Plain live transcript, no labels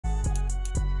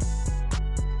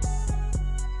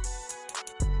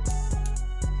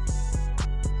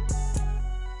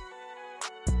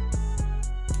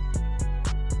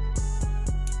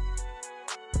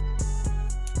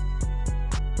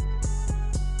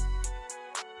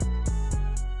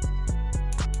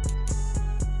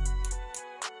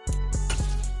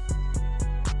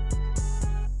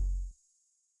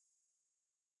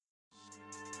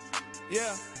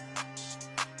Yeah.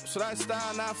 So that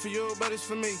style not for you, but it's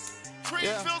for me.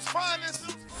 Greenfield's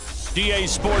finest. DA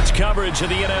Sports coverage of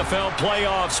the NFL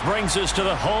playoffs brings us to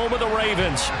the home of the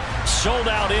Ravens.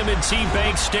 Sold out M&T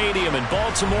Bank Stadium in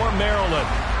Baltimore, Maryland.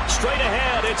 Straight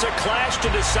ahead, it's a clash to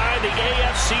decide the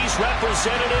AFC's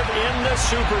representative in the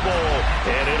Super Bowl.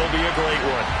 And it'll be a great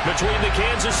one between the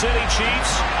Kansas City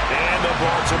Chiefs and the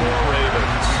Baltimore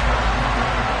Ravens.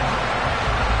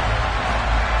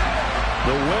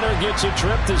 The winner gets a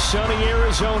trip to sunny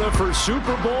Arizona for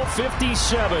Super Bowl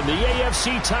 57. The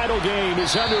AFC title game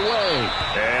is underway.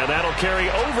 And that'll carry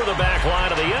over the back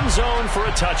line of the end zone for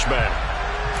a touchback.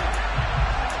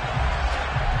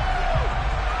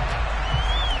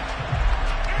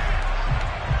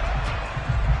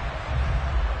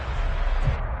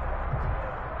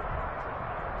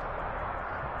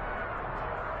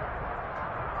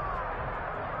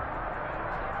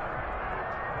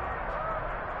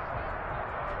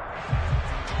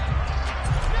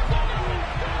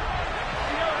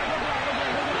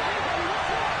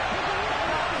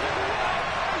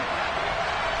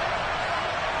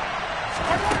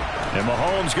 And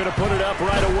Mahomes going to put it up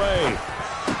right away.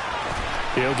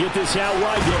 He'll get this out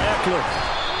wide to Eckler.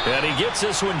 And he gets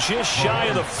this one just shy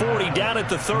of the 40, down at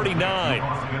the 39.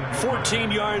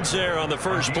 14 yards there on the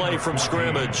first play from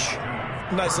scrimmage.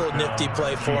 Nice little nifty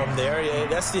play for him there. Yeah,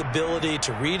 that's the ability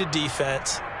to read a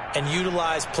defense and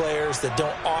utilize players that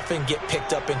don't often get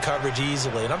picked up in coverage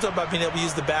easily. And I'm talking about being able to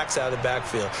use the backs out of the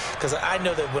backfield. Because I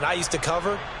know that when I used to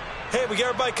cover, hey, we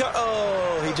got everybody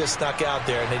oh, he just snuck out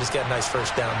there, and they just got a nice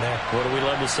first down there. What do we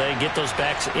love to say? Get those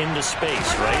backs into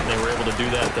space, right? And they were able to do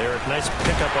that there. Nice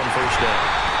pickup on first down.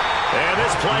 And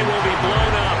this play will be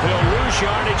blown up. He'll lose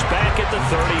yardage back at the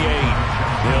 38.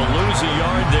 He'll lose a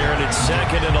yard there, and it's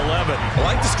 2nd and 11. I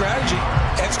like the strategy.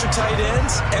 Extra tight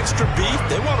ends, extra beef.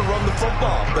 They want to run the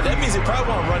football, but that means they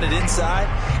probably want to run it inside.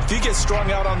 If you get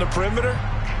strung out on the perimeter,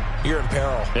 you're in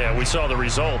peril. Yeah, we saw the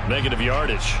result, negative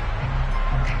yardage.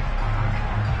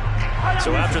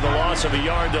 So after the loss of a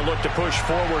yard, they'll look to push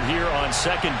forward here on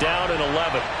 2nd down and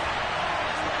 11.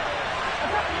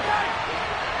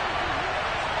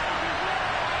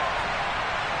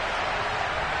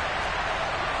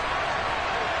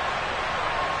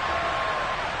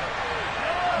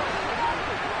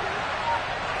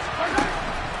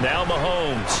 Now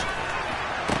Mahomes.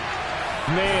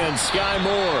 Man, Sky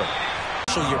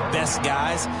Moore. Your best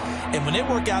guys, and when they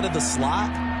work out of the slot,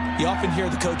 you often hear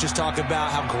the coaches talk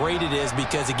about how great it is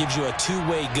because it gives you a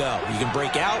two-way go. You can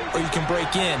break out or you can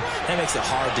break in. That makes it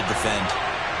hard to defend.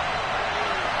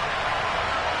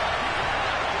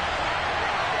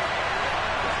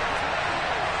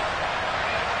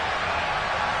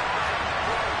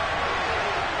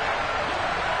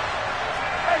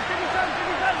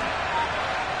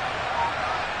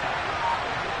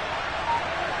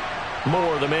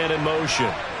 Moore, the man in motion.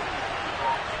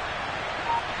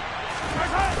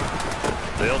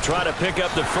 They'll try to pick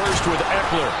up the first with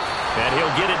Eckler, and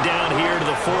he'll get it down here to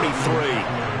the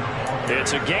 43.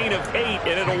 It's a gain of 8,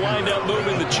 and it'll wind up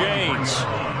moving the chains.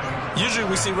 Usually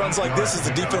we see runs like this as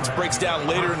the defense breaks down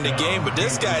later in the game, but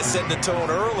this guy is setting the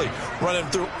tone early, running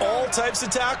through all types of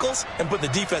tackles and put the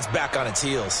defense back on its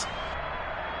heels.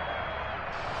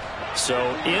 So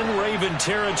in Raven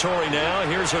territory now,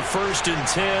 here's a 1st and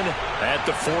 10 at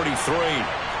the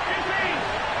 43.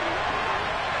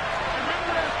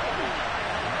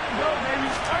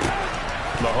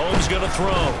 Mahomes going to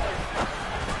throw.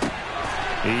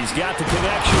 He's got the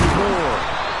connection to Moore.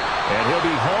 And he'll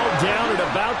be hauled down at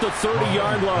about the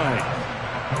 30-yard line.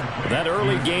 That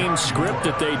early game script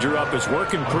that they drew up is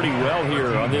working pretty well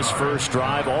here on this first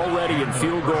drive. Already in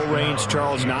field goal range,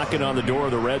 Charles knocking on the door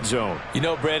of the red zone. You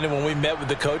know, Brandon, when we met with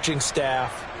the coaching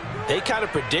staff, they kind of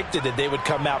predicted that they would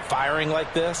come out firing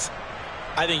like this.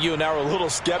 I think you and I were a little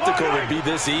skeptical it would be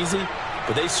this easy,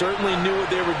 but they certainly knew what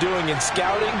they were doing in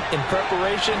scouting, in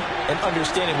preparation, and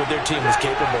understanding what their team was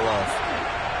capable of.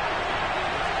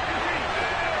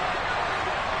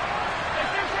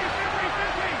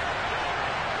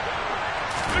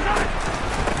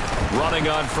 Running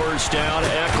on first down,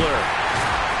 Eckler.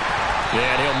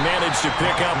 And he'll manage to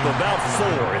pick up about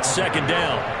 4. It's 2nd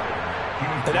down.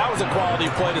 And that was a quality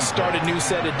play to start a new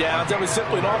set of downs. That was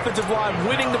simply an offensive line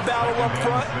winning the battle up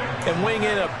front and winning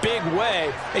in a big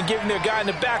way and giving their guy in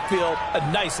the backfield a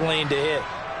nice lane to hit.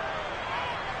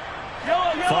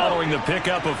 Following the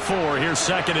pickup of 4, here's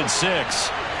 2nd and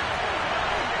 6.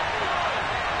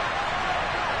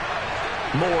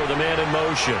 Moore, the man in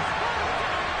motion.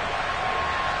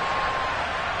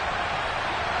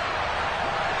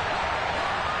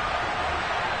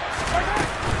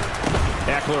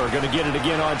 Eckler going to get it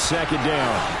again on 2nd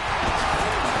down.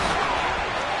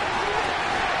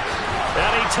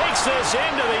 And he takes this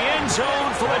into the end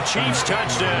zone for a Chiefs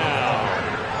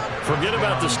touchdown. Forget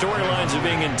about the storylines of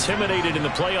being intimidated in the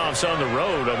playoffs on the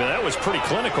road. I mean, that was pretty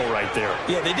clinical right there.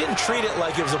 Yeah, they didn't treat it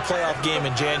like it was a playoff game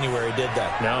in January, did they?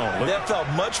 No. That felt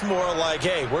much more like,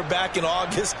 hey, we're back in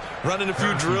August, running a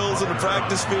few drills in the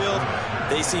practice field.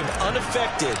 They seem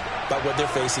unaffected by what they're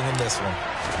facing in this one.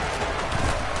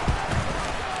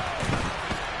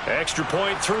 Extra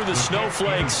point through the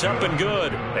snowflakes, up and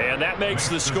good. And that makes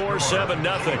the score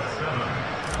 7-0.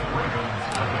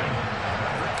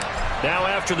 Now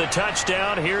after the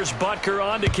touchdown, here's Butker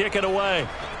on to kick it away.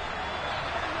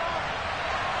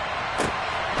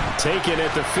 Taken at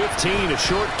the 15, a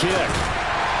short kick.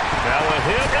 Now a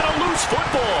hit and a loose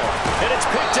football. And it's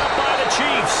picked up by the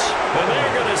Chiefs. And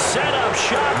they're going to set up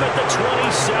shop at the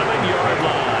 27-yard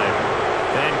line.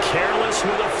 And careless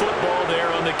with a football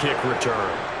there on the kick return.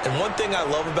 And one thing I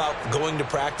love about going to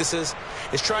practices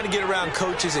is trying to get around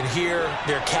coaches and hear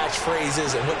their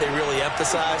catchphrases and what they really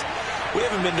emphasize. We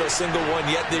haven't been to a single one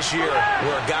yet this year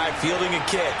where a guy fielding a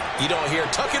kick, you don't hear,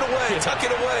 tuck it away, tuck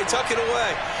it away, tuck it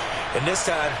away. And this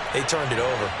time, they turned it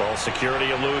over. Ball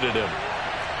security eluded him.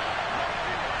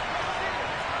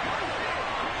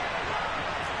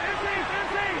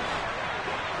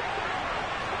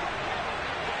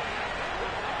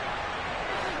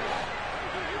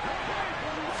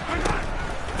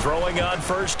 Throwing on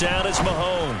first down is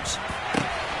Mahomes.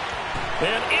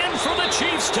 And in for the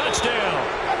Chiefs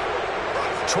touchdown.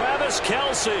 Travis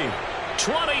Kelce,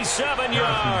 27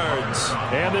 yards.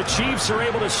 And the Chiefs are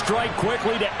able to strike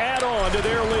quickly to add on to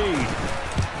their lead.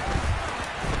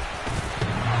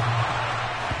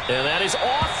 And that is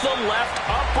off the left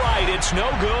upright. It's no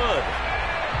good.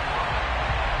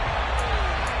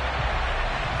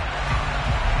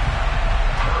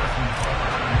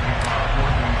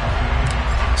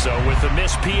 So with the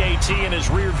missed PAT in his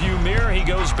rearview mirror, he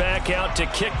goes back out to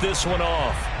kick this one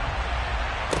off.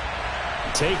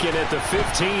 Taken at the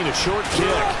 15, a short kick.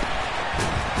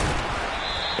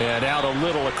 And out a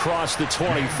little across the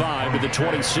 25 to the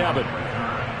 27.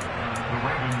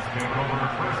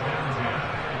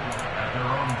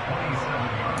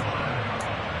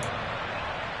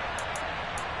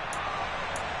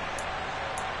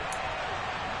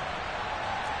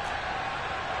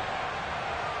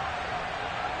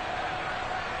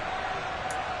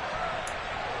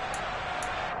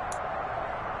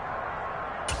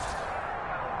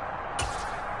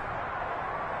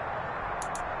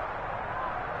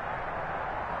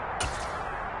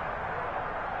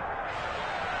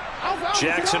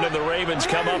 Jackson and the Ravens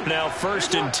come up now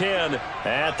 1st and 10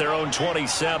 at their own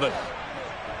 27.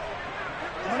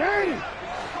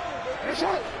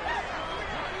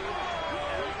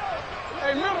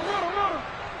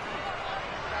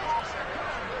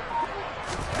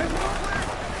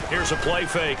 Here's a play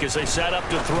fake as they set up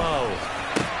to throw.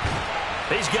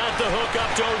 He's got the hook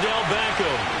up to Odell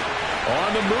Beckham.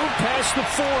 On the move past the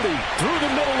 40, through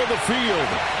the middle of the field.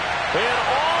 And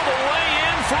all the way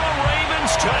in for a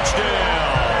Ravens touchdown.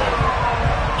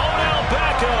 Odell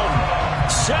Beckham,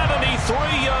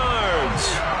 73 yards.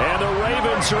 And the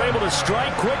Ravens are able to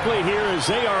strike quickly here as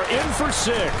they are in for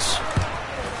 6.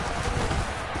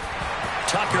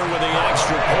 Tucker with the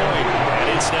extra point,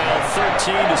 and it's now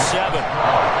 13-7.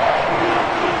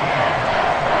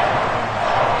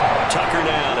 Tucker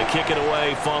now to kick it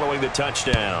away following the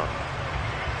touchdown.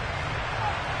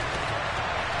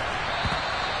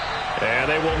 And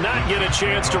they will not get a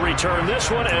chance to return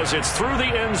this one as it's through the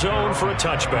end zone for a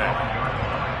touchback.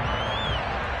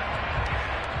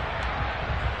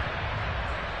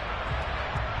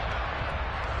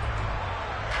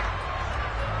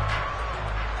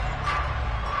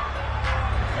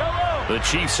 The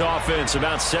Chiefs offense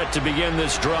about set to begin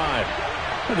this drive.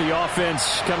 The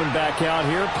offense coming back out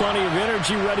here. Plenty of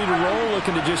energy, ready to roll,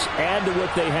 looking to just add to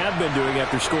what they have been doing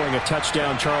after scoring a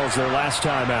touchdown, Charles, their last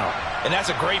time out. And that's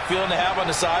a great feeling to have on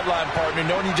the sideline, partner,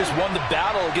 knowing you just won the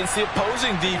battle against the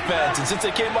opposing defense. And since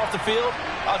they came off the field,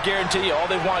 I'll guarantee you all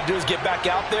they want to do is get back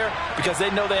out there because they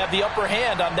know they have the upper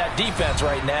hand on that defense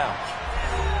right now.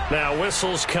 Now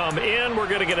whistles come in. We're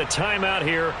going to get a timeout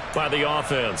here by the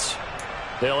offense.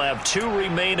 They'll have 2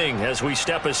 remaining as we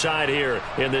step aside here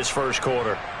in this first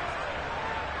quarter.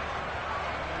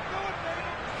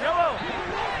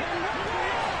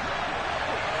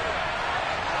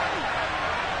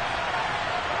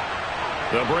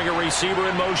 They'll bring a receiver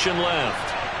in motion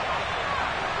left.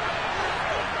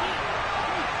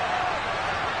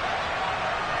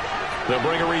 They'll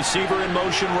bring a receiver in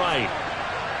motion right.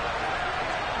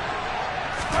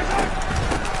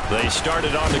 They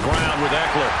started on the ground with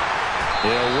Eckler.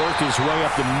 He'll work his way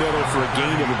up the middle for a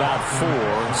gain of about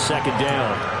 4, second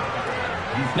down.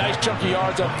 Nice chunk of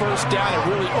yards on first down.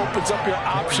 It really opens up your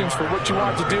options for what you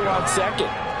want to do on second.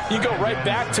 You go right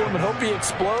back to him and hope he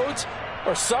explodes,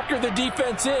 or sucker the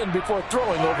defense in before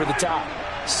throwing over the top.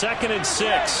 2nd and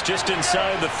 6, just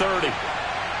inside the 30.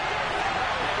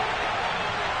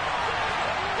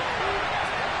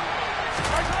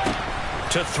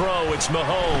 To throw, it's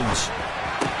Mahomes.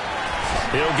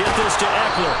 He'll get this to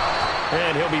Eckler.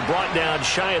 And he'll be brought down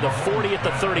shy of the 40 at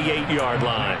the 38-yard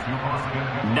line.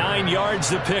 9 yards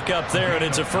to pick up there, and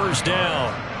it's a first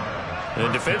down.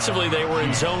 And defensively, they were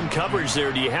in zone coverage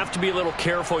there. Do you have to be a little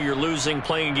careful? You're losing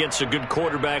playing against a good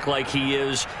quarterback like he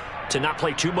is to not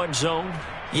play too much zone?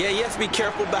 Yeah, you have to be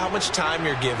careful about how much time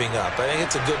you're giving up. I think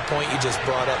it's a good point you just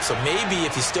brought up. So maybe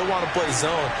if you still want to play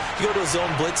zone, you go to a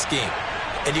zone blitz scheme.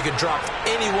 And you can drop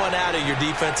anyone out of your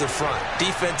defensive front,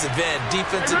 defensive end,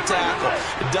 defensive tackle.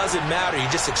 It doesn't matter. You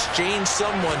just exchange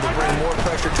someone to bring more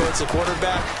pressure towards the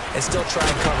quarterback and still try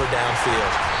and cover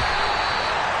downfield.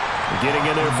 Getting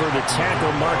in there for the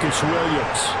tackle, Marcus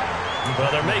Williams.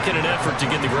 Well, they're making an effort to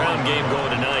get the ground game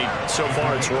going tonight. So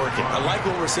far, it's working. I like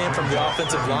what we're seeing from the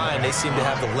offensive line. They seem to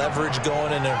have the leverage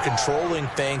going, and they're controlling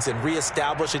things and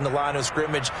reestablishing the line of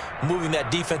scrimmage, moving that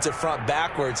defensive front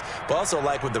backwards, but also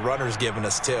like what the runner's giving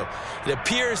us, too. It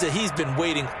appears that he's been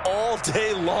waiting all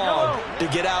day long to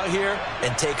get out here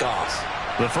and take off.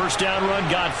 The first down run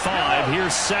got 5.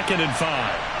 Here's 2nd and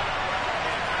 5.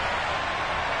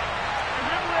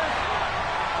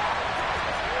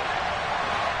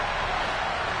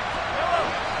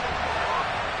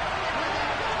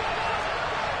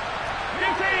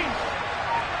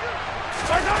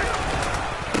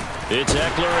 It's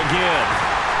Eckler again.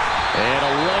 And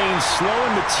a lane slow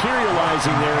and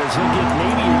materializing there as he'll get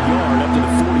maybe a yard up to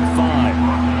the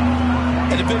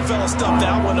 45. And the big fella stuffed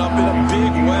that one up in a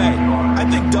big way. I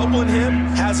think doubling him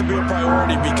has to be a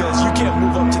priority because you can't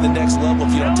move up to the next level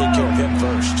if you don't take care of him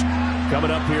first.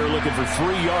 Coming up here looking for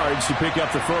 3 yards to pick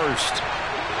up the first.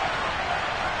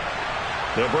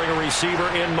 They'll bring a receiver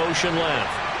in motion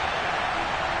left.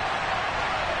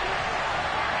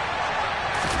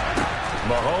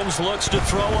 Mahomes looks to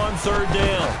throw on 3rd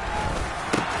down.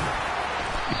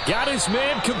 Got his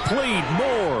man complete.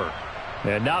 Moore.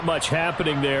 And not much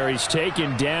happening there. He's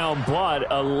taken down,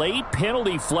 but a late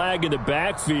penalty flag in the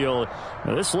backfield.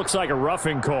 Now, this looks like a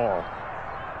roughing call.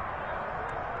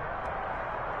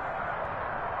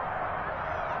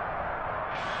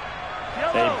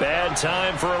 A bad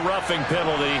time for a roughing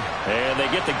penalty, and they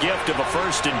get the gift of a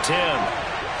 1st and 10.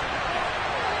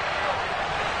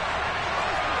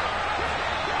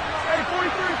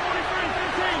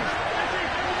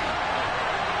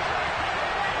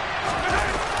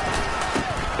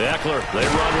 Eckler, they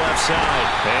run left side,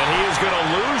 and he is going to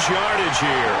lose yardage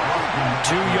here.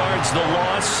 2 yards the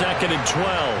loss, 2nd and 12.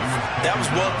 That was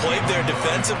well played there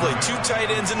defensively. 2 tight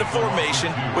ends in the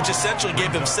formation, which essentially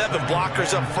gave them 7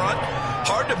 blockers up front.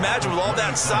 Hard to imagine with all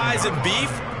that size and beef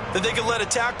that they could let a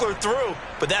tackler through,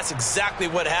 but that's exactly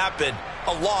what happened.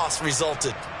 A loss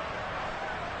resulted.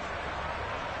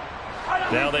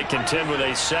 Now they contend with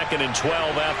a 2nd and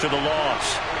 12 after the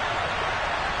loss.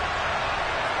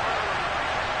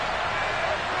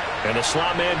 And the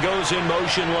slot man goes in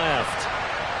motion left.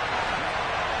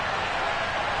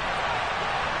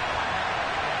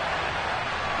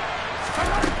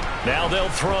 Now they'll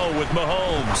throw with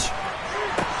Mahomes.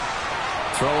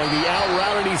 Throwing the out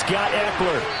route, and he's got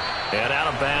Eckler. And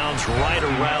out of bounds right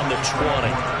around the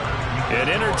 20. An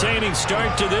entertaining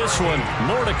start to this one.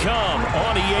 More to come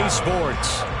on EA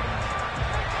Sports.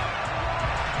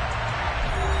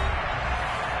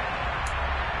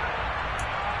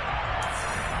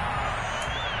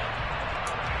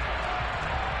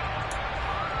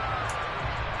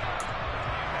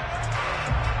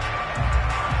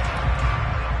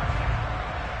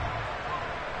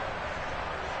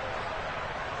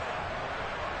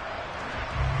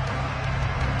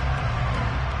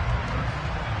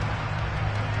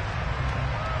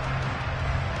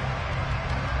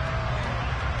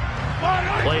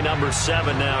 Play number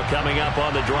 7 now coming up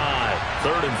on the drive.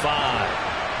 3rd and 5.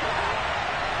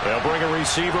 They'll bring a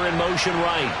receiver in motion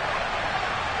right.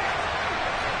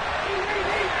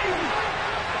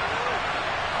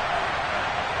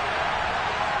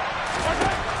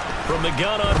 From the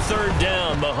gun on 3rd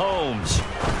down, Mahomes.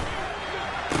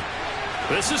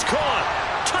 This is caught.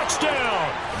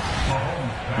 Touchdown.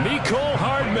 Mecole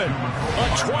Hardman, a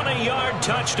 20-yard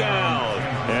touchdown.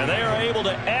 And they are able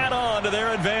to add on to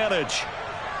their advantage.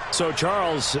 So,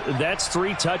 Charles, that's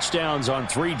 3 touchdowns on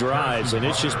 3 drives, and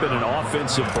it's just been an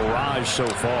offensive barrage so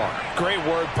far. Great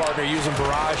word, partner, using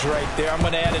barrage right there. I'm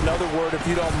going to add another word if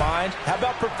you don't mind. How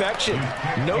about perfection?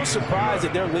 No surprise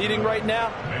that they're leading right now.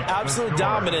 Absolute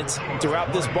dominance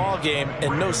throughout this ball game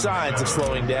and no signs of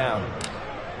slowing down.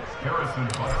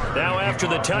 Now after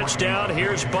the touchdown,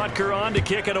 here's Butker on to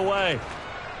kick it away.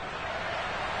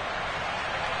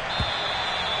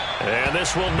 And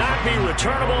this will not be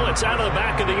returnable. It's out of the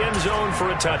back of the end zone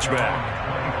for a touchback.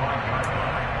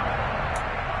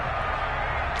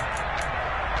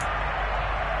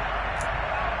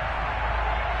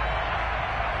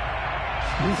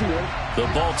 The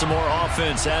Baltimore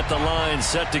offense at the line,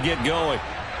 set to get going.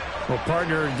 Well,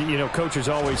 partner, coaches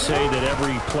always say that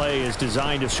every play is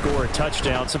designed to score a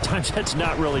touchdown. Sometimes that's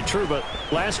not really true, but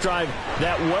last drive,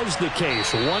 that was the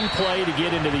case. One play to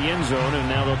get into the end zone, and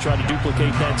now they'll try to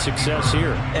duplicate that success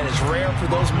here. And it's rare for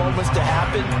those moments to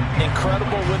happen.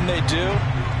 Incredible when they do.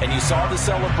 And you saw the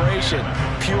celebration.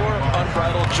 Pure,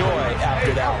 unbridled joy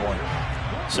after that one.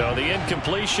 So the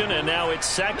incompletion, and now it's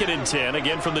 2nd and 10,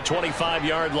 again from the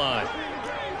 25-yard line.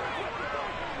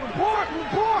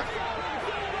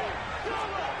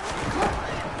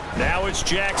 Now it's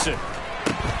Jackson.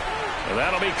 And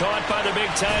that'll be caught by the big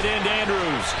tight end,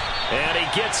 Andrews. And he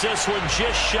gets this one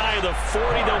just shy of the 40.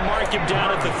 They'll mark him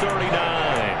down at the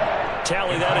 39.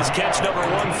 Tally, that is catch number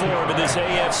 1 for him in this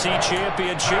AFC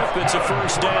Championship. It's a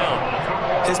first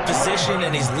down. His position,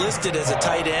 and he's listed as a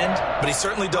tight end, but he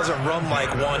certainly doesn't run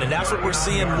like one, and that's what we're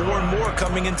seeing more and more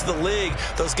coming into the league.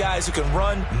 Those guys who can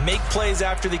run, make plays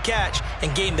after the catch,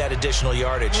 and gain that additional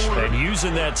yardage. And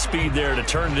using that speed there to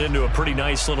turn it into a pretty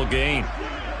nice little gain.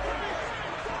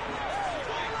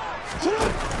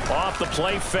 Off the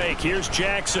play fake, here's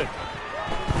Jackson.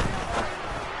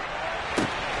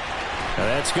 And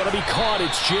that's going to be caught.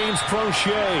 It's James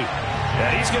Prochet.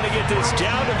 And he's going to get this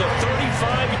down to the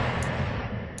 35.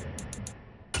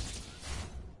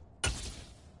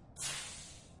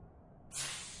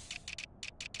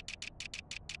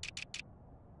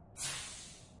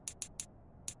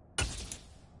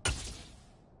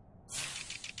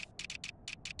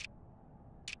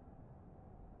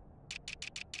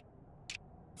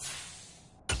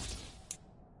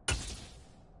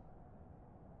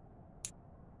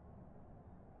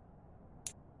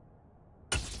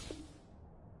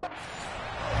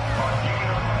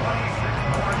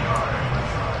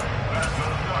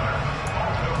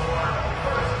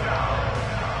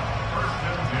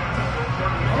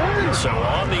 So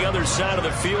on the other side of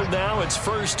the field now, it's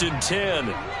 1st and 10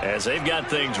 as they've got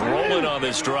things rolling on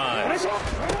this drive.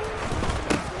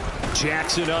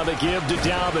 Jackson on the give to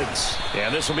Dobbins.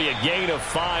 And this will be a gain of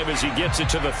 5 as he gets it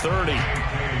to the 30.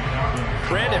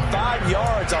 Brandon, 5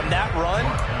 yards on that run.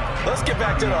 Let's get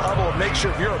back to the huddle and make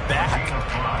sure if you're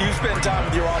back, you spend time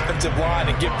with your offensive line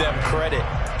and give them credit.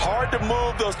 Hard to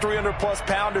move those 300-plus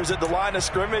pounders at the line of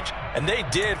scrimmage, and they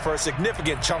did for a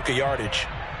significant chunk of yardage.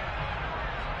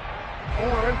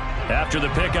 After the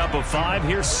pickup of 5,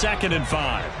 here's 2nd and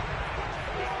 5.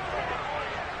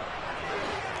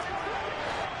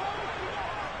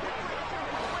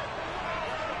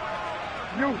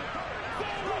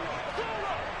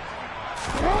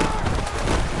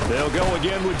 They'll go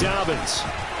again with Dobbins.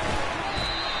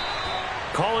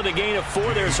 Call it a gain of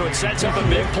 4 there, so it sets up a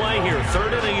big play here.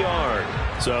 3rd and a yard.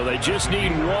 So they just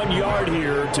need 1 yard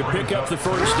here to pick up the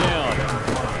first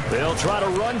down. They'll try to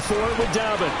run for it with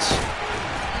Dobbins.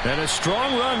 And a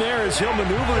strong run there as he'll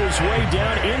maneuver his way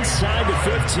down inside the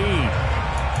 15.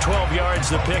 12 yards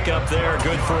the pickup there.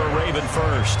 Good for a Raven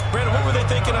first. Brandon, what were they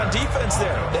thinking on defense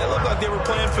there? They looked like they were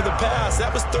playing for the pass.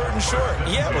 That was 3rd and short.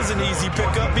 Yeah, it was an easy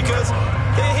pickup because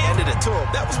they handed it to him.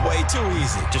 That was way too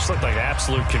easy. Just looked like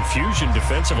absolute confusion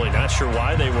defensively. Not sure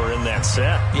why they were in that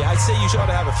set. Yeah, I'd say you ought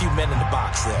to have a few men in the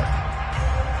box there.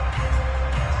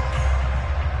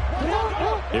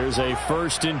 There's a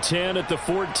 1st and 10 at the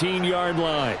 14-yard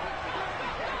line.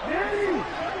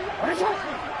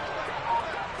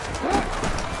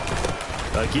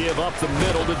 A give up the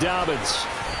middle to Dobbins.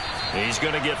 He's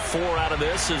going to get 4 out of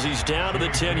this as he's down to the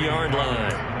 10-yard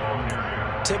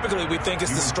line. Typically, we think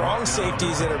it's the strong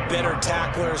safeties that are better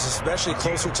tacklers, especially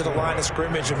closer to the line of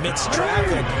scrimmage amidst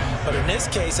traffic. But in this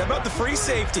case, how about the free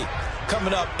safety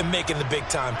coming up and making the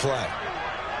big-time play?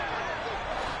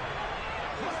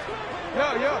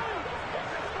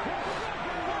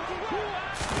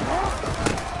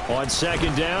 On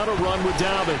 2nd down, a run with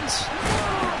Dobbins.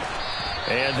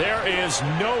 And there is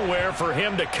nowhere for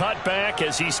him to cut back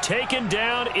as he's taken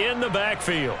down in the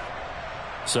backfield.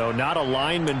 So not a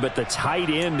lineman, but the tight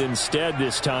end instead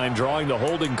this time, drawing the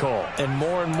holding call. And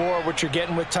more what you're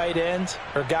getting with tight ends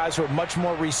are guys who are much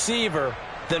more receiver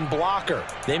than blocker.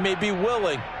 They may be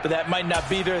willing, but that might not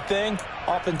be their thing.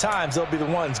 Oftentimes, they'll be the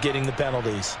ones getting the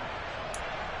penalties.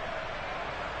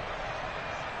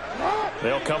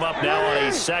 They'll come up now on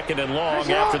a 2nd and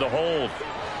long after the hold.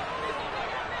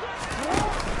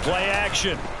 Play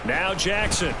action. Now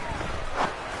Jackson.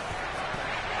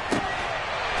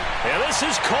 And this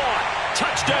is caught.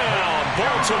 Touchdown,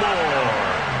 Baltimore.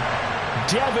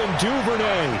 Devin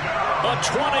Duvernay. A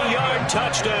 20-yard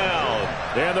touchdown.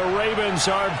 And the Ravens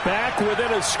are back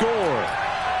within a score.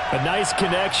 A nice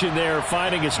connection there,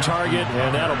 finding his target,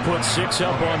 and that'll put 6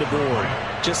 up on the board.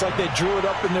 Just like they drew it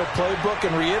up in their playbook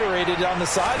and reiterated it on the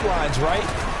sidelines, right?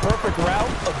 Perfect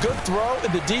route, a good throw,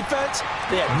 and the defense,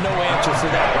 they had no answer for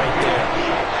that right there.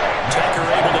 Tucker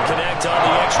able to connect on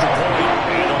the extra point,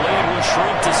 and the lead will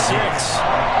shrink to 6.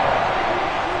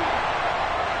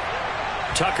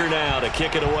 Tucker now to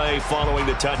kick it away following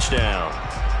the touchdown.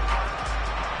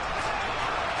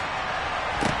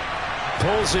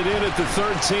 Pulls it in at the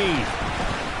 13.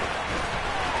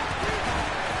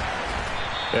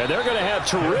 And they're going to have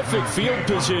terrific field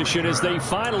position as they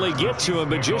finally get to him,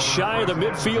 but just shy of the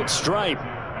midfield stripe.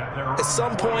 At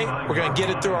some point, we're going to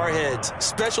get it through our heads.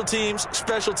 Special teams,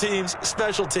 special teams,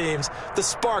 special teams. The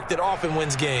spark that often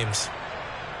wins games.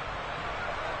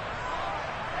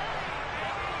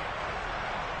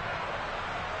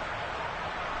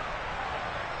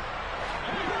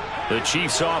 The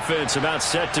Chiefs offense about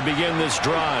set to begin this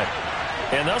drive.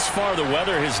 And thus far, the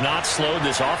weather has not slowed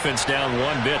this offense down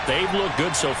one bit. They've looked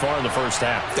good so far in the first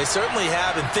half. They certainly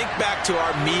have. And think back to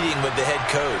our meeting with the head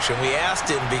coach. And we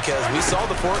asked him because we saw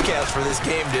the forecast for this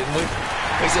game, didn't we?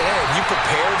 We said, hey, have you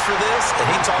prepared for this? And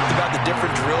he talked about the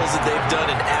different drills that they've done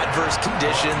in adverse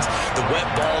conditions, the wet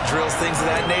ball drills, things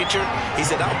of that nature. He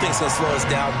said, I don't think it's going to slow us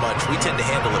down much. We tend to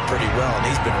handle it pretty well, and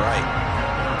he's been right.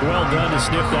 Well done to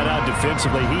sniff that out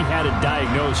defensively. He had it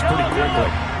diagnosed pretty quickly.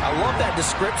 I love that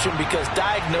description because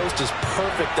diagnosed is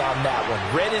perfect on that one.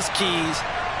 Read his keys,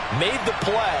 made the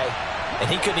play, and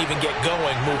he couldn't even get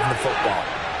going moving the football.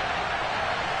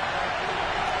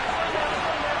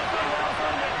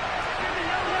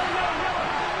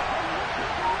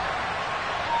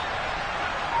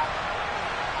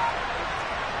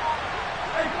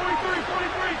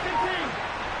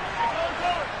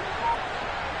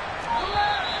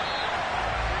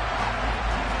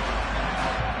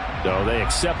 So they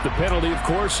accept the penalty, of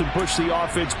course, and push the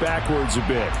offense backwards a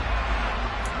bit.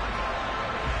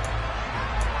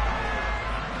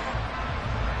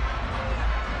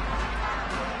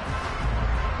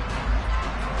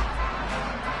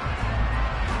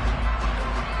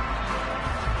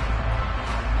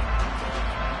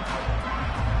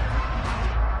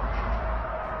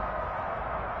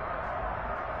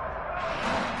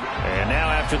 And now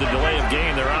after the delay of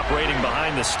game, they're operating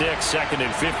behind the sticks, 2nd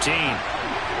and 15.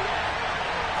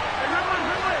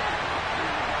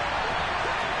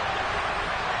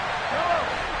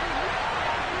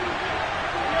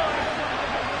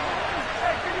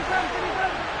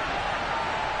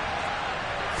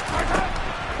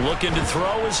 Looking to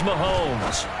throw is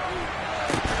Mahomes.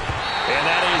 And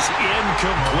that is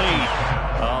incomplete.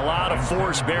 A lot of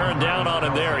force bearing down on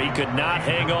him there. He could not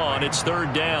hang on. It's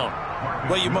 3rd down.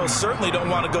 Well, you most certainly don't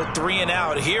want to go 3 and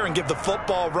out here and give the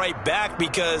football right back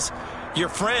because your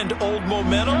friend, Old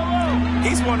Momentum,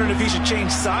 he's wondering if he should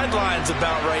change sidelines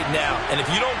about right now. And if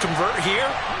you don't convert here,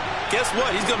 guess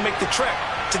what? He's going to make the trek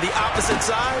to the opposite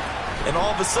side, and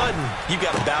all of a sudden, you've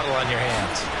got a battle on your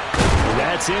hands.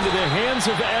 That's into the hands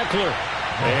of Eckler.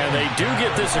 And they do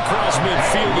get this across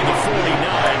midfield to the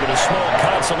 49, but a small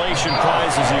consolation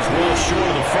prize as he's well short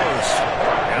of the first.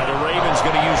 Now the Ravens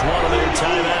going to use one of their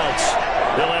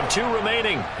timeouts. They'll have 2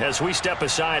 remaining as we step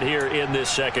aside here in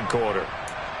this 2nd quarter.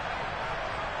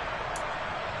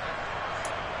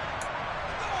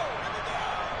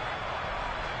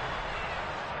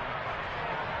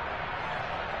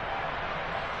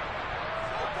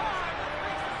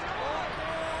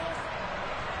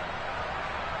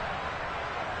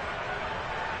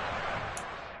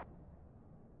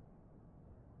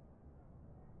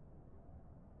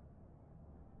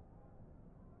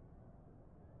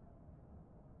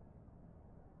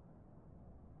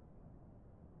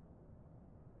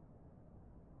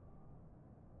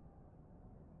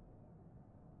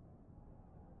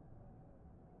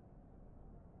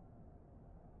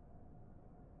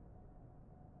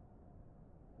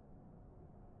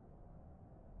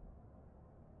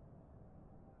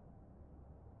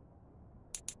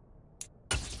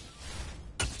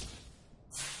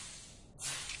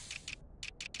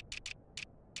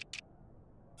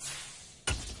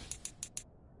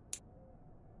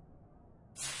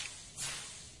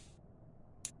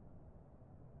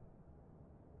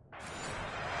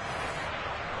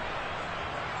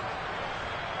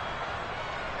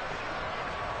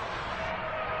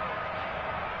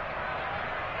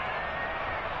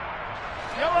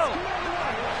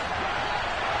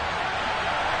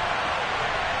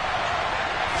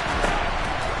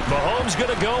 Time's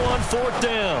going to go on 4th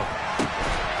down.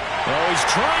 Oh, he's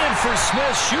trying for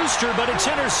Smith-Schuster, but it's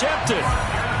intercepted.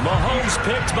 Mahomes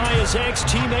picked by his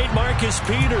ex-teammate Marcus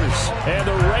Peters. And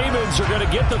the Ravens are going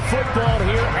to get the football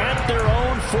here at their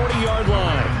own 40-yard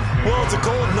line. Well, it's a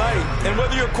cold night, and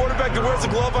whether you're a quarterback that wears a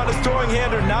glove on his throwing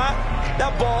hand or not,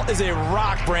 that ball is a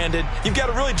rock, Brandon. You've got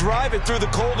to really drive it through the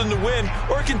cold and the wind,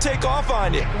 or it can take off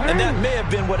on you. And that may have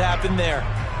been what happened there.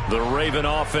 The Raven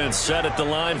offense set at the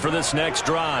line for this next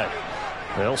drive.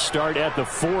 They'll start at the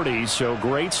 40, so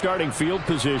great starting field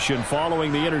position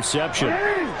following the interception.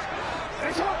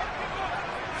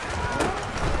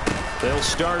 They'll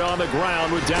start on the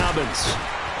ground with Dobbins.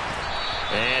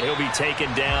 And he'll be taken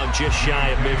down just shy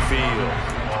of midfield.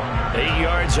 8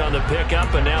 yards on the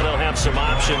pickup, and now they'll have some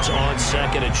options on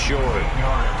 2nd and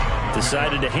short.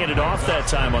 Decided to hand it off that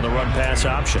time on the run-pass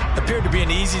option. Appeared to be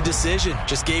an easy decision.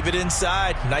 Just gave it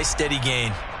inside. Nice steady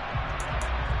gain.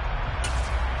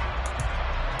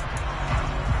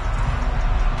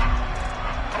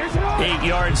 Eight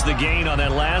yards the gain on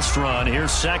that last run.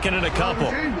 Here's 2nd and a couple.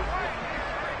 Hey,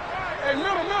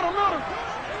 middle.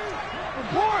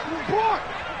 Report.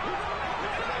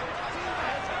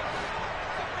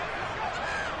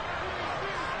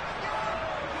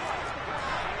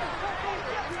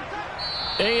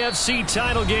 AFC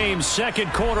title game,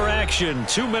 2nd quarter action.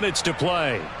 2 minutes to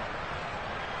play.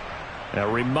 A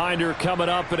reminder coming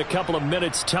up in a couple of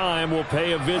minutes' time. We'll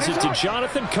pay a visit to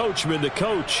Jonathan Coachman, the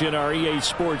coach in our EA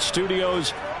Sports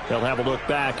studios. They'll have a look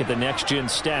back at the next-gen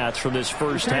stats from this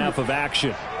first half of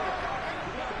action.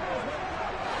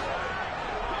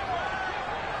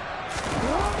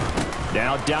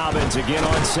 Now Dobbins again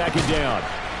on 2nd down.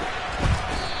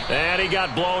 And he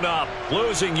got blown up.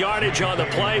 Losing yardage on the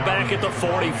play back at the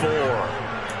 44.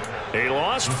 He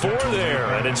lost 4 there,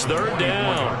 and it's 3rd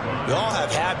down. We all have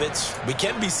habits. We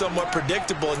can be somewhat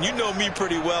predictable, and you know me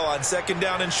pretty well on 2nd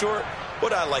down and short.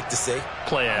 What I like to say?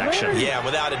 Play action. Yeah,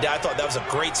 without a doubt. I thought that was a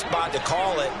great spot to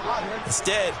call it.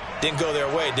 Instead, didn't go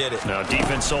their way, did it? Now,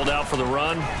 defense sold out for the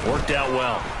run. Worked out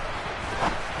well.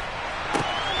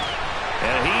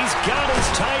 And he's got his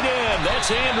tight end.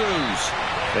 That's Andrews.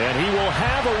 And he will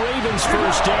have a Ravens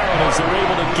first down as they're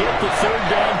able to get the 3rd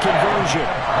down conversion.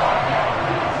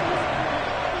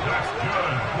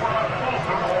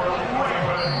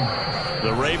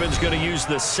 The Ravens going to use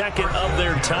the 2nd of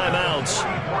their timeouts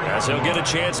as they'll get a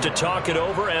chance to talk it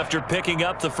over after picking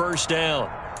up the first down.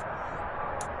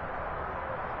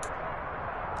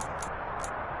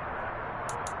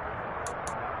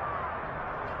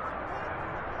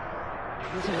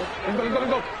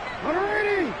 Go.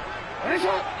 Alrighty. Nice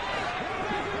shot.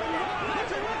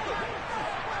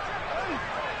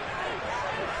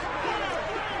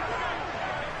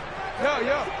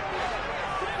 Yeah.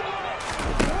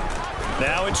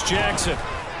 Now it's Jackson.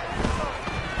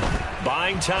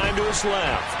 Buying time to his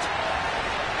left.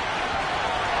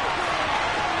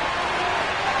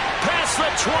 Past the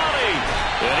 20.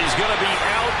 And he's going to be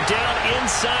out down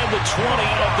inside the 20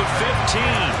 at the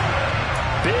 15.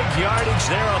 Big yardage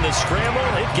there on the scramble.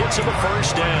 It gets him a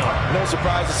first down. No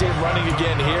surprise to see him running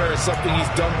again here. It's something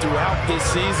he's done throughout this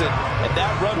season. And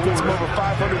that run puts him over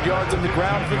 500 yards on the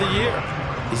ground for the year.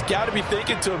 He's got to be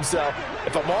thinking to himself,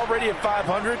 if I'm already at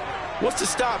 500, what's to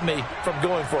stop me from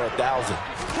going for 1,000?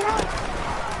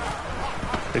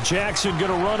 Jackson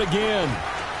going to run again.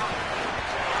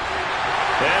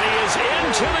 And he is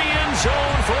into the end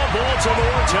zone for a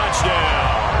Baltimore touchdown.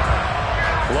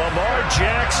 Lamar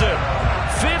Jackson,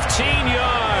 15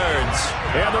 yards.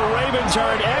 And the Ravens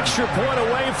are an extra point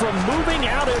away from moving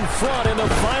out in front in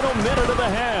the final minute of the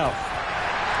half.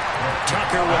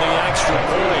 Tucker with the extra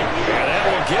point. And that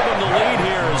will give him the lead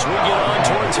here as we get on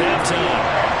towards halftime.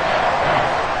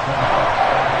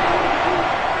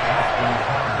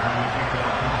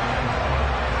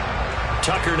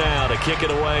 Tucker now to kick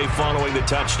it away following the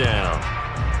touchdown.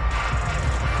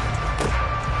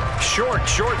 Short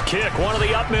kick. One of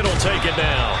the up middle take it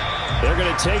now. They're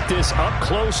going to take this up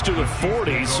close to the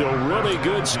 40, so really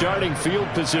good starting field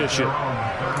position.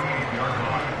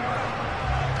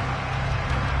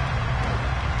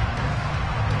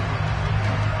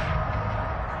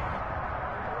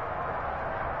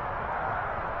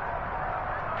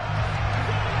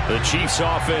 The Chiefs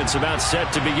offense about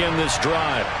set to begin this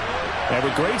drive. And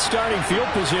with great starting field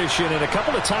position and a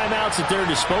couple of timeouts at their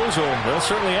disposal, they'll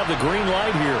certainly have the green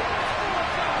light here.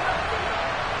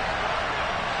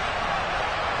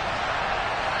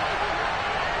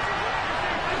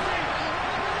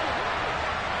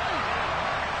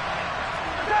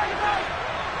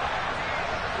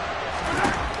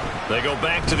 They go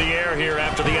back to the air here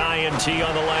after the INT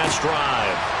on the last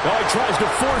drive. Oh, he tries to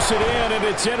force it in, and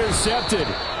it's intercepted.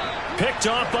 picked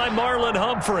off by Marlon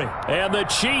Humphrey. And the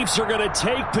Chiefs are going to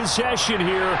take possession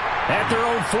here at their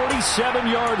own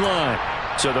 47-yard line.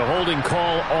 So the holding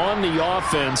call on the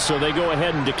offense, so they go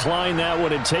ahead and decline that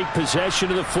one and take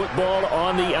possession of the football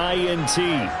on the INT.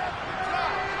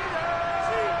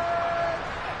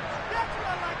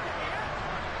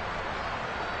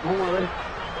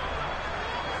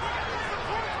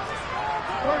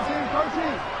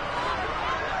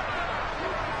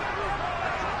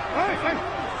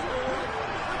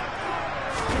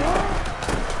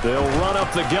 They'll run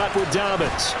up the gut with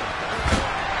Dobbins.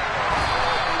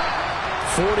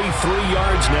 43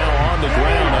 yards now on the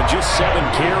ground on just 7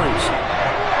 carries.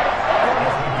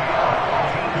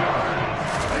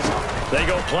 They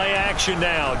go play action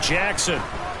now. Jackson.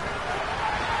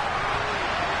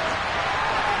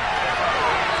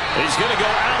 He's going to go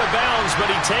out of bounds, but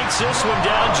he takes this one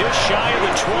down just shy of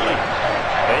the 20.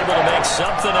 Able to make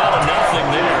something out of nothing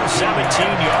there. 17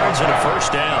 yards and a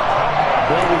first down.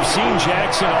 Well, we've seen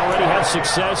Jackson already have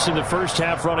success in the first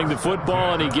half running the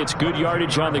football, and he gets good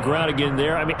yardage on the ground again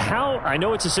there. I mean, I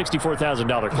know it's a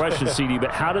 $64,000 question, CD,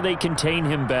 but how do they contain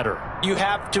him better? You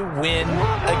have to win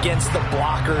against the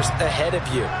blockers ahead of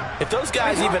you. If those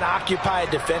guys even occupy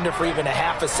a defender for even a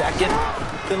half a second,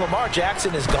 then Lamar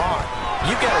Jackson is gone.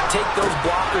 You've got to take those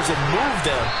blockers and move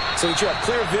them so that you have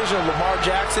clear vision of Lamar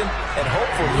Jackson, and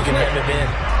hopefully you can hem him in.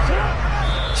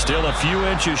 Still a few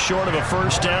inches short of a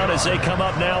first down as they come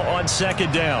up now on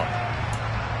second down.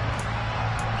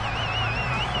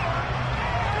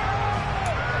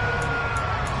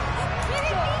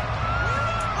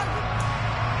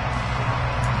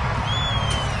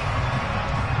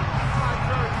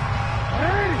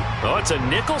 Oh, it's a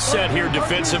nickel set here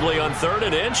defensively on 3rd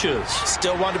and inches.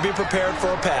 Still want to be prepared for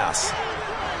a pass.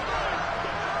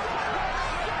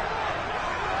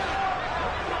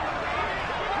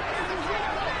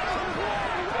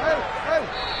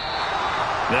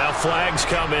 Now flags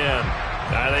come in.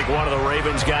 I think one of the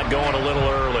Ravens got going a little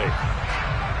early.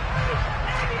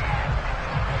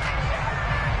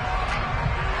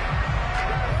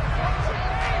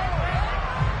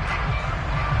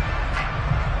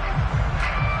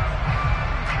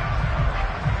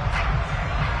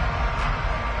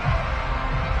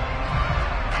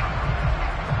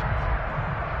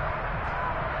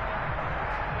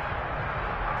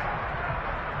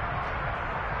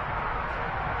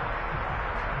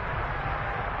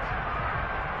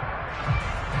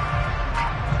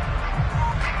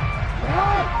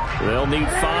 They'll need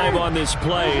 5 on this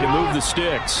play to move the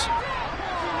sticks.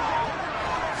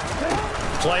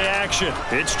 Play action.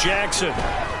 It's Jackson.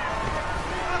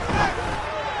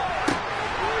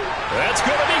 That's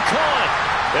going to be caught.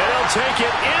 And he'll take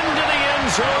it into the end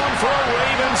zone for a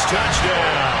Ravens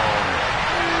touchdown.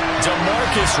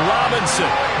 Demarcus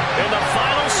Robinson in the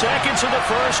final seconds of the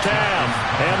first half.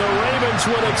 And the Ravens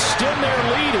will extend their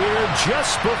lead here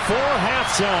just before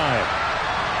halftime.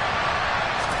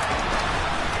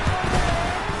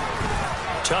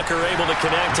 Tucker able to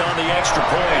connect on the extra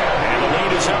point, and the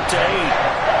lead is up to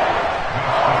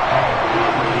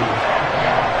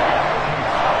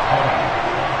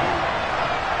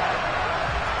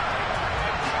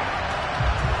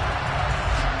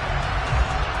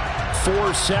 8.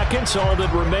 4 seconds, all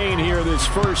that remain here this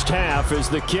first half as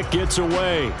the kick gets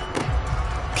away.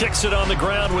 Kicks it on the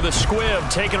ground with a squib,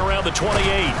 taken around the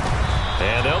 28.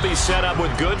 And they'll be set up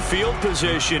with good field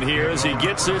position here as he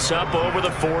gets this up over the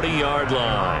 40-yard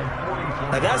line.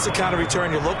 Now that's the kind of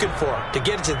return you're looking for. To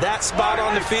get it to that spot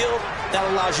on the field, that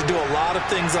allows you to do a lot of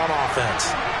things on offense.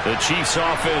 The Chiefs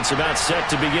offense about set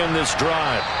to begin this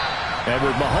drive. And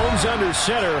with Mahomes under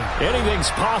center, anything's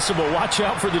possible. Watch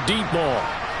out for the deep ball.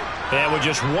 And with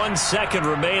just 1 second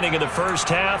remaining in the first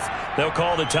half, they'll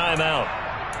call the timeout.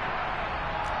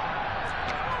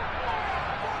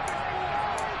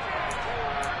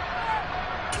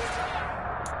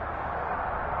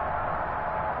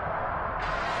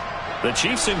 The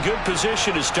Chiefs in good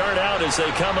position to start out as they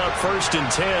come up 1st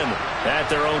and 10 at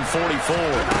their own 44.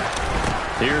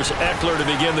 Here's Eckler to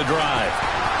begin the drive.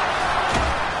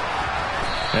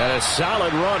 And a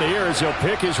solid run here as he'll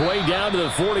pick his way down to the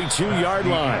 42-yard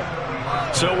line.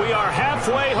 So we are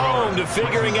halfway home to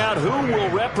figuring out who will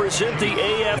represent the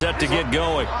AFC to get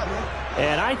going.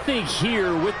 And I think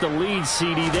here with the lead,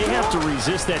 CD, they have to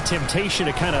resist that temptation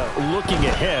of kind of looking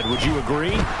ahead. Would you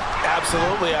agree?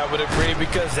 Absolutely, I would agree,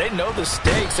 because they know the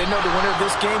stakes. They know the winner of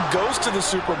this game goes to the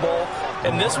Super Bowl.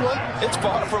 And this one, it's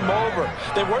far from over.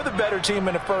 They were the better team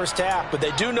in the first half, but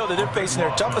they do know that they're facing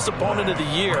their toughest opponent of the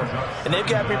year. And they've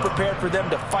got to be prepared for them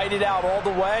to fight it out all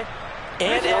the way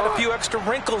and add a few extra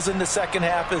wrinkles in the second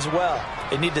half as well.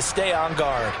 They need to stay on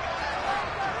guard.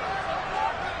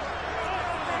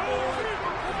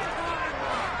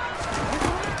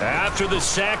 After the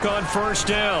sack on first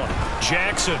down,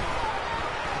 Jackson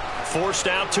forced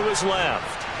out to his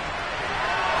left.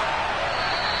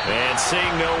 And seeing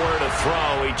nowhere to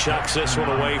throw, he chucks this one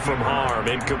away from harm.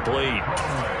 Incomplete.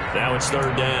 Now it's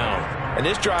third down. And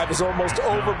this drive is almost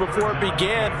over before it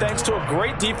began thanks to a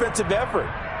great defensive effort.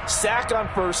 Sack on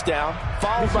first down,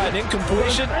 followed by an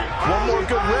incompletion, one more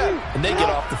good rep, and they get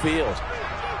off the field.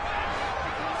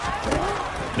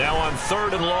 Now on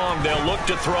third and long, they'll look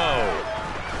to throw.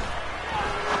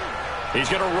 He's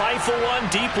going to rifle one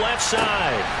deep left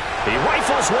side. He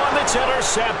rifles one that's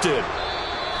intercepted.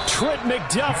 Trent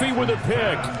McDuffie with a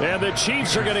pick, and the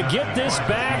Chiefs are going to get this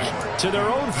back to their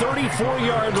own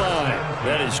 34-yard line.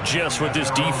 That is just what this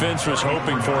defense was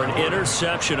hoping for, an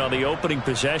interception on the opening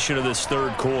possession of this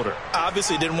third quarter.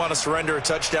 Obviously didn't want to surrender a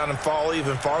touchdown and fall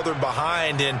even farther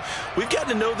behind, and we've gotten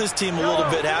to know this team a little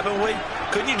bit, haven't we?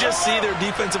 Couldn't you just see their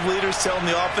defensive leaders telling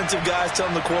the offensive guys,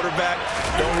 telling the quarterback,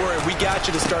 don't worry, we got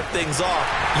you to start things off.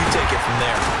 You take it from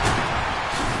there.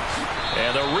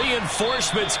 And the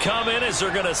reinforcements come in as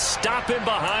they're going to stop him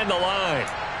behind the line.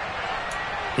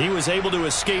 He was able to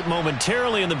escape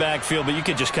momentarily in the backfield, but you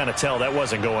could just kind of tell that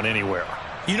wasn't going anywhere.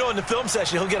 You know, in the film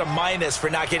session, he'll get a minus for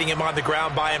not getting him on the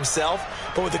ground by himself.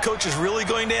 But what the coach is really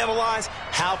going to analyze,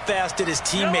 how fast did his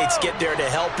teammates get there to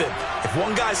help him? If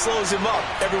one guy slows him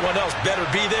up, everyone else better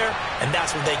be there, and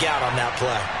that's what they got on that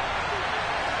play.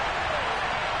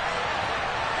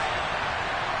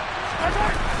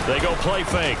 They go play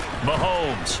fake.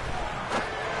 Mahomes.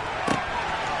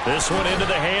 This one into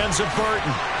the hands of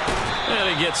Burton.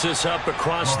 And he gets this up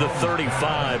across the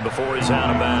 35 before he's out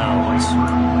of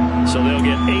bounds. So they'll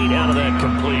get 8 out of that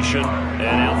completion. And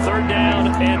now third down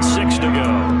and 6 to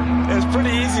go. It's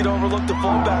pretty easy to overlook the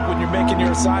fullback when you're making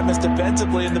your assignments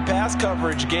defensively in the pass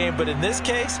coverage game. But in this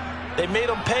case, they made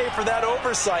him pay for that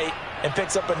oversight and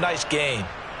picks up a nice gain.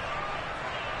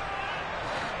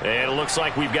 And it looks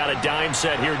like we've got a dime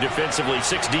set here defensively.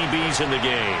 6 DBs in the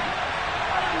game.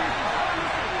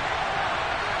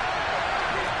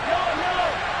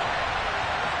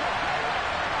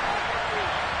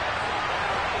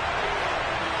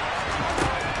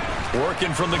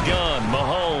 Working from the gun,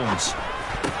 Mahomes.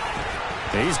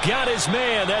 He's got his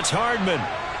man. That's Hardman.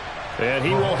 And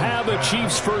he will have a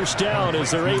Chiefs first down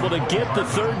as they're able to get the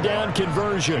third down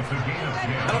conversion.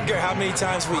 I don't care how many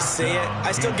times we see it.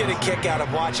 I still get a kick out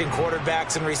of watching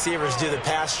quarterbacks and receivers do the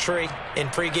pass tree in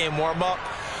pregame warm-up.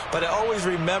 But I always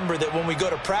remember that when we go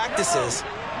to practices,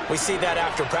 we see that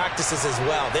after practices as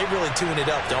well. They really tune it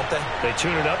up, don't they? They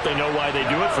tune it up. They know why they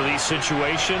do it for these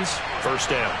situations.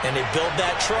 First down. And they build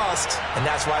that trust, and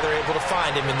that's why they're able to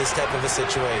find him in this type of a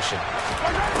situation.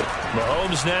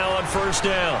 Mahomes now on first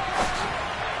down.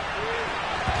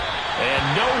 And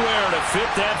nowhere to fit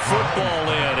that football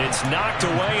in. It's knocked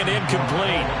away and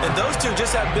incomplete. And those two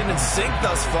just have been in sync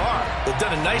thus far. They've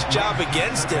done a nice job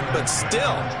against him, but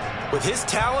still, with his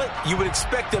talent, you would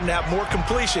expect them to have more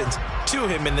completions to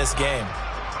him in this game.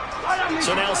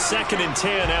 So now 2nd and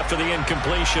 10 after the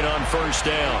incompletion on first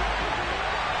down.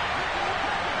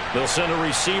 They'll send a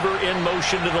receiver in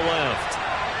motion to the left.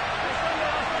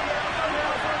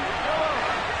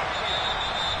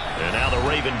 And now the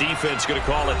Raven defense going to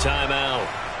call a timeout.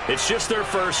 It's just their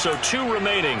first, so 2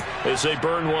 remaining as they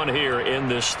burn one here in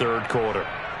this third quarter.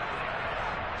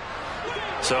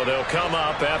 So they'll come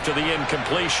up after the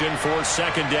incompletion for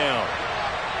 2nd down.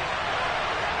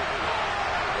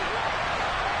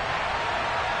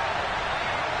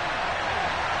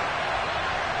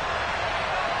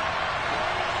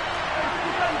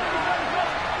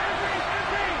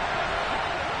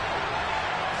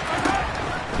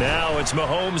 Now it's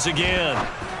Mahomes again.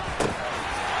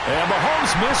 And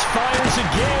Mahomes misfires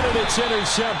again, and it's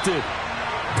intercepted.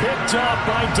 Picked off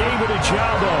by David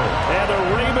Ojabo. And the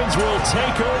Ravens will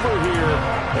take over here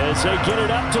as they get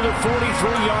it up to the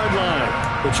 43-yard line.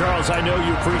 But Charles, I know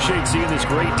you appreciate seeing this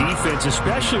great defense,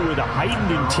 especially with the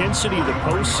heightened intensity of the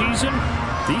postseason.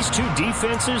 These two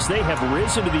defenses, they have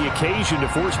risen to the occasion to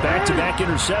force back-to-back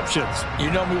interceptions. You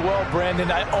know me well,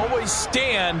 Brandon. I always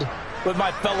stand with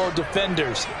my fellow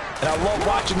defenders. And I love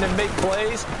watching them make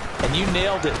plays, and you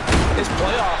nailed it. It's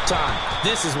playoff time.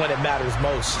 This is when it matters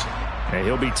most. And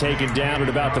he'll be taken down at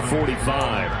about the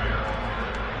 45.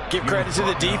 Give credit to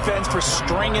the defense for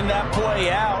stringing that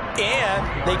play out,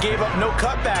 and they gave up no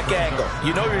cutback angle.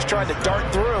 You know he was trying to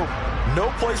dart through.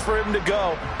 No place for him to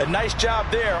go. A nice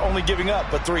job there, only giving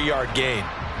up a 3-yard gain.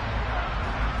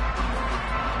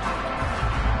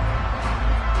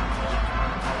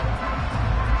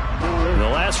 The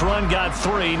last run got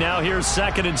 3. Now here's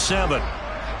 2nd and 7.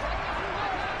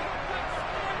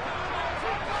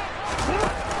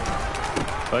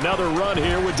 Another run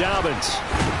here with Dobbins.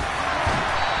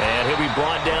 And he'll be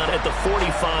brought down at the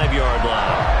 45-yard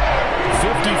line.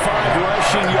 55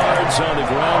 rushing yards on the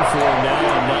ground for him now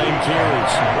on 9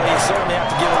 carries. Well, you certainly have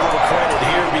to give a little credit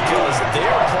here because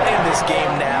they're playing this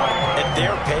game now at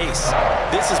their pace.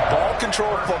 This is ball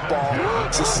control football,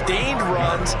 sustained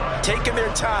runs, taking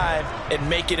their time and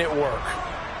making it work.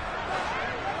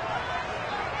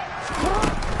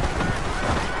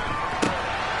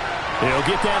 He'll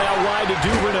get that out wide to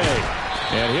Duvernay.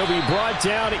 And he'll be brought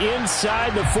down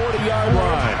inside the 40-yard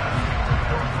line.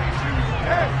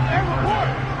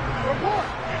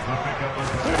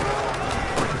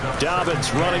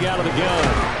 Dobbins running out of the gun.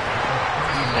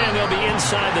 And they'll be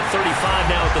inside the 35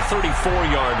 now at the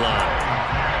 34-yard line.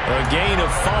 A gain of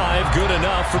 5, good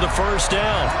enough for the first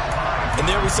down. And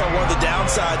there we saw one of the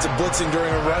downsides of blitzing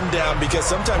during a rundown because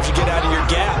sometimes you get out of your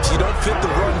gaps. You don't fit the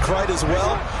run quite as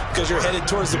well because you're headed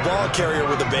towards the ball carrier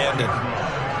with abandon.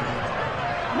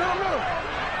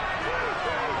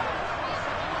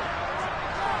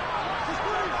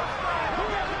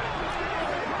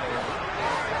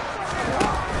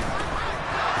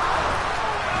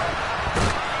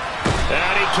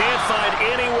 Can't find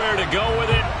anywhere to go with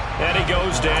it, and he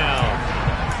goes down.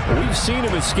 We've seen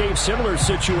him escape similar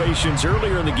situations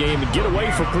earlier in the game and get away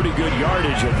for pretty good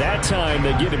yardage. At that time,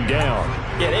 they get him down.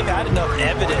 Yeah, they've had enough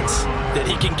evidence that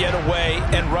he can get away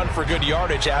and run for good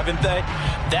yardage, haven't they?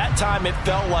 That time it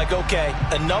felt like, okay,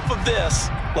 enough of this.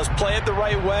 Let's play it the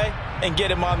right way and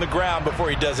get him on the ground before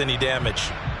he does any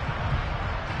damage.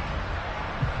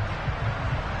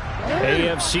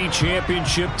 AFC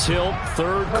Championship tilt,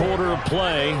 third quarter of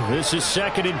play. This is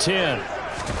 2nd and 10.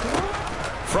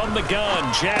 From the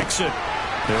gun, Jackson.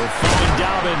 They'll find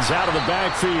Dobbins out of the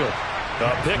backfield.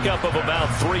 A pickup of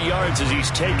about 3 yards as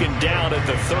he's taken down at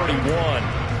the 31.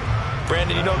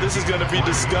 Brandon, you know this is going to be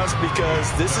discussed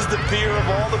because this is the fear of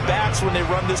all the backs when they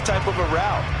run this type of a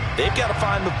route. They've got to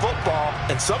find the football,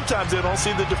 and sometimes they don't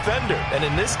see the defender. And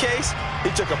in this case, he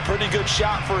took a pretty good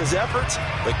shot for his efforts,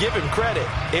 but give him credit,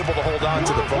 able to hold on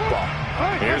to the football.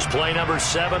 Here's play number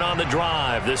 7 on the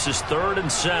drive. This is 3rd and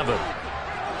 7.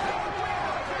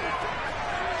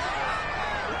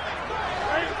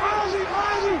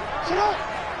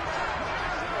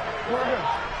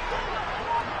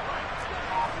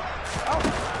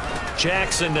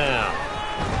 Jackson now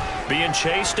being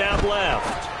chased out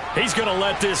left. He's going to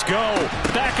let this go.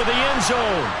 Back of the end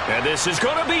zone. And this is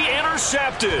going to be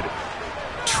intercepted.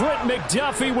 Trent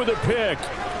McDuffie with a pick.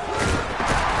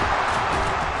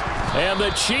 And the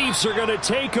Chiefs are going to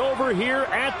take over here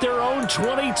at their own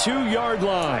 22-yard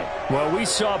line. Well, we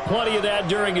saw plenty of that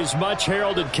during his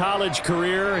much-heralded college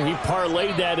career. He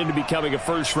parlayed that into becoming a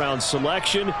first-round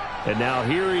selection. And now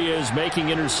here he is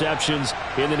making interceptions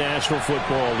in the National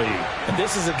Football League. And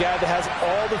this is a guy that has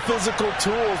all the physical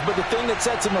tools, but the thing that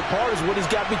sets him apart is what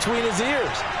he's got between his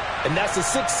ears. And that's the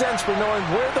sixth sense for knowing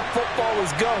where the football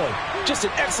is going. Just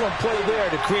an excellent play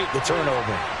there to create the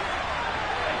turnover.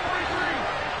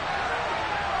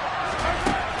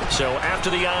 So after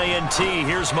the INT,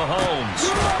 here's Mahomes.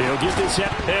 He'll get this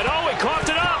out. And oh, he coughed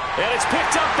it up. And it's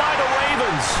picked up by the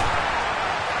Ravens.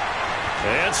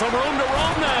 And some room to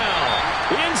roam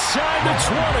now. Inside the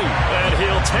 20. And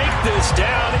he'll take this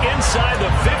down inside the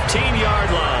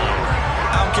 15-yard line.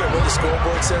 I don't care what the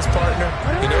scoreboard says, partner.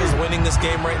 You know who's winning this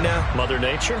game right now? Mother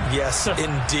Nature? Yes,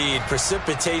 indeed.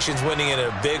 Precipitation's winning in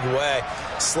a big way.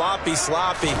 Sloppy.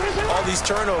 All these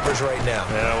turnovers right now.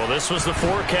 Yeah, well, this was the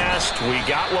forecast. We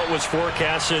got what was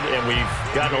forecasted, and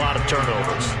we've gotten a lot of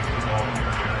turnovers.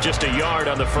 Just a yard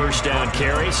on the first down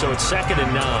carry, so it's 2nd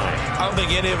and 9. I don't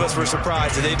think any of us were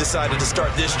surprised that they decided to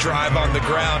start this drive on the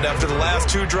ground after the last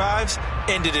 2 drives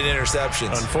ended in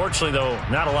interceptions. Unfortunately, though,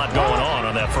 not a lot going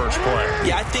on that first play.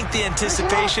 Yeah, I think the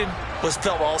anticipation was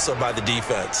felt also by the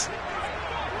defense.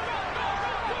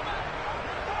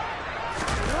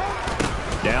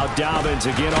 Now Dobbins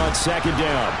again on 2nd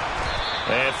down.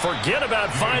 And forget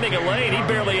about finding a lane. He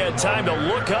barely had time to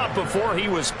look up before he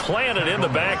was planted in the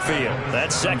backfield. That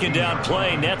 2nd down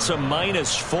play nets a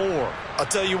 -4. I'll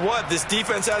tell you what, this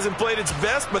defense hasn't played its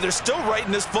best, but they're still right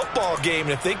in this football game.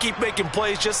 And if they keep making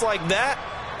plays just like that,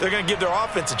 they're going to give their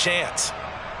offense a chance.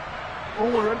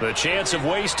 The chance of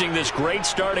wasting this great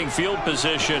starting field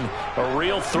position, a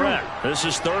real threat. This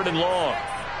is 3rd and long.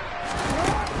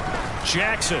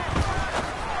 Jackson.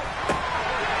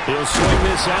 He'll swing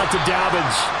this out to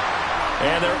Dobbins.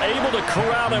 And they're able to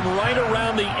corral him right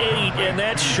around the 8, and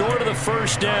that's short of the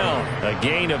first down. A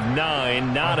gain of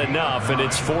 9, not enough, and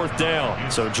it's 4th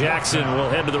down. So Jackson will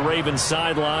head to the Ravens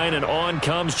sideline, and on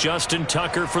comes Justin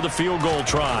Tucker for the field goal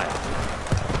try.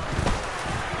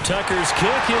 Tucker's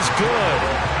kick is good.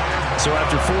 So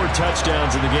after 4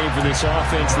 touchdowns in the game for this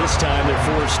offense, this time they're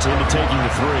forced into taking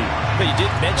the 3. But you did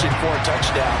mention 4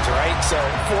 touchdowns, right? So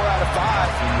 4 out of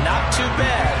 5, not too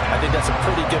bad. I think that's a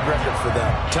pretty good record for them.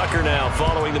 Tucker now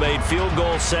following the made field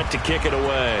goal, set to kick it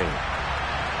away.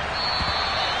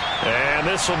 And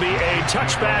this will be a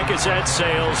touchback as that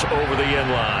sails over the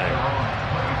end line.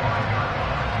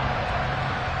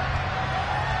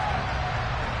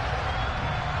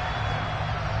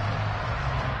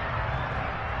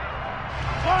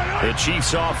 The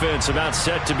Chiefs offense about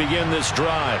set to begin this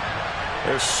drive.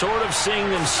 They're sort of seeing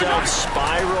themselves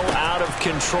spiral out of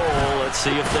control. Let's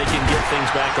see if they can get things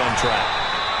back on track.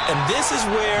 And this is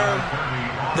where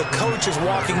the coach is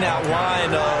walking that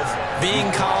line of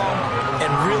being calm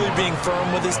and really being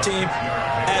firm with his team.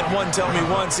 I had one tell me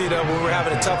once, when we were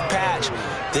having a tough patch,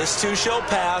 this too shall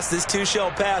pass, this too shall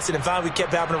pass. And finally we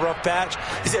kept having a rough patch.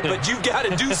 He said, but you've got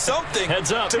to do something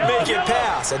to make it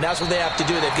pass. And that's what they have to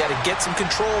do. They've got to get some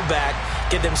control back,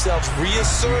 get themselves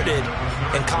reasserted,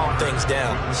 and calm things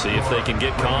down. See if they can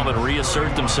get calm and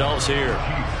reassert themselves here.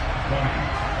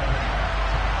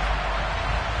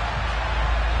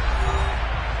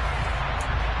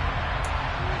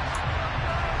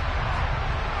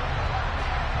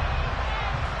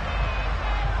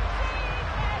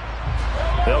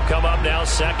 They'll come up now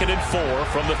 2nd and 4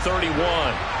 from the 31.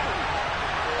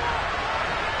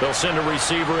 They'll send a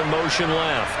receiver in motion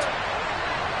left.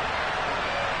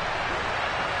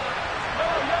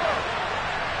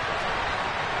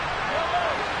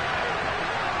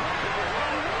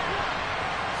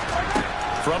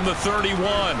 From the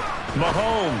 31,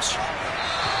 Mahomes.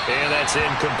 And that's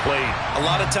incomplete. A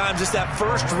lot of times it's that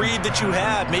first read that you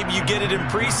have. Maybe you get it in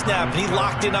pre-snap, and he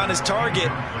locked in on his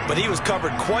target, but he was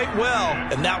covered quite well,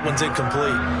 and that one's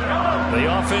incomplete. The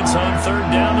offense on 3rd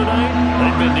down tonight,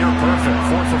 they've been near perfect.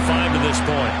 4 for 5 to this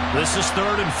point. This is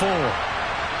 3rd and 4.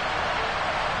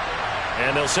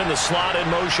 And they'll send the slot in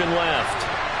motion left.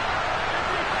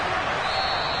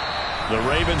 The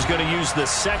Ravens going to use the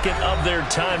 2nd of their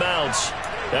timeouts.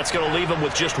 That's going to leave them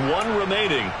with just 1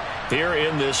 remaining here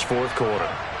in this 4th quarter.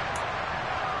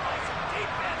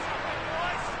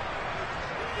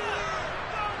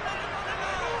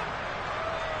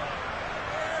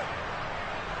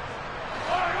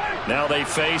 Now they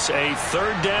face a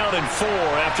 3rd down and 4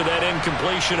 after that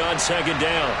incompletion on 2nd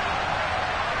down.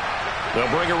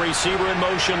 They'll bring a receiver in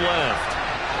motion left.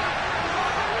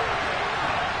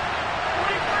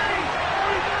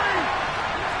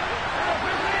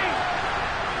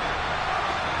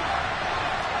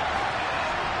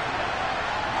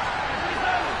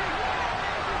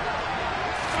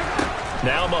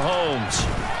 Now Mahomes.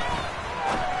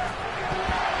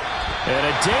 And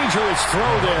a dangerous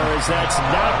throw there as that's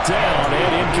knocked down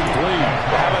and incomplete.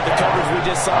 How about the coverage we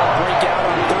just saw break out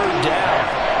on 3rd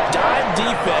down? Dime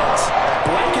defense,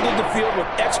 blanketed the field with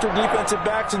extra defensive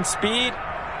backs and speed,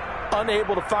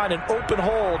 unable to find an open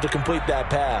hole to complete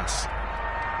that pass.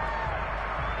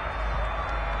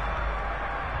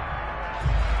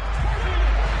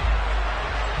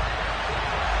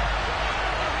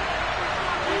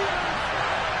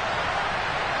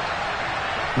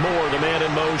 Moore, the man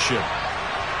in motion.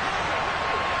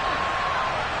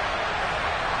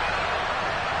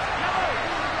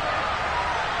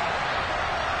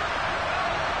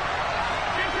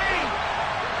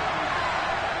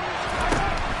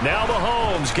 Now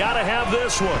Mahomes got to have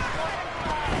this one.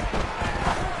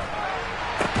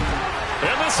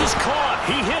 And this is caught.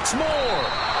 He hits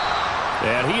Moore.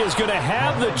 And he is going to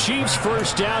have the Chiefs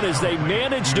first down as they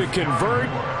manage to convert,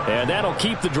 and that'll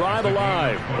keep the drive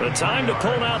alive. The time to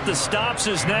pull out the stops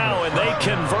is now, and they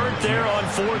convert there on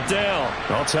 4th down.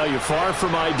 I'll tell you, far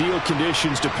from ideal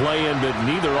conditions to play in, but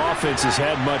neither offense has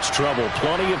had much trouble.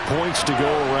 Plenty of points to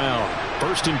go around.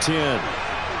 1st and 10.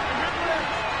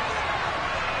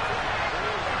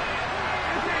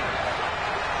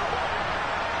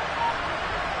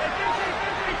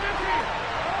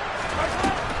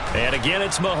 And again,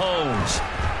 it's Mahomes.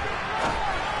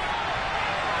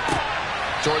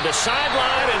 Toward the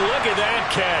sideline, and look at that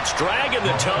catch. Dragging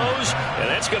the toes, and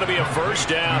that's going to be a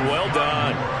first down. Well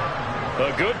done.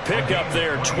 A good pickup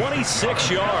there,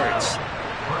 26 yards.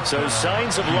 So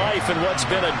signs of life in what's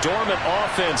been a dormant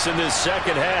offense in this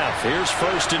 2nd half. Here's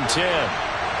 1st and 10.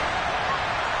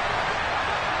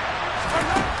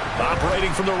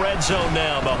 Operating from the red zone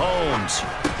now, Mahomes.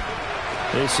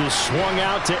 This is swung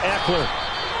out to Eckler.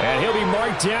 And he'll be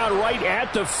marked down right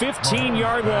at the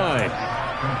 15-yard line.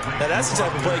 Now that's the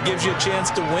type of play that gives you a chance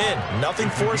to win.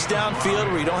 Nothing forced downfield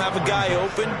where you don't have a guy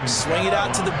open. Swing it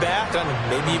out to the back,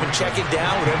 maybe even check it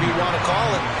down, whatever you want to call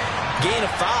it. Gain of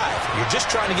 5. You're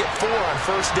just trying to get 4 on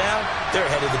 1st down. They're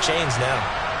ahead of the chains now.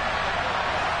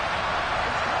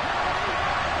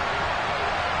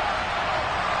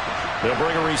 They'll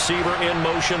bring a receiver in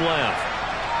motion left.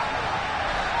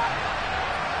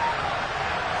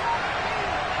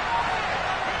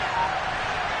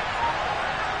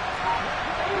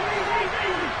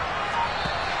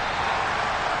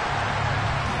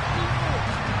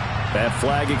 That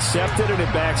flag accepted, and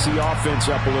it backs the offense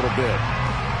up a little bit.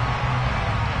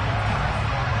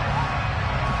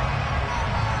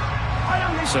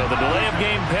 So the delay of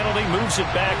game penalty moves it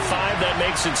back 5. That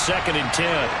makes it 2nd and 10.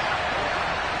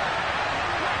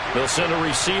 They'll send a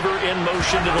receiver in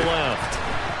motion to the left.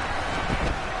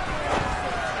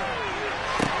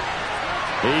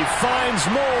 He finds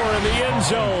Moore in the end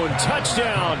zone.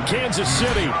 Touchdown, Kansas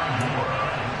City.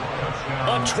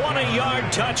 A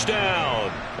 20-yard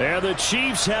touchdown. And the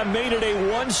Chiefs have made it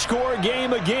a one-score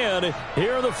game again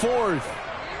here in the 4th.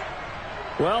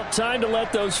 Well, time to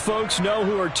let those folks know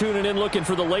who are tuning in looking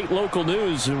for the late local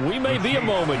news. We may be a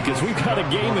moment because we've got a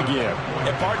game again.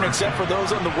 And, partner, except for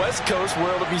those on the West Coast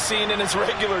where it'll be seen in its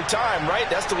regular time, right?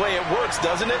 That's the way it works,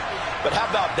 doesn't it? But how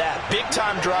about that?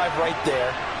 Big-time drive right there.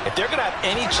 If they're going to have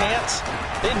any chance,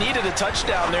 they needed a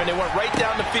touchdown there, and they went right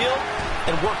down the field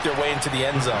and worked their way into the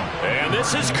end zone. And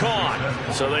this is caught.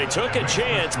 So they took a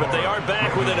chance, but they are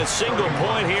back within a single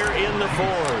point here in the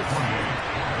 4th.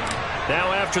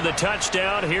 Now after the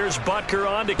touchdown, here's Butker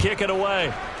on to kick it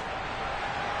away.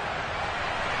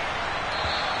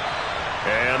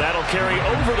 And that'll carry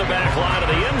over the back line of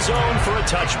the end zone for a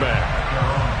touchback.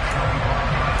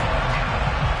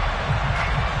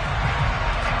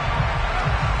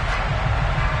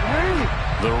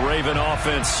 The Raven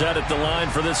offense set at the line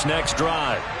for this next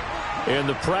drive. And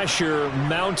the pressure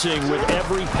mounting with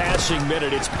every passing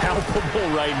minute. It's palpable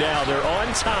right now. They're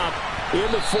on top in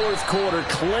the 4th quarter,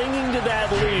 clinging to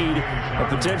that lead. A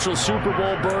potential Super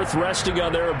Bowl berth resting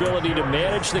on their ability to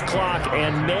manage the clock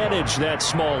and manage that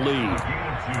small lead.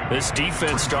 This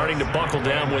defense starting to buckle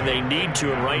down when they need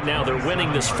to, and right now they're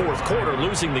winning this 4th quarter,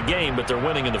 losing the game, but they're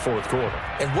winning in the 4th quarter.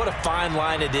 And what a fine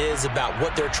line it is about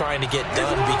what they're trying to get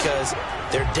done, because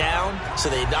they're down, so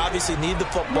they obviously need the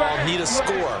football, need a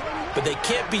score, but they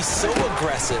can't be so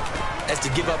aggressive as to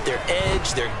give up their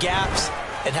edge, their gaps,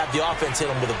 and have the offense hit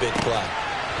them with a big play.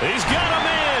 He's got a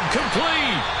man,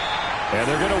 complete. And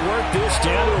they're going to work this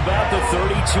down to about the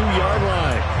 32-yard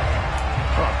line.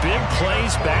 Big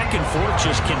plays back and forth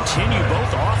just continue.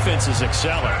 Both offenses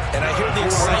excelling. And I hear the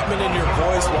excitement in your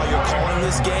voice while you're calling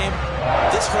this game.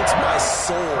 This hurts my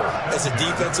soul as a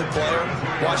defensive player,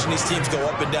 watching these teams go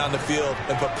up and down the field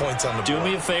and put points on the board.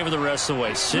 Do me a favor the rest of the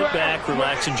way. Sit back,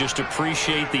 relax, and just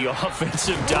appreciate the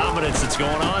offensive dominance that's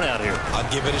going on out here.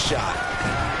 I'll give it a shot.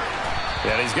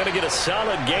 And he's going to get a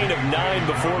solid gain of 9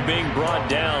 before being brought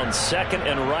down. 2nd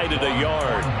and right at a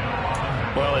yard.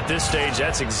 Well, at this stage,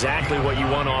 that's exactly what you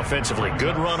want offensively.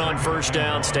 Good run on first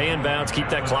down, stay in bounds, keep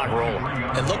that clock rolling.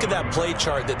 And look at that play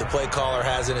chart that the play caller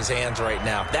has in his hands right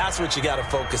now. That's what you got to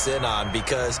focus in on,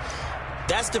 because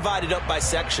that's divided up by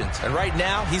sections. And right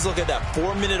now, he's looking at that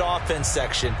 4-minute offense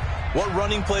section. What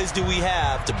running plays do we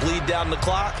have to bleed down the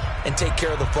clock and take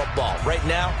care of the football? Right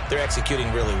now, they're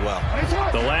executing really well.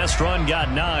 The last run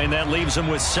got 9. That leaves him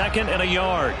with 2nd and a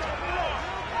yard.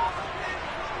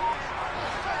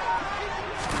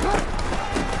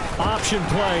 Option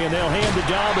play, and they'll hand to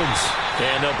Dobbins.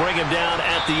 And they'll bring him down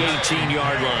at the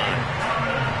 18-yard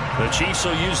line. The Chiefs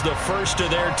will use the first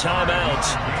of their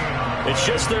timeouts. It's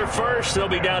just their first. They'll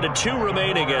be down to 2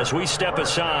 remaining as we step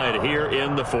aside here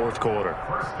in the 4th quarter.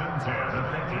 First and 10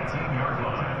 at the 18-yard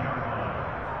line.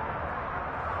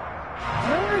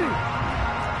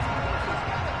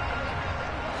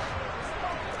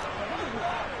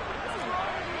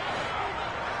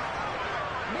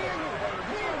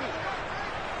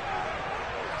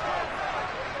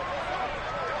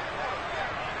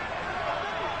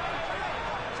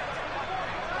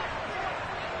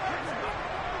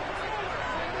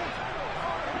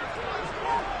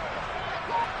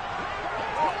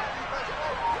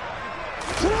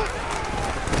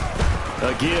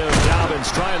 A give,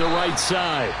 Dobbins trying the right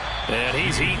side. And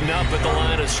he's eaten up at the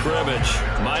line of scrimmage.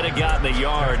 Might have gotten a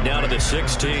yard down to the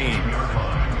 16.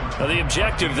 Now the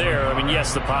objective there, I mean,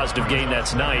 yes, the positive gain,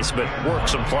 that's nice, but work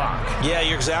some clock. Yeah,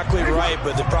 you're exactly right,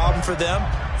 but the problem for them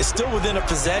is still within a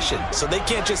possession. So they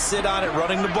can't just sit on it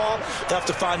running the ball. They'll have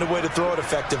to find a way to throw it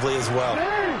effectively as well.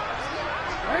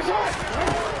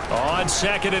 On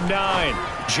 2nd and 9,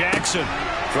 Jackson.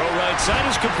 Throw right side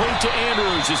is complete to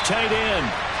Andrews, his tight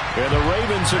end. And the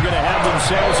Ravens are going to have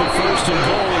themselves a 1st and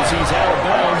goal as he's out of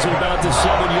bounds at about the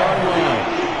 7-yard line.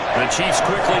 The Chiefs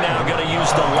quickly now going to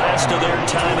use the last of their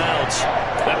timeouts.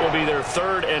 That will be their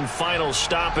 3rd and final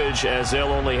stoppage, as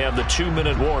they'll only have the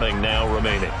 2-minute warning now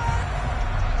remaining.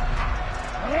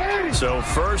 So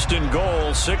first and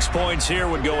goal, 6 points here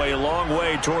would go a long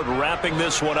way toward wrapping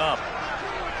this one up.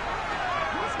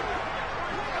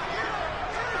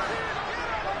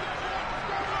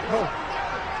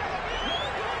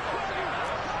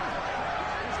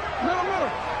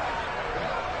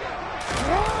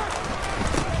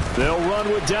 They'll run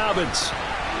with Dobbins.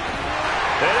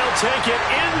 And he'll take it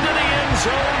into the end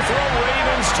zone for a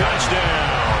Ravens touchdown.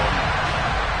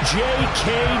 J.K.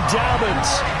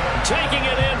 Dobbins taking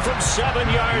it in from 7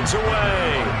 yards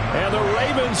away. And the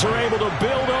Ravens are able to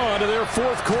build on to their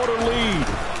fourth quarter lead.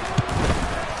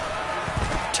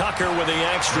 Tucker with the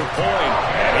extra point.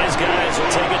 And his guys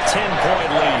will take a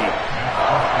 10-point lead.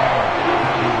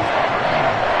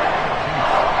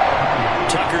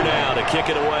 Tucker now to kick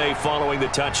it away following the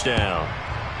touchdown.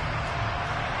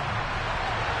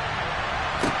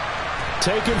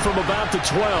 Taken from about the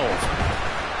 12.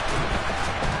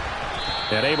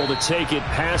 And able to take it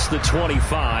past the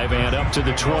 25 and up to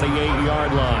the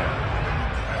 28-yard line.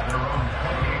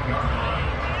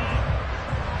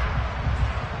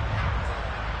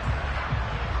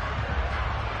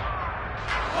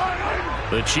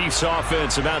 The Chiefs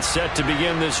offense about set to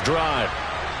begin this drive.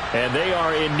 And they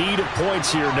are in need of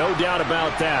points here, no doubt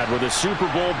about that. With a Super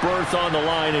Bowl berth on the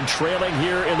line and trailing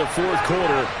here in the fourth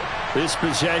quarter, this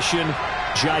possession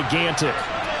gigantic.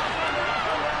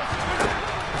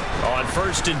 On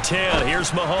 1st and 10,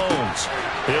 here's Mahomes.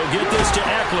 He'll get this to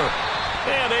Eckler.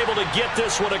 And able to get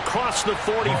this one across the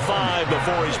 45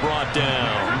 before he's brought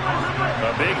down.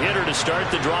 A big hitter to start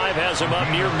the drive has him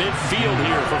up near midfield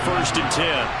here for 1st and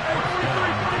 10.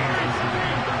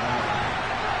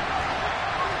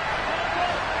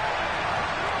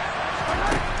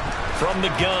 From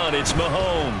the gun, it's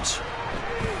Mahomes.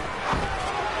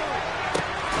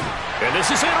 And this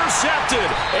is intercepted,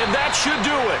 and that should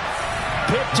do it.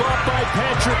 Picked up by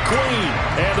Patrick Queen.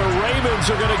 And the Ravens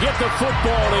are going to get the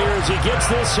football here as he gets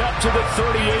this up to the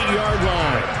 38-yard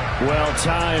line. Well,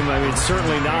 time,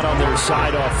 certainly not on their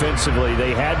side offensively.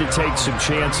 They had to take some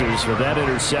chances, but that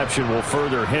interception will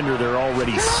further hinder their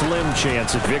already slim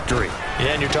chance at victory.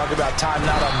 Yeah, and you're talking about time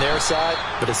not on their side,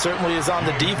 but it certainly is on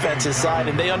the defense's side,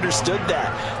 and they understood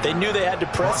that. They knew they had to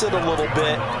press it a little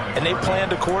bit, and they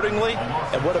planned accordingly,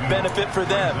 and what a benefit for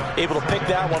them, able to pick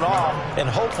that one off and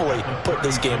hopefully put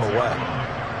this game away.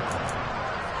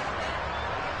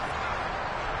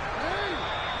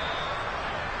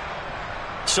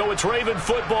 So it's Raven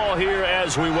football here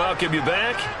as we welcome you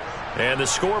back. And the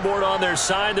scoreboard on their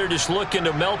side, they're just looking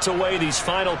to melt away these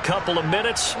final couple of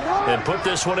minutes and put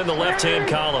this one in the left-hand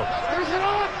column.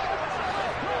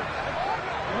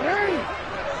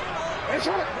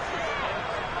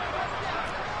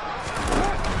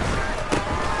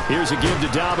 Here's a give to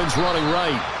Dobbins running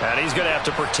right. And he's going to have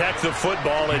to protect the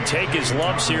football and take his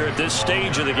lumps here at this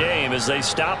stage of the game as they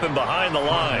stop him behind the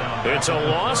line. It's a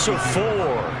loss of 4.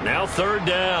 Now 3rd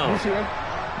down.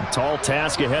 A tall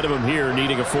task ahead of him here,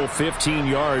 needing a full 15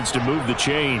 yards to move the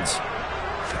chains.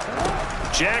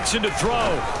 Jackson to throw.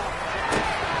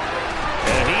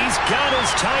 And he's got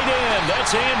his tight end.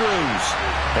 That's Andrews.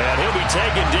 And he'll be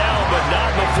taken down, but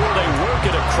not before they work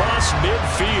it across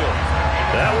midfield.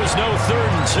 That was no 3rd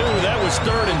and 2. That was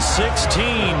 3rd and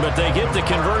 16, but they get the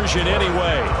conversion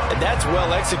anyway. And that's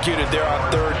well executed there on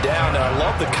 3rd down. And I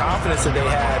love the confidence that they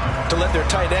had to let their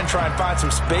tight end try and find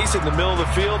some space in the middle of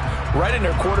the field, right in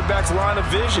their quarterback's line of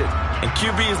vision. And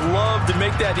QBs love to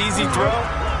make that easy throw,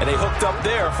 and they hooked up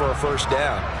there for a 1st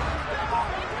down.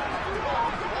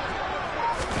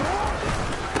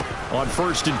 On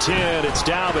 1st and 10, it's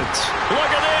Dobbins.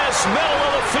 Look at this, middle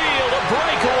of the field, a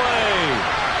breakaway.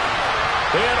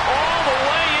 And all the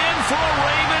way in for a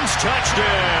Ravens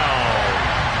touchdown.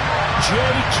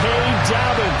 J.K.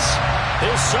 Dobbins,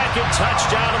 his 2nd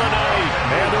touchdown of the night.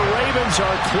 And the Ravens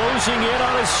are closing in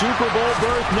on a Super Bowl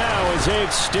berth now as they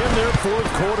extend their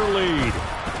fourth quarter lead.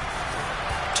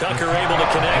 Tucker able to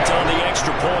connect on the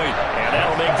extra point. And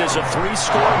that'll make this a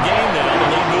 3-score game now. The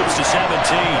lead moves to 17.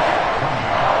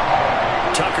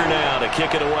 Tucker now to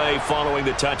kick it away following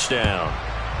the touchdown.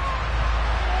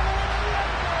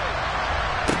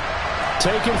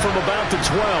 Taken from about the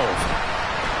 12.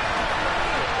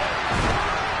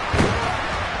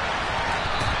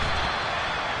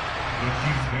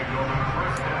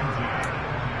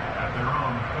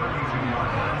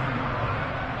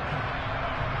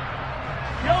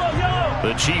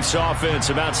 The Chiefs offense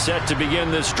about set to begin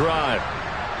this drive.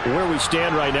 Where we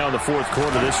stand right now in the fourth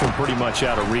quarter, this one pretty much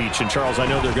out of reach. And Charles, I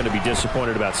know they're going to be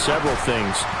disappointed about several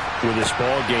things with this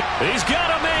ball game. He's got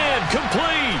a man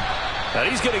complete. And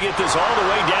he's going to get this all the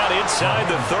way down inside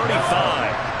the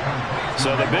 35.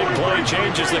 So the big play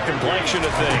changes the complexion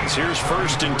of things. Here's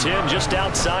 1st and 10 just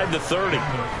outside the 30.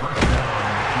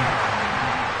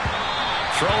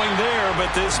 Throwing there, but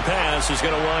this pass is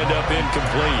going to wind up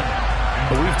incomplete.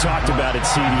 Well, we've talked about it,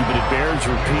 CD, but it bears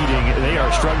repeating. They are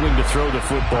struggling to throw the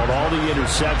football. All the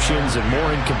interceptions and more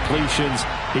incompletions.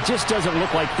 It just doesn't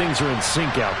look like things are in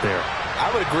sync out there. I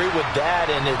would agree with that,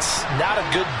 and it's not a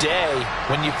good day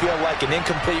when you feel like an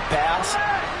incomplete pass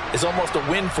is almost a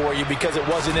win for you because it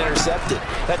wasn't intercepted.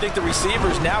 And I think the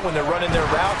receivers now, when they're running their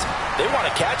routes, they want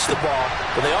to catch the ball.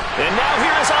 But and now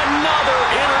here's another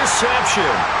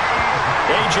interception.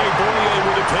 A.J. Bouye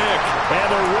with a pick. And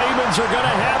the Ravens are going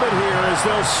to have it here as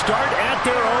they'll start at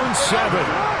their own 7.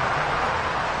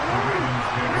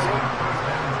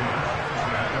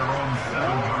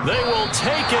 They will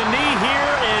take a knee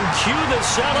here and cue the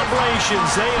celebrations.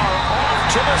 They are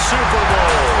off to the Super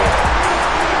Bowl.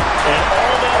 And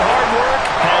all that hard work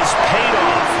has paid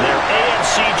off. They're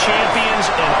AFC champions,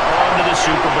 and on to the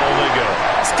Super Bowl they go.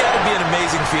 It's got to be an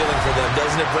amazing feeling for them,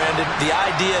 doesn't it, Brandon? The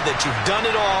idea that you've done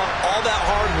it all that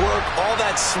hard work, all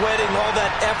that sweating, all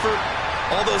that effort,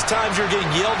 all those times you're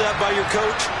getting yelled at by your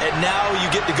coach, and now you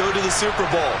get to go to the Super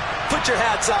Bowl. Put your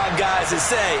hats on, guys, and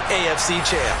say AFC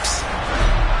champs.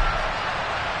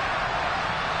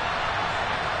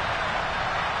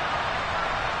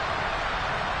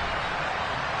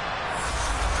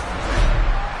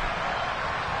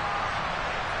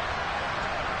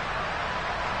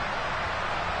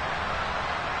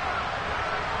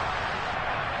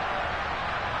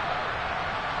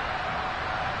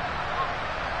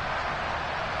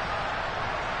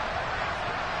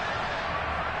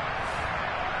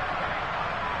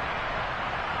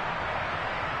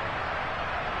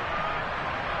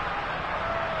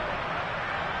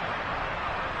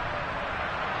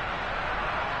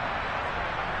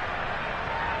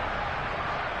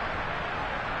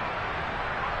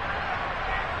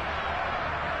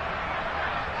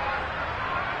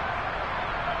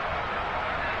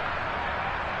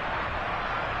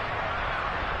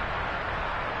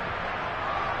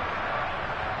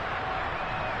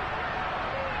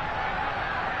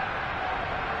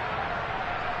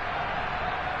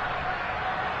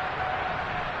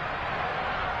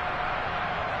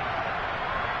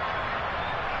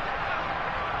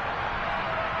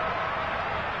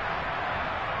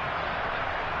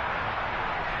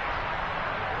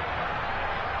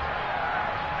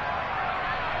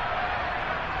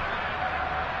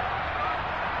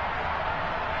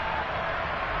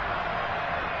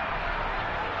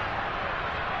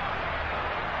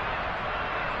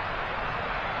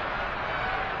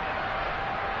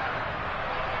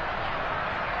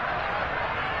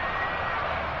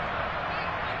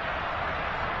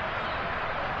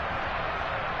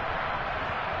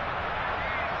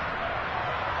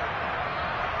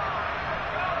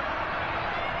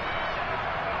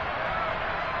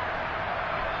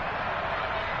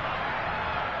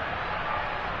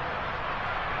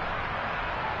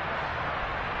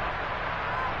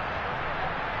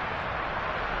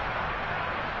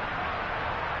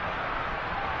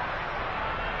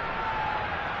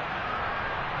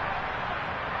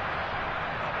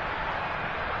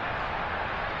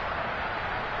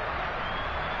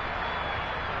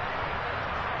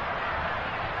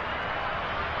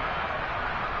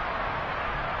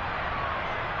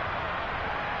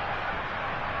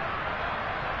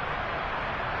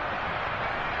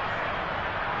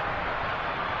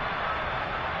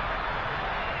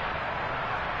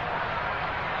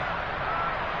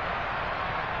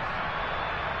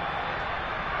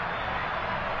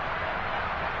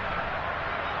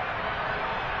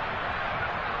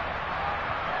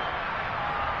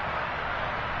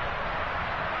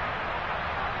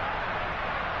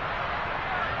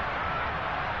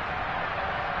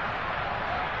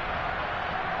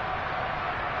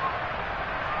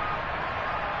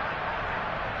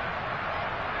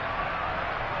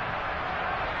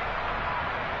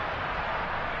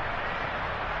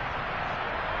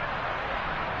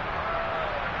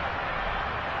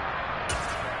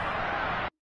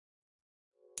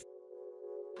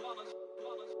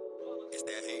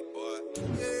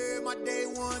 Yeah, my day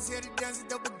ones here to dance at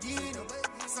the beginning.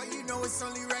 So you know it's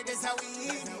only right, that's how we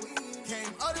end it.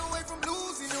 Came all the way from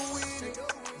losing to winning.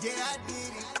 Yeah, I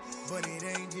did it. But it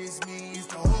ain't just me, it's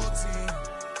the whole team.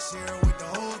 Share it with the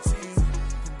whole team.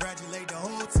 Congratulate the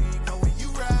whole team. Cause when you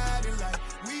riding like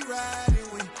we riding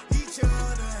with each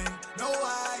other, ain't no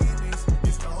I in this.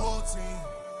 It's the whole team.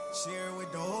 Share it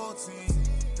with the whole team.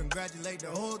 Congratulate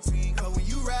the whole team. Cause when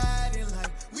you riding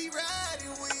like we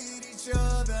riding with each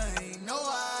other, ain't no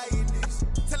I in this.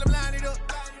 Tell them line it up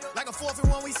like a 4 4th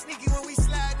and 1, we sneaky when we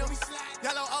slide them.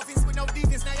 Y'all on offense with no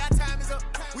defense, now y'all time is up.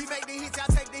 We make the hits,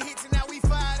 y'all take the hits, and now we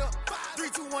fired up. 3,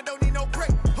 2, 1, don't need no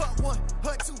break. Hut 1,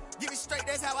 hut 2, give it straight,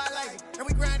 that's how I like it. And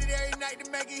we grind it every night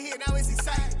to make it hit, now it's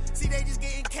exciting. See, they just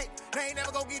getting cake, they ain't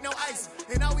never gonna get no ice.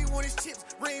 And all we want is chips,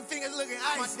 ring fingers looking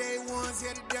ice. My day ones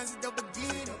here to dance at the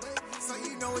beginning. So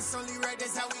you know it's only right,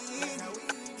 that's how we end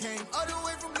it. Came all the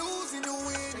way from losing to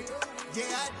winning.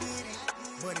 Yeah, I did it.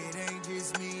 But it ain't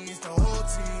just me, it's the whole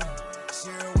team.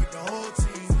 Share it with the whole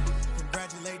team.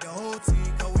 Congratulate the whole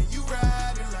team. Cause when you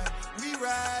riding like we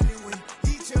riding with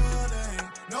each other,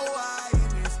 ain't no I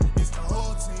in this. It's the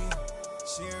whole team.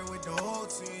 Share it with the whole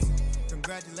team.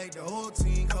 Congratulate the whole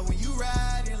team. Cause when you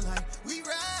riding like we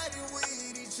riding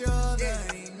with each other,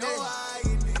 ain't no I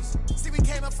in this. See, we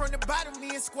came up from the bottom, me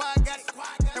and squad got it.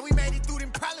 And we made it through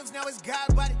them problems, now it's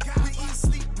God body. We eat,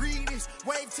 sleep, breathe this.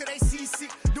 Wave till they see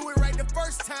sick. Do it right the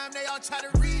first time, they all try to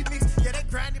remix. Yeah, they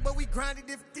grinded, but we grinded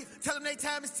different. Tell them they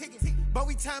time is ticking, but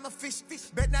we time efficient.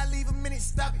 Bet not leave a minute,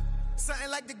 stop it. Something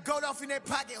like the goat off in their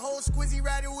pocket. Whole squizzy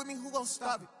riding with me, who gon'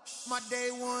 stop it? My day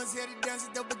ones here to dance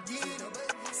at the beginning.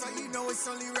 So you know it's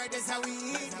only right, that's how we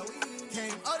end it.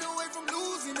 Came all the way from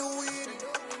losing to winning.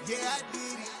 Yeah, I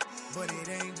did it. But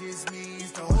it ain't just me,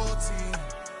 it's the whole team.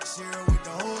 Share it with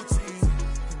the whole team.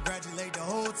 Congratulate the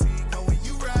whole team. Cause when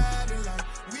you riding like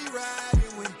we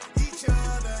riding with each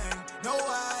other, ain't no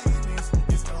I in this.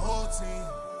 It's the whole team.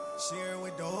 Share it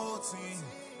with the whole team.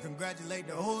 Congratulate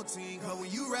the whole team. Cause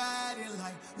when you riding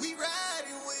like we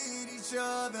riding with each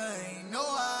other, ain't no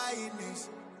I in this.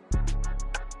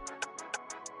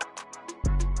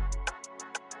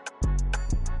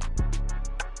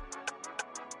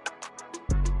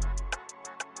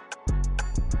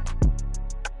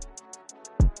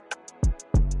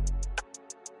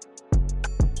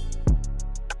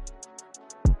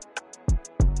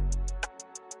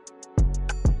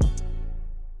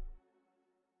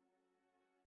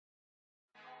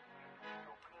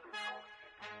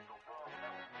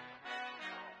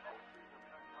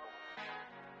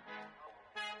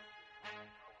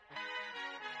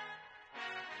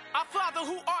 Our Father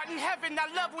who art in heaven,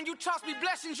 I love when you toss me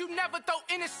blessings. You never throw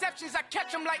interceptions, I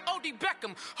catch them like O.D.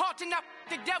 Beckham. Hard to not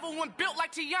the devil when built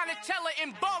like Tiana Teller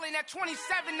and balling at 27.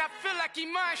 I feel like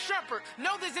Iman Shumpert.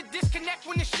 Know there's a disconnect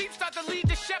when the sheep start to lead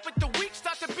the shepherd. The weak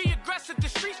start to be aggressive, the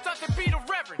streets start to be the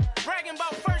reverend. Bragging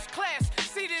about first class,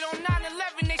 seated on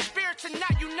 9/11. They spirits are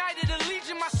not united, a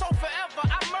legion, my soul forever.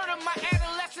 I murder my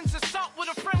adolescence, assault with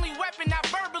a friendly weapon. I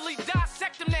verbally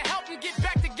dissect them to help them get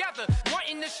back together.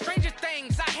 Wanting the stranger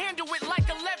things, I handle it like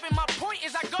 11. My point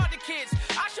is I guard the kids.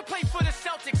 I should play for the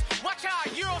Celtics. Watch how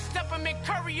I Euro step them and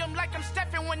curry them like I'm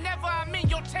stepping. Whenever I'm in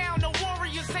your town, the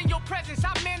Warriors in your presence.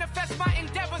 I manifest my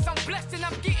endeavors. I'm blessed and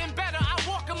I'm getting better. I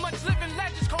walk amongst living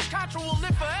legends. Coach Contra will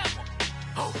live forever.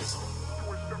 Oh.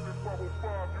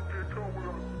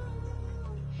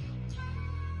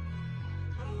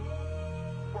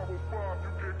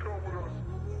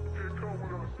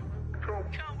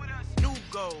 New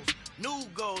goals, new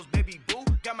goals, baby boo.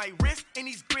 Got my wrist in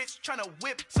these grits, tryna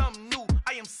whip something new.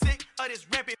 I am sick of this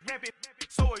rampant.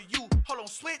 So are you. Hold on,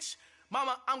 switch.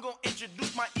 Mama, I'm gonna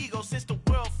introduce my ego. Since the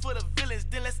world full of villains,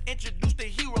 then let's introduce the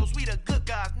heroes. We the good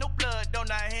guys, no blood on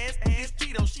our hands. It's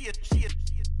Tito, she is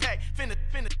back. Finna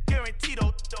guarantee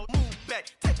though. Move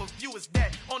back. Type of view is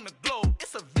that on the globe?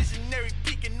 It's a visionary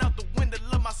peeking out the window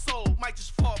of my soul. Might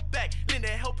just fall back, lend a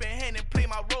helping hand and play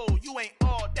my role. You ain't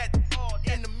all that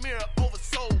in the mirror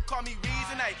oversold. Call me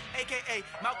Reason A, aka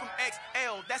Malcolm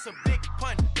XL. That's a big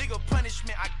pun, bigger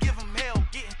punishment. I give him hell,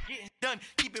 getting done.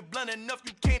 Keep it blunt enough,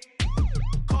 you can't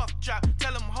cough drop.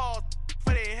 Tell them hard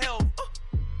for their health.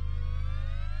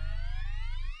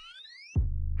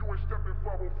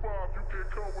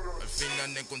 Al fin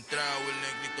han encontrado el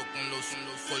negrito con los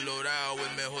colorados,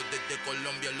 el mejor desde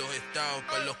Colombia, los estados.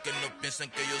 Para los que no piensan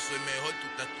que yo soy mejor,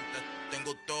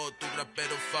 tengo todo, tu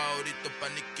rapero favorito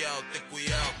paniqueado, ten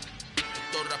cuidado.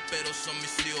 Estos raperos son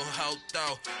mis hijos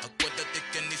jautados. Acuérdate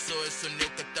que ni hizo el sonido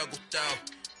que te ha gustado.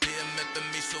 Pídeme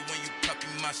permiso when you copy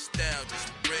my style.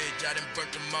 This bridge, I done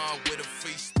burnt them all with a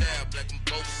freestyle. Black on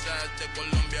both sides de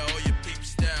Colombia, oye peep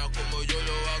style. Como yo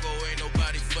lo hago, ain't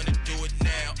nobody finna do it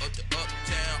now. Up to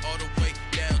uptown, all the way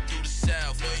down through the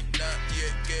south. No hay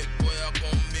nadie que pueda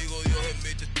conmigo, Dios es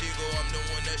mi testigo. I'm the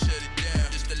one that shut it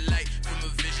down. Just the light from a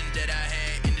vision that I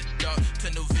had in the dark.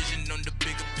 Tunnel vision on the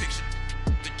bigger picture.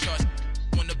 The charts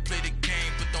wanna play the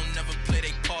game, but don't never play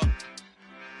their part.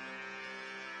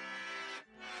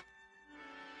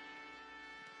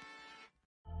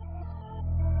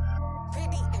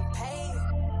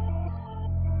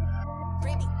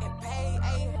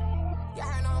 Y'all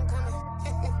heard know I'm coming.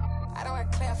 I don't wear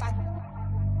clear if I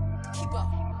keep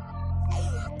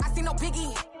I see no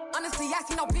biggie. Honestly, I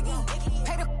see no biggie.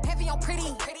 Pay the heavy on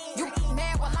pretty. You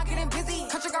mad while I'm getting busy.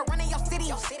 Country girl running your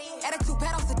city. Attitude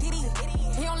bad on Diddy.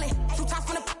 He only 2 times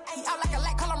from the he out like a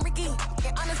light, call him Ricky.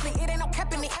 And honestly, it ain't no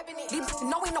cap in it. These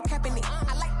no ain't no cap in it.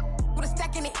 I like with a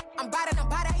stack in it. I'm bout it.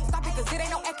 Stop it, cause it ain't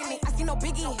no eck in it. I see no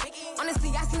biggie.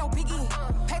 Honestly, I see no biggie.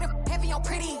 Pay the heavy on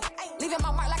pretty. Leaving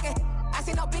my mark like a I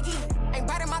see no biggie. Ain't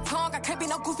biting my tongue. I can't be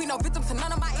no goofy, no victim to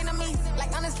none of my enemies.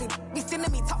 Like honestly, be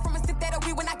sending me talk from a sip that a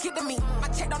weed when I get to me. My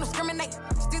check don't discriminate.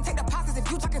 Still take deposits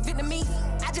if you talking Vietnamese.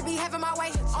 I just be having my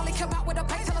way. Only care about what the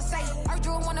painkiller say. Heard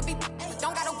you wanna be.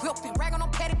 Don't got a whip and rag on no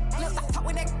petty. Lips like talk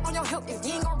with that on your hip. If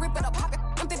you ain't gon' rip it up, pop it.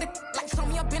 Empty the like show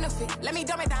me a benefit. Let me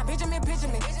dumb it down, Benjamin.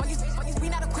 We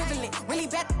not equivalent. Really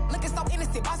bad, looking so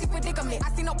innocent. Bossy predicament.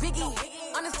 I see no biggie.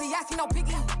 Honestly, I see no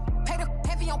biggie. Pay the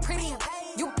heavy on pretty.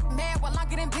 You mad while I'm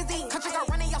getting busy. Country girl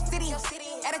running your city.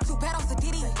 Attitude bad on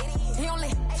Diddy. He only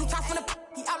 2 times from the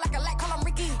he out like a light, call him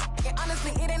Ricky. And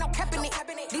honestly, it ain't no cap in it.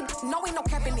 These no ain't no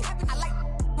cap in it. I like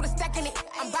with a stack in it.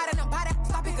 I'm bout it.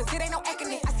 Stop it, cause it ain't no eck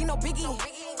in it. I see no biggie.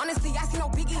 Honestly, I see no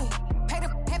biggie. Pay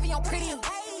the heavy on pretty.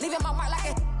 Leaving my mark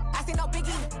like a I see no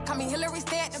biggie. Call me Hillary,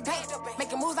 stay at the bank.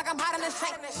 Making moves like I'm hot in the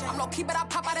shank. I'm low key, but I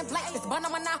pop out in blank. This bun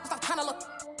on my knife, stop trying to look.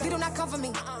 They do not cover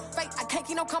me. Fake, I can't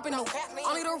keep no company.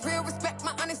 Only the real respect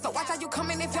my honest. So watch how you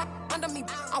coming if you're under me.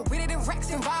 I'm with it in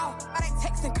Rex involved. I they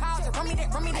text and calls. Run me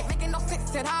that, making no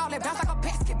sense at all. They bounce like a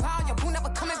basketball. Your boo never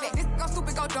coming back. This go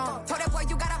stupid, go dumb. Told that boy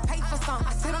you gotta pay for some.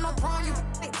 I sit on no throne, you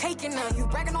they taking none. You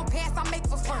bragging on pants, I make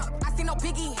for fun. I see no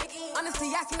biggie. Honestly,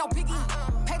 I see no biggie.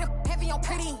 Pay the heavy on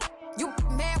pretty. You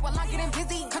mad while I'm getting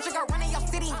busy. Country girl running your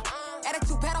city.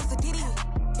 Attitude bad on Diddy.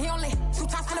 He only 2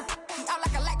 times from the he out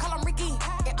like a light, call him Ricky.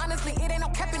 And honestly, it ain't no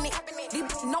cap in it.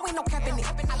 These no ain't no cap in it.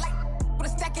 I like with a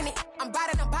stack in it. I'm bout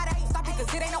it. Stop it,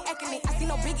 cause it ain't no eck in it. I see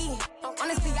no biggie.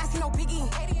 Honestly, I see no biggie.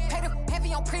 Pay the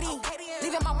heavy on pretty.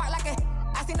 Leaving my mark like a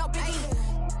I see no biggie.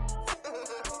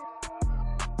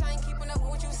 I ain't keeping up with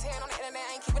what you saying on the internet.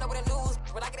 I ain't keeping up with the news.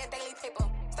 But I get that daily paper.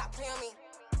 Stop playing me.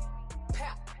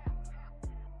 Pap.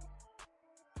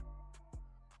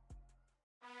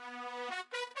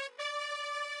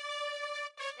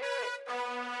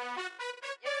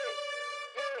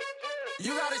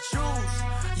 You gotta choose.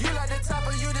 You like the top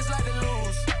or you just like to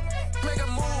lose. Make a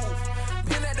move.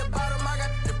 Been at the bottom, I got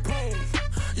the proof.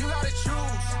 You gotta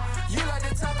choose. You like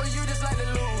the top or you just like to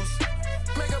lose.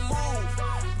 Make a move.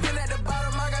 Been at the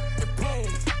bottom, I got the proof.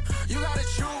 You gotta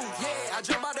choose. Yeah, I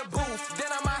jump out the booth.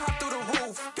 Then I might hop through the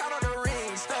roof. Got all the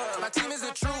rings, stuff. My team is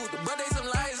the truth, but they some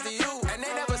liars to you. And they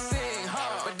never sing,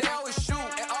 but they always shoot.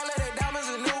 And all of their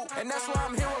diamonds are new. And that's why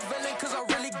I'm here with villain, cause I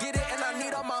really get it. And I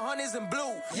need all my honeys in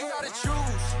blue. You gotta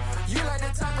choose. You like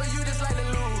the top or you just like to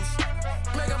lose.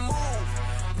 Make a move.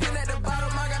 Been at the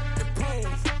bottom, I got the proof.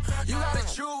 You gotta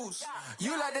choose.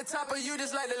 You like the top or you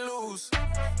just like to lose.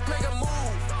 Make a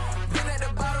move. Been at the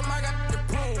bottom, I got the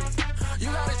proof. You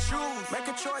gotta choose. Make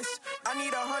a choice. I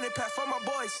need 100 pack for my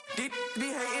boys. Be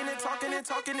hating and talking and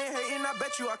hating. I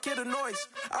bet you I kill the noise.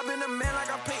 I've been a man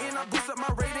like I'm Peyton. I boost up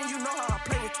my rating. You know how I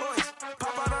play with toys.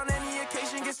 Pop out on any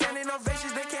occasion, get standing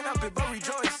ovations. They can't help it but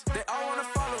rejoice. They all wanna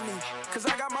follow me, cause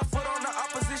I got my foot on the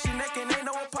opposition neck and ain't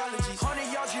no apologies.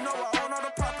 100 yards, you know I own all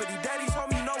the property. Daddy's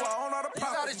home, you know I own all the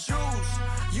property. You gotta choose.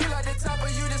 You like the top or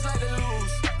you just like to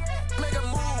lose. Make a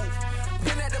move.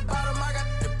 Been at the bottom, I got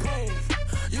the proof.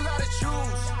 You gotta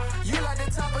choose. You like the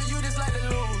top or you just like to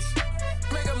lose.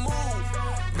 Make a move.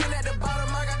 Been at the bottom,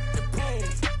 I got the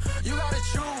proof. You gotta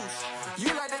choose.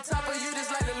 You like the top or you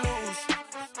just like to lose.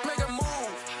 Make a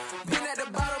move. Been at the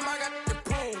bottom, I got the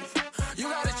proof. You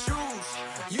gotta choose.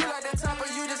 You like the top or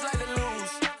you just like to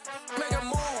lose. Make a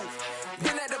move.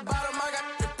 Been at the bottom, I got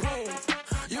the proof.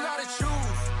 You gotta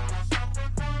choose.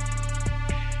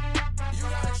 You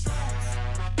gotta choose.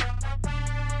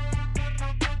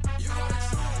 You gotta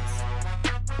choose.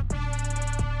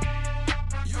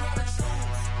 You gotta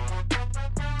choose.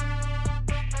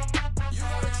 You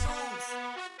gotta choose.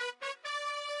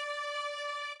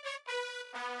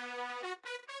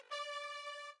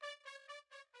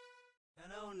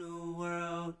 Hello, new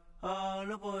world, all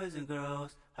the boys and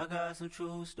girls. I got some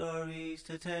true stories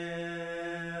to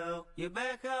tell. You're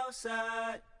back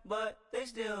outside, but they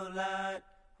still lied.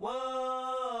 Whoa,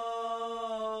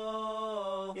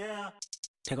 yeah.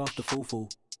 Take off the foo-foo,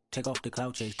 take off the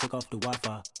cloud chase, take off the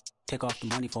Wi-Fi, take off the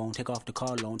money phone, take off the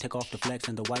car loan, take off the flex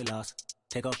and the white loss.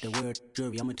 Take off the weird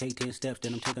jewelry, I'ma take 10 steps,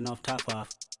 then I'm taking off top off.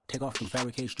 Take off them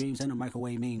fabricate streams and the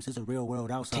microwave memes, it's a real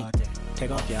world outside.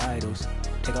 Take off your idols,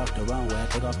 take off the runway,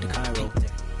 take off the Cairo.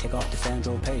 Take off the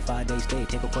Sandro pay, 5 days stay,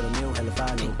 take a quarter meal, hella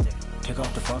follow. Take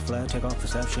off the false flag, take off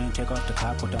perception, take off the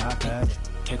cop with the iPad.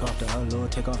 Take off the allure,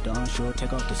 take off the unsure,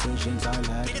 take off decisions I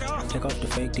lack. Take off the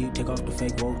fake deep, take off the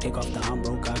fake woke, take off the I'm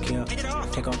broke, I care.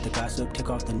 Take off the gossip, take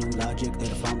off the new logic that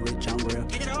if I'm rich, I'm real.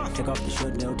 Take off the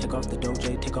Chanel, take off the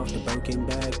Doja, take off the Birkin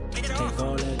bag. Take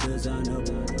all that designer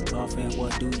off and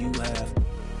what do you have?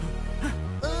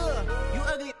 You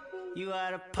ugly. You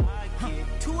out of pocket.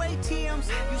 2 ATMs,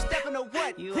 you stepping to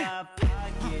what? You out of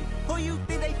pocket. Who you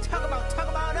think they talk about? Talk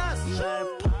about us. You out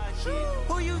of pocket.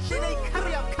 Who you think they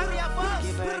carry out for us?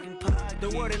 Get back in pocket. The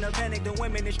world in a panic, the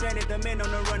women is stranded, the men on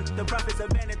the run. The profits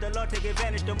abandoned, the law take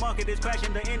advantage. The market is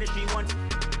crashing, the industry wants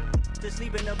to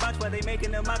sleep in the box while they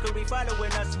making a mockery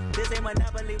following us. This ain't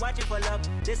Monopoly, watching for love.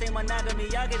 This ain't monogamy,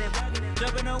 y'all getting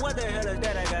jumping on what the hell is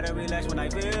that? I gotta relax when I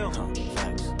feel.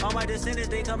 All my descendants,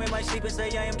 they come in my sleep and say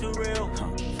I am too real.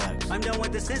 I'm done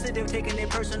with the sensitive, taking it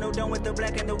personal. Done with the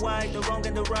black and the white, the wrong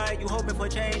and the right. You hoping for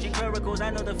change and miracles.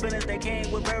 I know the feelings that came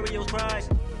with burial cries.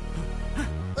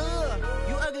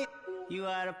 You ugly. You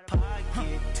out of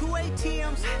pocket. 2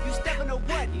 ATMs, you stepping to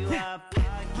what? You out of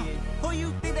pocket. Who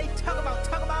you think they talk about?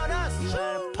 Talk about us. You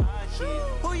out of pocket.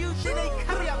 Who you think they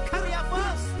carry out for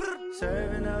us?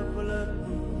 Serving up a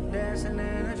look, dancing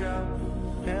in a drop.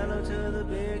 Hello to the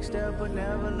big step, but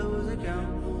never lose a count.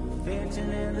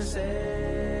 Venting in the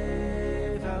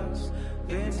safe house.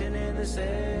 Venting in the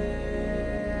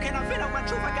safe. Can I vent out my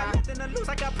truth? I got nothing to lose.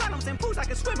 I got problems and pools. I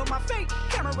can swim with my fate.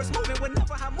 Cameras moving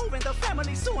whenever I'm moving. The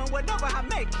family suing whatever I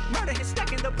make. Murder is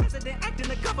stacking. The president acting.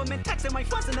 The government taxing my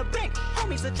funds in the bank.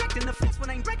 Homies ejecting the fence when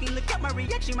I'm breaking. Look at my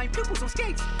reaction. My pupils on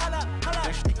skates. Hold up.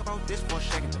 Let's think about this for a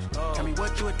second. Tell me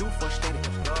what you would do for status.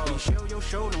 When you show your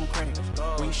show, no credit.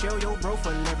 When you show your bro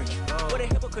for leverage. What a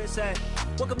hypocrite said.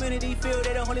 What community feel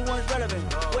they the only ones relevant?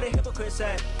 What a hypocrite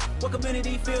said. What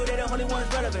community feel they the only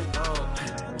ones relevant?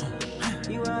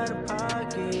 You out of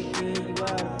pocket, yeah, you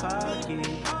out of pocket.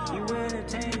 You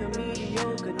entertain the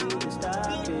mediocre, need to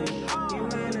stop it. You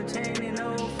entertaining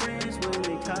old friends when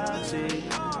they toxic.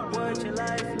 What your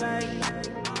life like?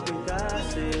 You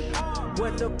gossip.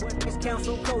 What the fuck is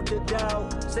council culture,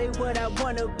 dog? Say what I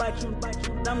want about you.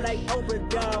 I'm like Oprah,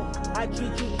 dog. I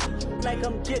treat you like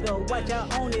I'm Jigga. Watch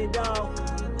I own it all.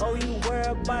 Oh, you worry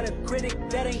about a critic?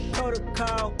 That ain't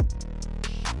protocol.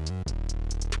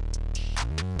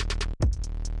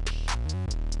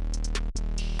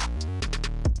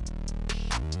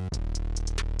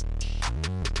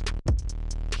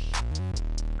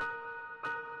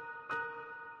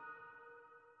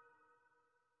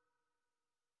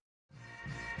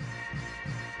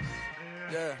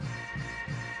 Yeah.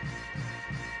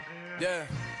 Yeah.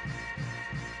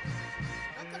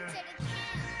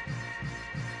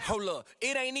 Hold up,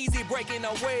 it ain't easy breaking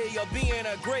away or being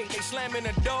a great. They slamming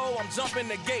the door, I'm jumping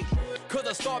the gate. Cause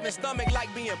a starving stomach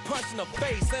like being punched in the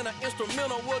face. And an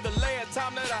instrumental was the last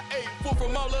time that I ate. Food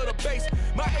from all of the bass.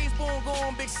 My ace boom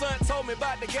going, big son told me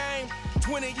about the game.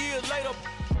 20 years later,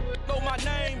 know my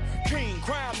name. King,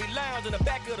 crown me, lounge in the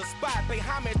back of the spot. Pay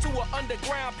homage to an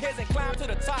underground peasant, climb to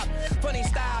the top. Funny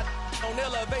style on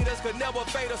elevators could never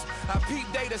fade us. I peep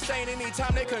data stain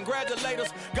anytime they congratulate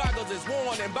us. Goggles is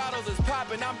worn and bottles is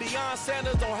popping. I'm Deion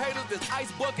Sanders on haters, this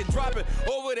ice bucket dropping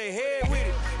over their head with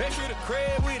it. They should have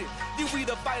cred with it. You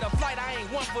either fight or flight, I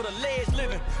ain't one for the ledge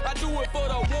living. I do it for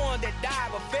the one that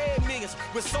died but fed millions.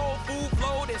 With soul food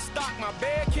flowed and stocked my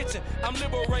bare kitchen. I'm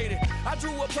liberated. I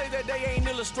drew a play that they ain't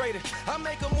illustrated. I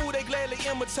make a move, they gladly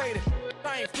imitate it.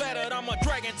 I ain't flattered, I'm a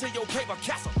dragon to your paper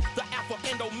castle. The Alpha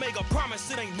and Omega, promise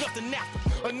it ain't nothing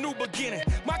after. A new beginning.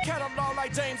 My catalog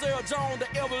like James Earl Jones, the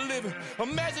ever living.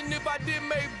 Imagine if I did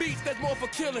make beats that's more for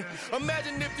killing.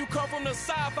 Imagine if you come from the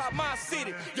south out my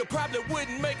city. You probably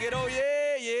wouldn't make it, oh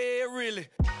yeah, yeah, really.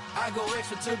 I go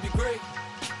extra to be great.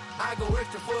 I go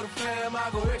extra for the fam, I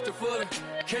go extra for the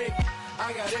cake.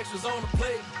 I got extras on the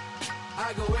plate.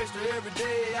 I go extra every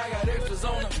day, I got extras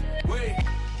on the way.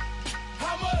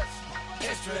 How much?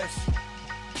 Extra, extra.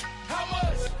 How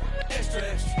much? Extra,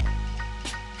 extra.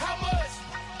 How much?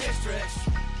 Extra,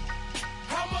 extra.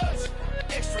 How much?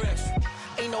 Extra, extra.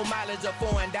 Ain't no mileage of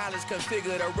 $4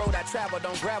 configure the road I travel.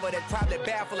 Don't gravel, that probably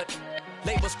baffle it.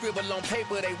 Label scribble on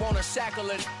paper, they wanna shackle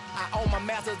it. I own my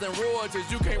masters and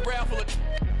royalties, you can't raffle it.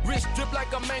 Wrist drip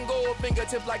like a mango,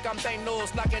 fingertips like I'm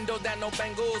Thanos. Knocking those down, no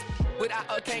bangles. Without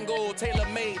a Kangol,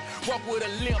 tailor-made. Walk with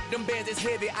a limp, them bands is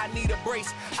heavy, I need a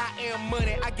brace. I am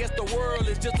money, I guess the world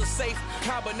is just a safe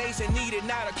combination needed,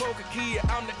 not a coca key.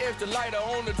 I'm the extra lighter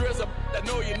on the dresser. I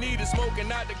know you need it,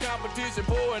 smoking out the competition,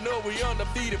 pouring up, we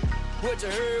undefeated. What you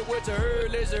heard,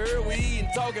 let's you heard, we eating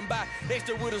talking about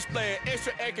extra with a splash,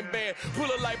 extra acting bad. Pull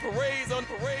up like parades on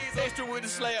parades, extra with the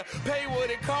slab. Pay what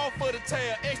it call for the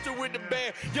tab, extra with the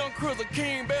bag. Young Cruiser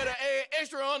King better add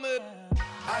extra on the.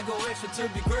 I go extra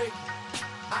to be great.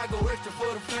 I go extra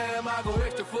for the fam, I go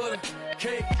extra for the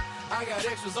cake. I got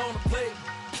extras on the plate.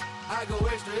 I go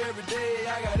extra every day,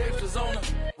 I got extras on the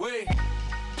way.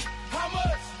 How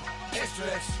much? Extra,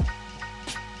 extra.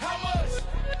 How much?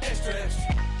 Extra,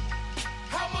 extra.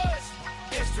 How much?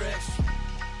 Extra, extra.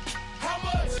 How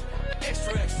much?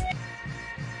 Extra, extra.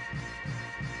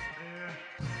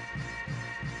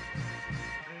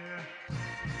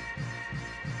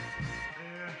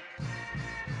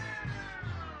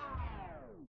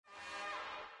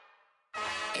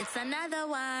 It's another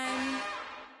one.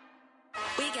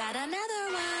 We got another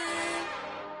one.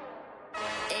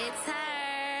 It's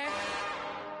her.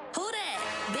 Who that?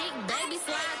 Big baby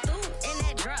slide through in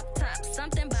that drop top.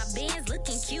 Something by Benz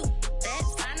looking cute.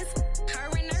 That's honest. Her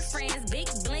and her friends, big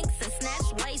blinks and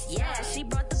snatch waist. Yeah, she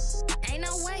brought the. Ain't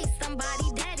no way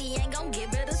somebody daddy ain't gon'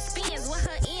 give her the spins with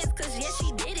her ends. Cause yeah,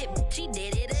 she did it. She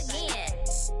did it again.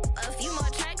 A few more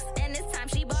tracks and this time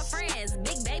she bought friends.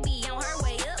 Big baby on her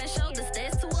way up and showed the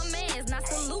stairs to a man's. Now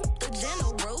salute the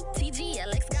general.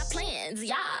 TGLX got plans,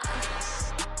 yeah.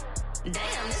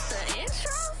 Damn, it's the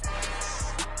intro?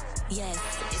 Yes,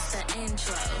 it's the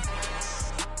intro.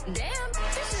 Damn,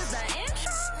 this is the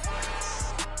intro?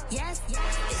 Yes,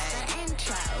 it's the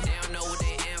intro. They don't know what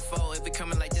they in for. If it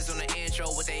coming like this on the intro,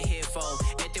 what they here for?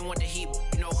 If they want the heat,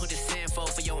 you know who to send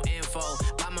for your info.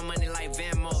 Buy my money like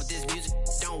Venmo. If this music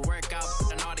don't work out,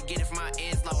 I know how to get it from my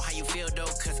ends low. How you feel though?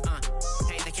 Cause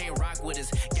hey, they can't rock with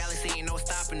us. Galaxy ain't no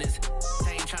stopping this.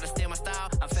 They ain't trying to steal my style.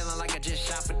 I'm feeling like I just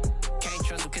shot for. Can't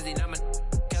trust him cause he not my.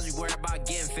 Cause we worry about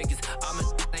getting figures. All my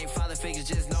ain't father figures,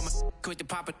 just know my quick to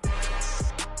pop it.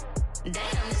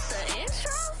 Damn, it's the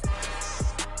intro?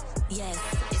 Yes,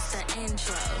 it's the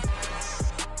intro.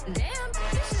 Damn,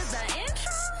 this is the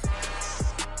intro?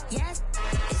 Yes,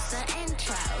 it's the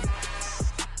intro.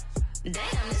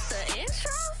 Damn, it's the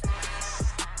intro?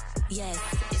 Yes,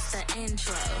 it's the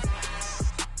intro.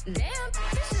 Damn,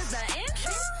 this is the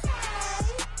intro?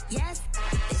 Yes,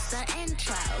 it's the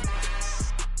intro.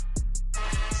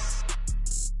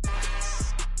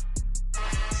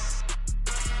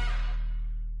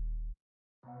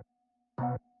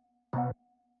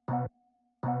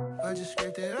 I just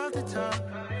scraped it off the top,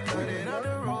 cut it off the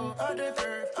road, out the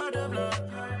curve, out the block.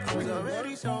 I was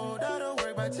already sold out of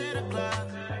work by 10 o'clock.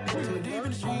 Too deep in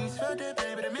the streets, felt that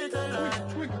pain, but it meant a lot.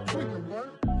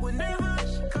 When that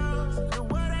hush comes, know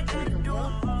what I gotta do.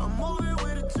 I'm moving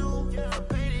with a two, I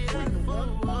paid it out the full.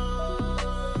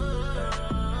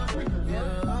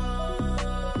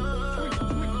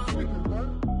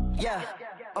 Yeah,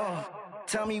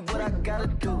 tell me what I gotta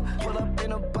do. Pull up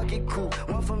in a bucket crew,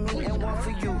 one for me and one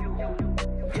for you.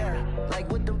 Yeah, like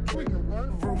with the roof.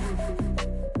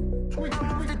 I'm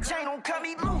off the chain, don't cut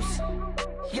me loose.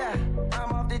 Yeah,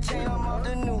 I'm off the chain, I'm off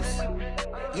the noose.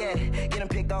 Yeah, getting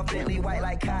picked off Bentley, white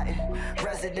like cotton.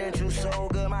 Residential so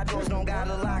good, my doors don't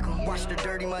gotta lock 'em. Watch the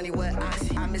dirty money with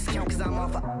Oxy. I miscount cause I'm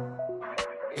off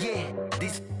yeah,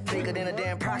 these bigger than a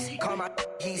damn proxy. Call my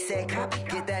he said copy.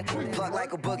 Get that plug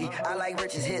like a boogie. I like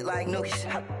riches, hit like nookies.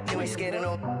 You ain't scared of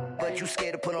no, but you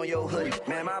scared to put on your hoodie.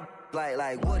 Man, my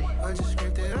like Woody. I just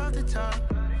scraped it off the top,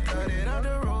 cut it off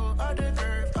the road, out the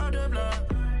curve, out the block.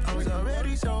 I was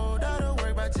already sold out of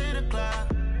work by 10 o'clock.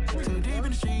 Too deep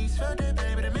in the streets, felt that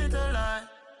pain, but it meant a lot.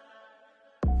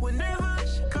 When that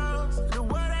hush comes, know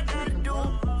what I gotta do.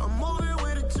 I'm moving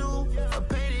with a two, I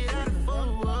paid it out of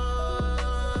full.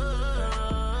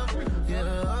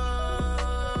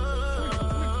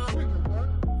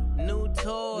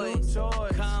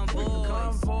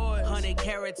 Convoy, 100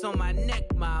 carats on my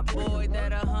neck, my boy.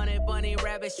 That 100 bunny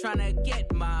rabbits tryna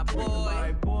get my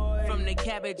boy. From the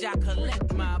cabbage I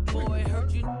collect, my boy.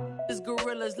 Heard you is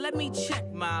gorillas, let me check,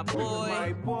 my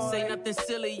boy. Say nothing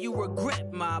silly, you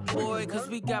regret, my boy. Cause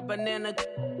we got banana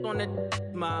on the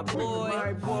my boy.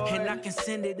 And I can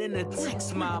send it in a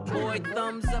text, my boy.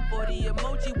 Thumbs up or the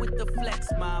emoji with the flex,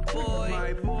 my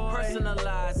boy.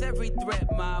 Personalize every threat,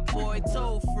 my boy.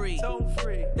 Toll free.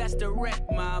 That's direct,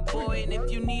 my boy. And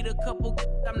if you need a couple,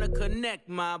 I'm the connect,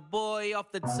 my boy.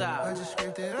 Off the top. I just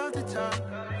scraped it off the top,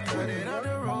 cut it off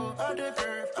the road, out the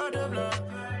curve, out the block.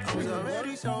 I was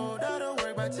already sold out of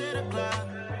work by 10 o'clock.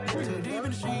 Too deep in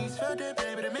the streets, felt that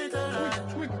pain, but it meant a lot.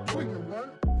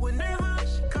 When that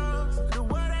hush comes, know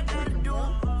what I gotta do.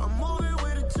 I'm moving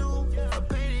with a two, I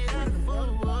paid it out of full.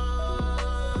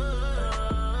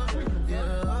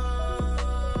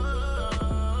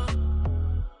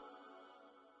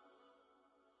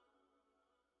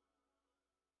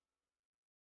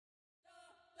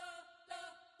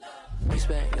 You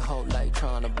spent your whole life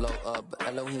trying to blow up, but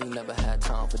Elohim never had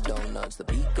time for donuts. The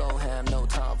beat go ham, no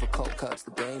time for cold cuts.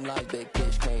 The game like Big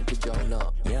Fish came to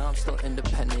Jonah. Yeah, I'm still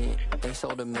independent, ain't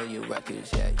sold 1 million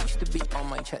records. Yeah, used to be on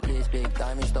my checklist. Big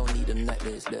diamonds don't need a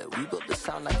necklace. Look, we built the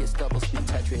sound like it's double speed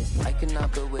Tetris. I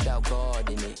cannot build without God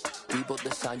in it. We built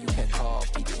the sound, you can't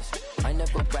copy this. I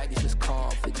never brag, it's just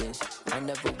confidence. I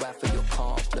never rap for your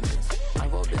compliments. I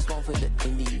wrote this one for the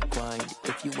indie grind.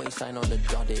 If you ain't signed on the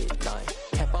dotted line,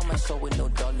 can't buy my soul with no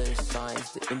dollar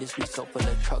signs. The industry so full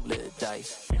of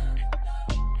troglodytes.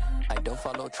 I don't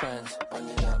follow trends. Run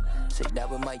it up. Say that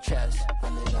with my chest.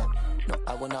 Run it up. No,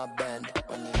 I will not bend.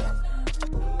 Run it up.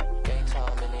 Game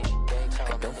time in it. Game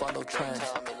time. I don't follow trends.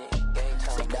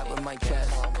 Say that with my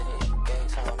chest.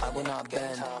 No, I will not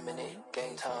bend.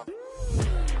 Game time.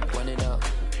 Run it up.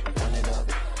 Run it up.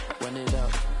 Run it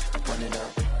up. Run it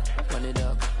up. Run it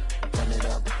up. Run it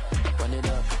up. Run it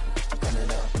up. Run it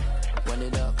up. Run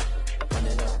it up.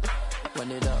 Run it up.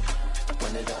 Run it up.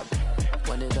 Run it up.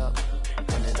 Run it up.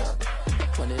 Run it up.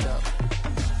 Run it up.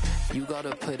 You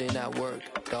gotta put in that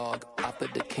work, dog. I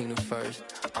put the kingdom first.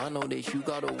 I know that you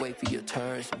gotta wait for your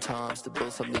turn sometimes to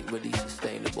build something really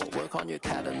sustainable. Work on your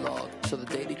catalog so the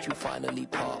day that you finally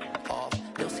pop off,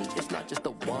 they'll see it's not just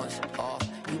a once off.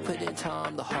 You put in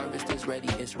time, the harvest is ready,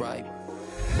 it's ripe.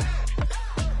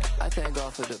 I thank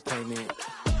God for the payment.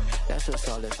 That's a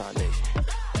solid foundation.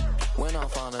 When I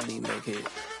finally make it,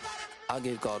 I'll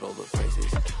give God all the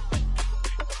praises.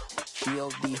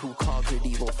 G.O.D. who conquered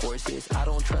evil forces. I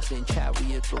don't trust in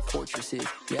chariots or fortresses.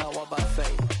 Yeah, I walk by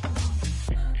faith.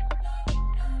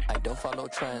 I don't follow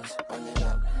trends. Run it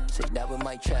up. Say that with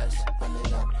my chest. Run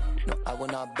it up. No, I will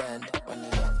not bend. Run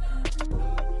it up.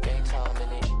 Game time in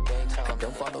it. Game time. I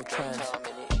don't follow trends.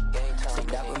 Say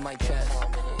that with my chest.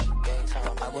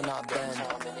 No, I will not bend.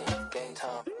 Game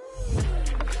time.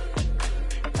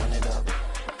 Run it up.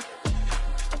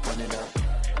 Run it up.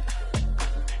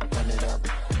 Run it up.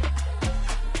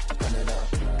 Run it up.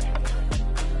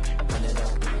 Run it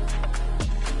up.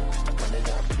 Run it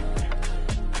up.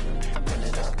 Run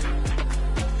it up.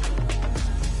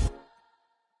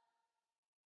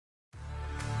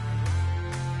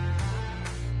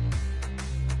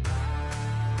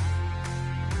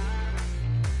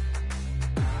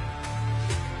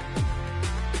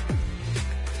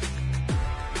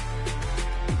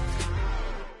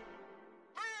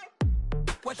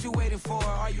 What you waiting for?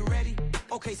 Are you ready?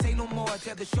 Okay, say no more.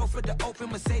 Tell the chauffeur to open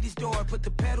Mercedes door. Put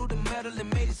the pedal to metal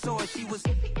and made it soar. She was,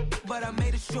 but I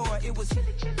made it sure it was.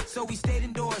 So we stayed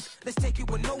indoors. Let's take it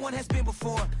where no one has been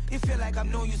before. It feel like I've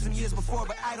known you some years before,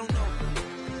 but I don't know.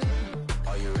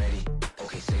 Are you ready?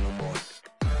 Okay, say no more.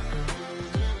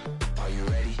 Are you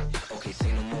ready? Okay,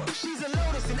 say no more. She's a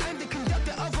Lotus and I'm the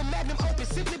conductor of a magnum opus.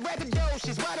 Simply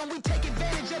braggadocious. Why don't we take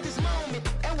advantage of this moment?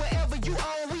 And wherever you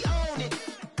own, we own it.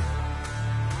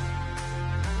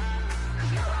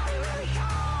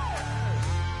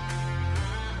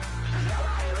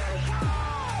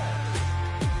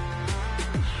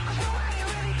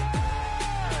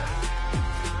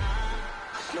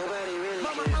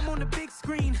 Mama, I'm on the big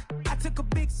screen. I took a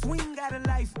big swing out of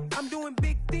life. I'm doing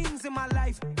big things in my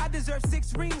life. I deserve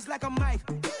 6 rings like I'm Mike.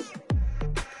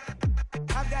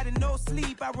 I've got no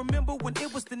sleep. I remember when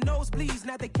it was the nosebleeds.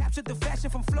 Now they captured the fashion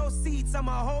from flow seats. I'm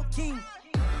a whole king.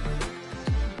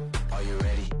 Are you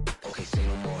ready? Okay, say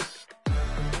no more.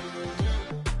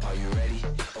 Are you ready?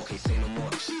 Okay, say no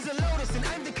more. She's a Lotus and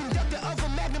I'm the conductor of a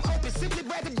magnum opus. Simply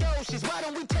braggadocious. Why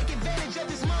don't we take advantage of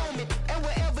this moment? And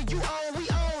wherever you own, we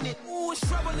own it. Ooh, it's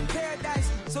trouble in paradise.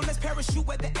 So let's parachute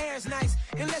where the air's nice.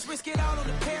 And let's risk it all on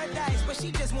the paradise. But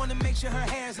she just wanna make sure her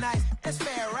hair's nice. That's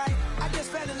fair, right? I just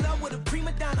fell in love with a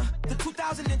prima donna. The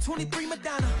 2023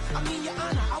 Madonna. I mean, your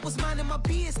honor, I was minding my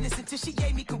business until she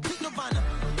gave me complete nirvana.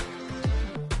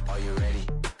 Are you ready?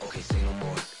 Okay, say no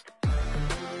more.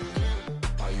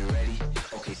 Are you ready?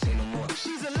 Okay, say no more.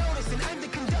 She's a Lotus and I'm the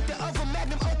conductor of a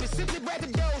magnum opus. Simply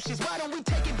braggadocious. Why don't we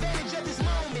take advantage of this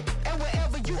moment? And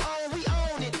wherever you own, we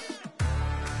own it.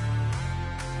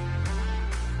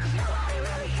 Nobody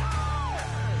really cares.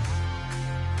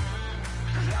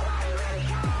 Nobody really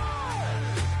cares.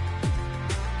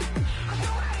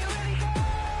 Nobody really cares.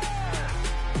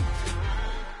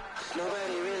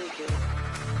 Nobody really cares.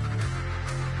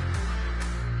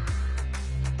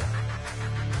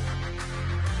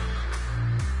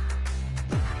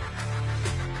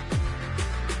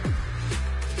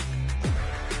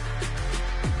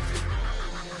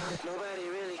 Nobody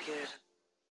really cares.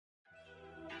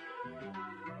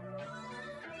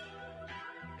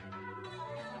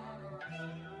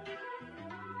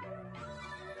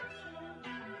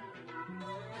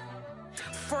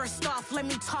 First off, let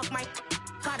me talk my.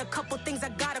 Got a couple things I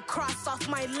gotta cross off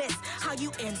my list. How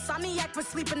you insomniac for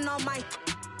sleeping on my...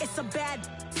 It's a bad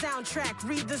soundtrack,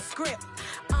 read the script.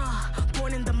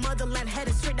 Born in the motherland,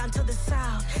 headed straight down to the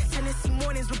south. Tennessee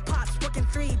mornings with pops, working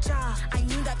 3 jobs. I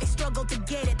knew that they struggled to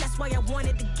get it, that's why I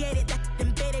wanted to get it. That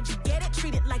embedded, you get it,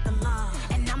 treat it like the law.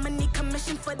 And I'ma need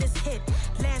commission for this hit.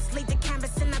 Lance laid the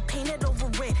canvas and I painted over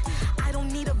it. I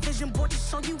don't need a vision board to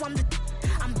show you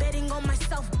I'm betting on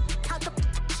myself, count the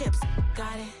chips.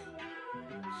 Got it.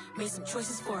 Made some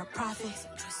choices for a profit.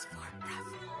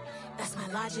 That's my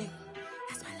logic.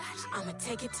 I'ma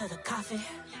take it to the coffin,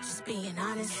 just being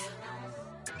honest.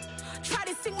 Try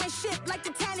to sink my ship like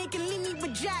Titanic and leave me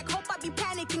with Jack. Hope I be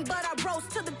panicking, but I rose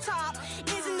to the top.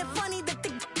 Isn't it funny that the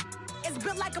is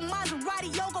built like a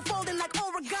Maserati, yoga folding like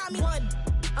origami? What?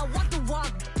 I walk the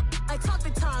walk, I talk the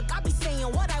talk, I be saying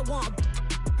what I want.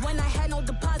 When I had no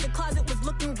deposit, closet was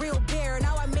looking real bare.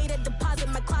 Now I made a deposit,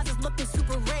 my closet's looking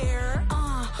super rare.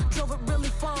 Drove it really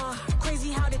far.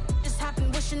 Crazy how did just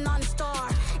happen, wishing on a star.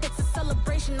 It's a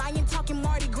celebration, I ain't talking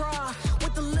Mardi Gras.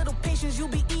 With a little patience, you'll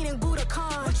be eating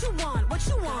Budokan. What you want? What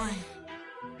you want?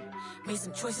 Made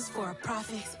some choices for a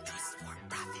profit.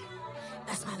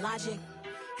 That's my logic.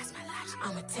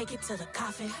 I'ma take it to the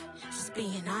coffin, just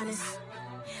being honest.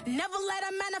 Never let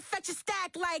a manufacture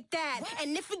stack like that.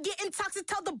 And if it getting toxic,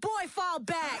 tell the boy fall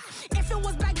back. If it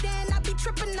was back then, I'd be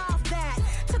tripping off that.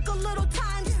 Took a little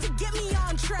time just to get me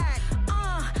on track.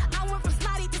 I went from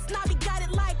snotty to snobby, got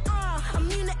it like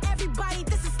immune to everybody,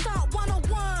 this is stunt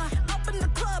 101. Up in the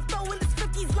club, throwing the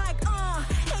cookies like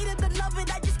hate it or love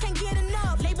it, I just can't get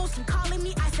enough. Labels keep calling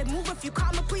me, I said move if you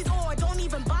call me please, or don't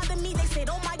even bother me. They said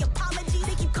oh my apologies,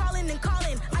 they keep calling and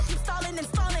calling, I keep stalling and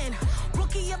stalling.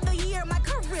 Rookie of the year, my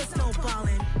career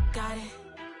snowballing. Got it.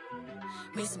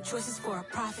 Made some choices for a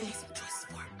profit.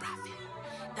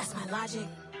 That's my logic.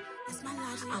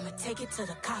 I'ma take it to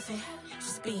the coffin,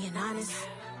 just being honest.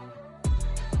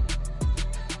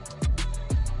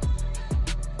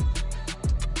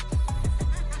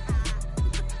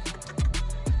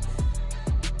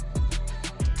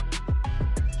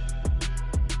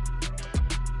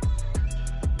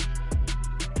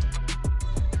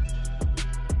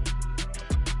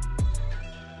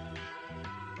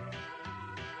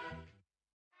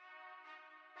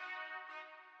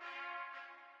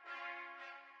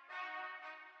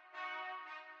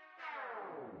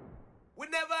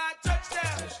 Whenever I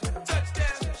touchdown,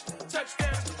 touchdown,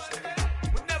 touchdown.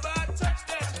 Whenever I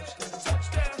touchdown,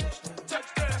 touchdown,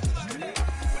 touchdown.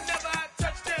 Whenever I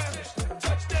touchdown,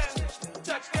 touchdown,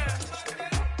 touchdown.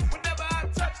 Whenever I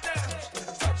touchdown,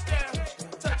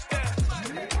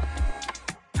 touchdown.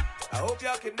 I hope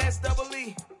y'all can nest double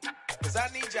E, cause I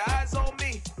need your eyes on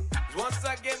me. Cause once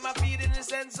I get my feet in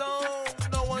this end zone,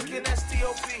 no one can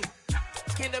STOP.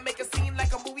 Can to make a scene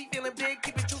like a movie, feeling big,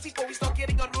 keep it juicy before we start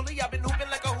getting unruly. I've been hooping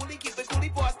like a hoolie, keep it coolie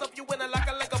before I stuff you in a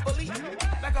locker like a bully.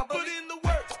 Like a bully in the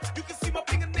work, you can see my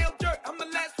fingernail dirt. I'm the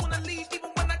last one to leave,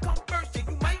 even when I come first. Yeah,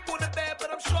 you might want it bad, but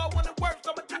I'm sure I want it worse.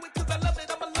 I'ma do it cause I love it,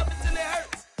 I'ma love it till it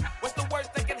hurts. What's the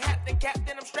worst that can happen,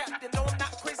 Captain? I'm strapped in, no I'm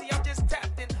not crazy, I'm just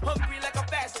tapped in. Hungry like I'm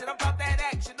fasting, I'm about that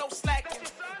action, no slacking.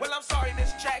 Well I'm sorry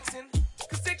Miss Jackson,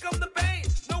 cause here come the pain.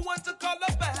 No one to call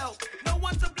up for help, no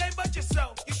one to blame but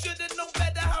yourself. You should've known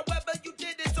better, however you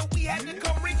did it, so we had to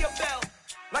come ring your bell.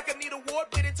 Like I need a ward,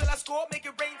 wait until I score, make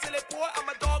it rain till it pour. I'm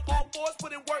a dog on fours,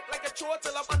 put in work like a chore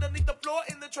till I'm underneath the floor,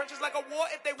 in the trenches like a war.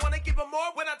 If they wanna give them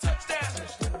more, when I touchdown,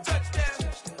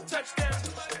 touchdown, touchdown.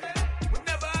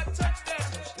 Whenever I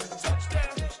touchdown,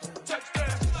 touchdown,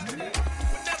 touchdown.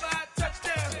 Whenever I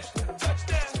touchdown,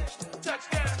 touchdown,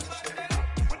 touchdown.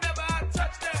 Whenever I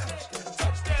touchdown,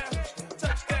 touchdown,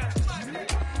 touchdown.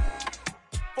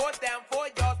 4th down, 4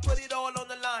 yards, put it all on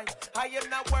the line. I am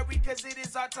not worried cause it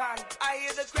is our time. I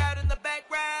hear the crowd in the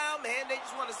background, man, they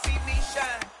just wanna see me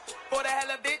shine. For the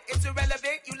hell of it, it's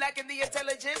irrelevant. You lacking the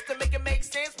intelligence to make it make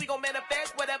sense. We gon'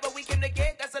 manifest whatever we came to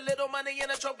get. That's a little money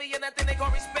and a trophy and nothing they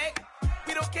gon' respect.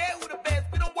 We don't care who the best,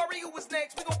 we don't worry who is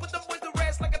next. We gon' put them boys to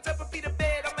rest like a Tempur-Pedic to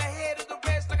bed. I'm ahead of the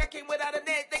rest like I came without a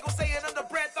net. They gon' say it under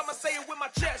breath, I'ma say it with my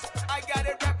chest. I got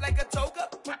it wrapped like a toga,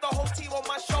 put the whole team on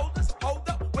my shoulders. Hold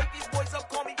up, wake these boys up,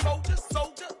 call me Folger,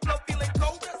 soldier. Flow feeling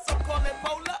colder, some call it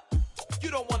polar. You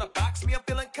don't wanna box me, I'm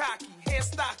feeling cocky. Hair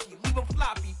stocky, leave him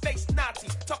floppy, face naughty.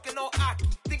 Talking all aki,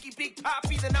 think he big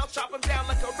poppy, then I'll chop him down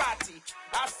like karate.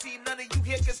 I see none of you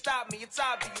here can stop me. It's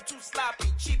obvious, you too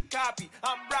sloppy, cheap copy.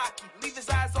 I'm Rocky, leave his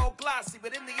eyes all glossy,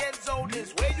 but in the end zone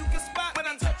is where you can spot when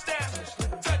I touchdown,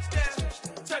 touchdown,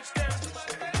 touchdown.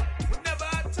 Whenever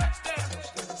I touchdown,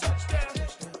 touchdown,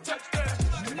 touchdown.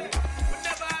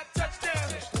 Whenever I touchdown,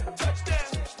 touchdown,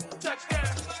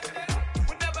 touchdown.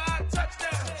 Whenever I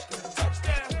touchdown,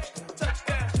 touchdown,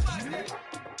 touchdown.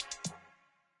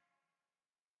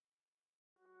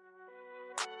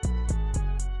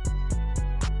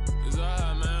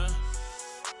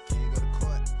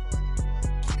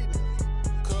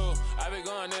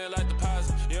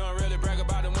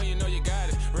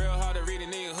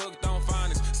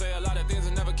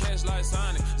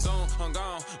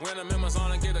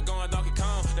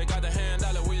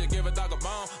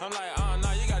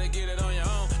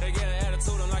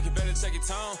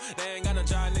 tone. They ain't got no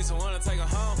job, need someone to take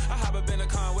her home. I hop up in the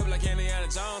car, whip like Indiana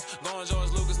Jones. Going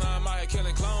George Lucas, now I'm out here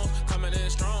killing clones. Coming in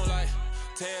strong like,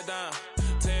 tear down,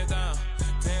 tear down,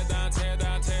 tear down, tear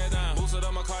down, tear down. Boosted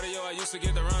up my cardio, I used to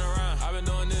get to run around. I've been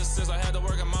doing this since I had to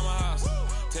work at mama house.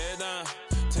 Tear down,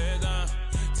 tear down,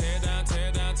 tear down,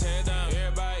 tear down, tear down.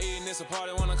 Everybody eating, it's a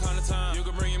party, wanna come to time. You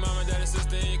can bring your mama, daddy,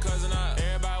 sister, and your cousin out.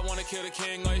 Everybody wanna kill the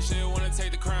king, or you shit wanna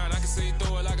take the crown. I can see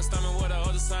through it like a stomach with a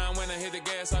other sign. When I hit the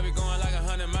gas, I be going like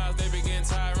 100 miles. They be getting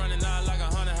tired, running out like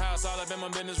 100 house. All up in my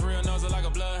business, real nose like a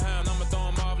bloodhound. I'ma throw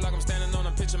them off like I'm standing on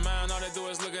a picture mound. All they do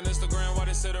is look at Instagram while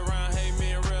they sit around. Hate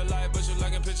me in real life, but you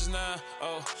liking pictures now.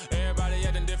 Oh, everybody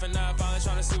acting different now. Finally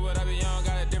trying to see what I be on.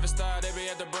 Got a different style, they be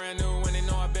at the brand new when they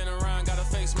know I've been around. Got a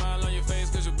fake smile on your face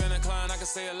cause you been inclined. I can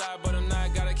say a lot, but I'm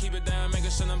not. Gotta keep it down,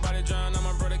 making sure nobody drown. I'm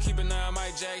my brother, keep it now.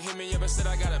 Mike Jack hit me up and said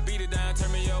I gotta beat it down.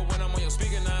 Turn me up when I'm on your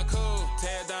speaker now. Cool,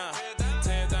 tear down,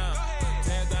 tear down,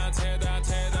 tear down, tear down,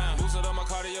 tear down. Boosted up my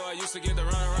cardio, I used to get to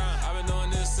run around. I've been doing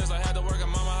this since I had to work at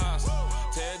mama house.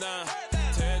 Tear down,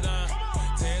 tear down,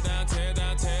 tear down, tear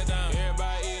down, tear down.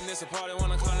 Everybody eating, it's a party,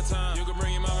 wanna come to time. You can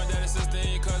bring your mama, daddy, sister, and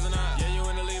your cousin out. Yeah, you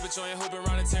in the lead, but you ain't hooping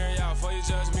around and tear you out. Before you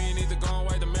judge me, you need to go and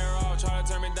wipe the mirror off. Try to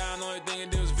turn me down, the only thing you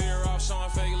do is veer off. Showing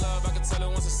fake love, I can tell it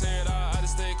once I say it all. I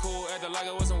just stay cool, acting like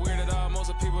I wasn't weird at all. Most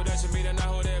of the people that you meet are not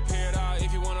who they appear at all.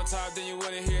 If you want on top, then you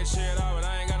wouldn't hear it cheer at all. But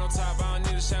I ain't got no top, I don't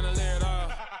need a chandelier at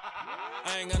all.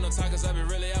 I ain't got no talk cause I be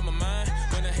really out my mind.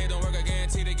 When the hate don't work, I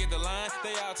guarantee they get the line.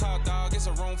 They all talk dog, it's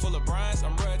a room full of brinds.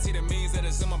 I'm royalty, that means that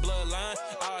it's in my bloodline.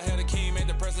 All hell the king, made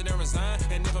the president resign.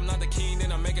 And if I'm not the king,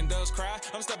 then I'm making doves cry.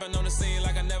 I'm stepping on the scene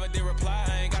like I never did reply.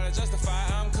 I ain't gotta justify,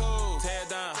 I'm cool. Tear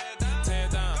down, tear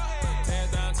down, tear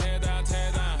down, tear down,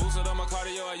 tear down. Boosted up my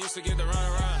cardio, I used to get to run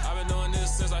around. I've been doing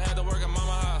this since I had to work at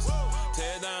mama house.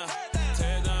 Tear down,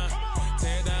 tear down,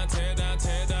 tear down, tear down,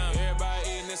 tear down. Everybody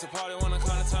eating, it's a party, wanna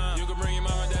come to time. You can bring your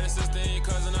mama, daddy, sister, and your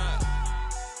cousin out.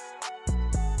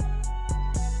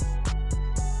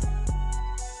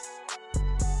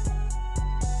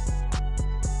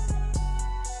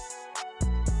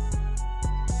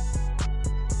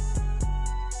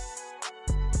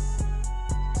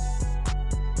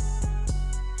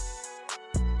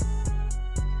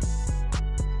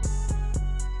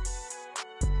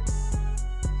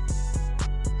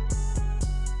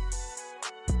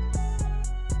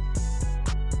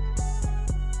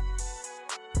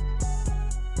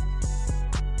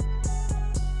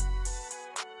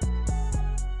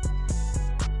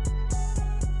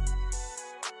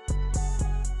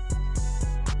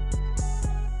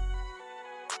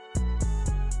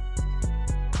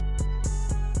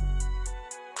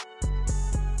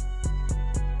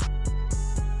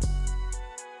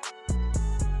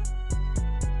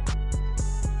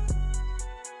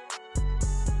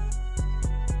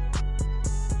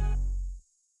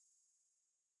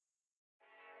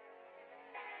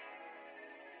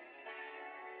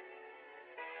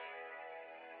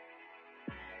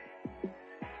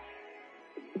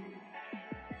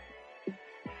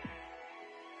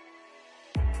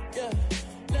 Yeah,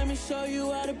 let me show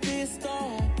you how to be a star.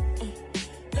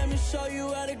 Let me show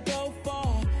you how to go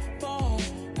far, far.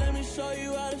 Let me show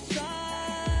you how to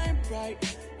shine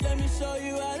bright. Let me show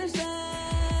you how to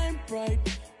shine bright.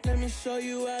 Let me show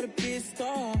you how to be a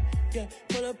star. Yeah,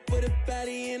 pull up with a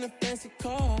baddie in a fancy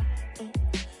car.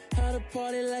 How to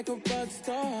party like a rock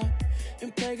star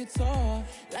and play guitar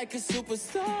like a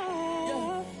superstar.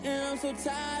 Yeah, and I'm so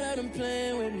tired of them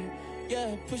playing with me.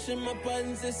 Yeah, pushing my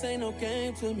buttons, this ain't no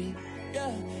game to me.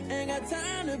 Yeah, ain't got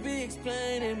time to be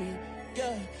explaining me.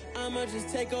 Yeah, I'ma just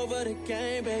take over the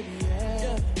game, baby.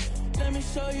 Yeah, let me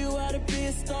show you how to be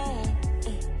a star.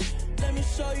 Let me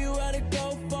show you how to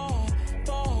go far,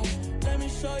 far. Let me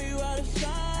show you how to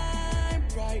shine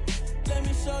bright. Let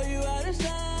me show you how to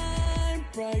shine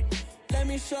bright. Let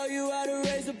me show you how to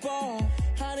raise the bar,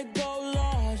 how to go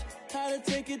large, how to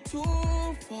take it too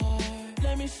far.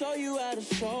 Let me show you how to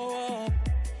show up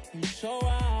and show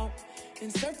out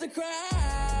and surf the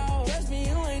crowd. Trust me,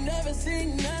 you ain't never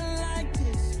seen nothing like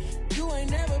this. You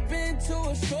ain't never been to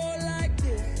a show like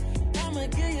this. I'ma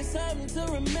give you something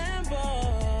to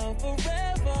remember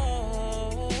forever.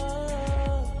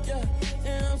 Yeah,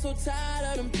 and I'm so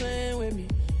tired of them playing with me.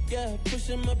 Yeah,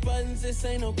 pushing my buttons, this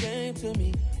ain't no game to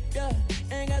me. Yeah,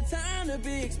 ain't got time to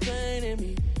be explaining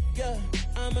me. Yeah,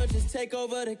 I'ma just take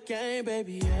over the game,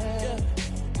 baby. Yeah,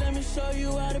 let me show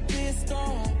you how to be a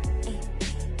star.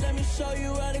 Let me show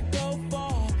you how to go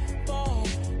far, far.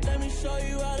 Let me show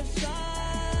you how to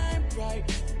shine bright.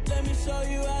 Let me show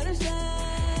you how to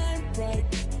shine bright.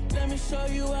 Let me show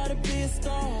you how to be a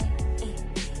star.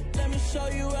 Let me show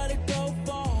you how to go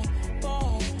far,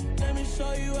 far. Let me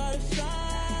show you how to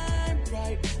shine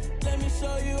bright. Let me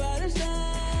show you how to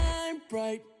shine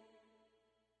bright.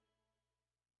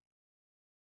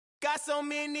 Got so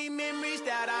many memories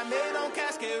that I made on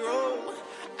Cascade Road.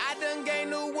 I done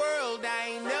gained the world, I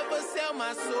ain't never sell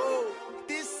my soul.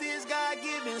 This is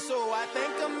God-given, so I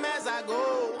thank him as I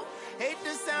go. Hate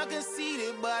to sound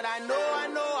conceited, but I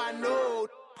know.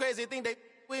 Crazy thing they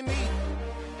with me.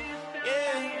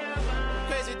 Yeah,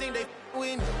 crazy thing they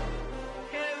with me.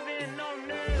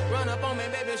 Run up on me,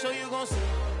 baby, so you gon' see.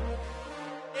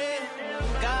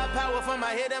 Yeah, God power from my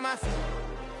head and my feet.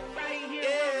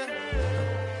 Yeah.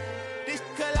 This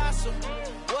colossal,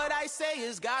 what I say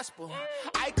is gospel.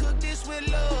 I cook this with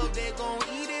love, they gon'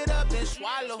 eat it up and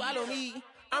swallow me.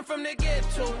 I'm from the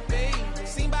ghetto, babe.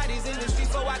 Seen bodies in the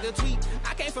streets so I could tweet.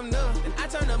 I came from nothing, I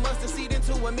turned a mustard seed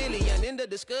into a million. In the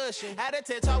discussion, had a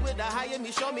TED talk with the higher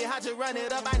me, show me how to run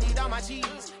it up. I need all my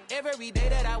cheese. Every day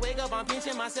that I wake up, I'm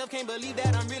pinching myself, can't believe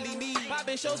that I'm really me.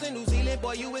 Popping shows in New Zealand,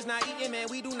 boy, you is not eating, man.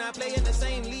 We do not play in the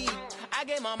same league. I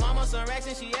gave my mama some racks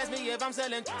and she asked me if I'm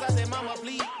selling. I said, mama,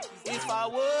 please. If I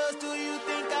was, do you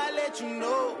think I'd let you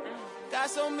know? Got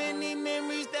so many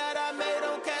memories that I made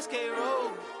on Cascade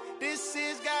Road. This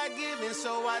is God-given,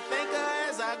 so I thank her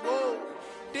as I go.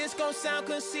 This gon' sound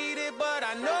conceited, but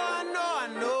I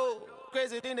know.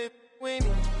 Crazy thing they with me.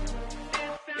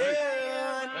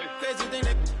 Yeah, crazy thing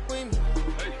they with me.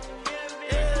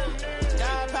 Yeah,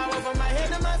 God power from my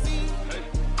head to my feet.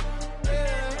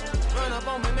 Yeah, run up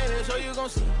on me, baby, so you gon'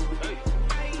 see.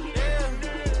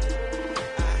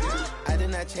 I did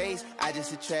not chase, I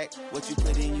just attract. What you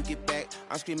put in, you get back.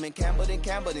 I'm screaming Campbell,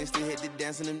 then still hit the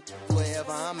dancing and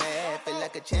wherever I'm at. Feel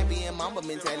like a champion, mamba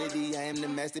mentality. I am the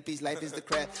masterpiece, life is the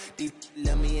craft. Deep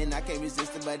love me and I can't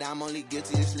resist it, but I'm only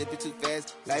guilty of slipping too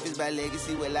fast. Life is by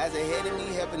legacy, what lies ahead of me,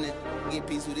 helping to get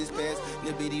peace with this past.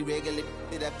 Little bitty regular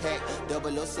that I pack,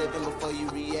 007 before you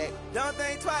react. Don't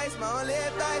think twice, my only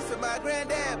advice for my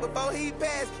granddad before he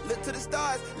passed. Look to the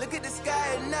stars, look at the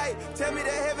sky at night. Tell me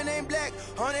that heaven ain't black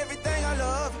on everything I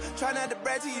love. Try not to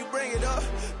brag till you bring it up.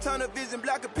 Tunnel vision,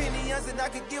 block opinions, and I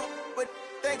could give but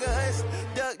think of us.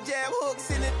 Duck, jab, hooks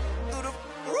in it through the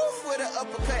roof with an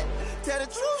uppercut. Tell the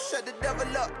truth, shut the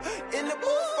devil up. In the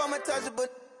booth, I'm untouchable.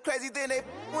 Crazy thing they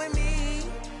with me.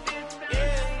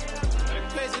 Yeah,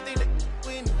 crazy thing they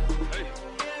with me.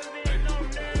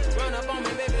 Run up on me,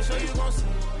 baby, so you gon' see.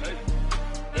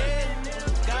 Yeah,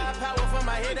 God power from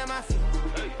my head and my feet.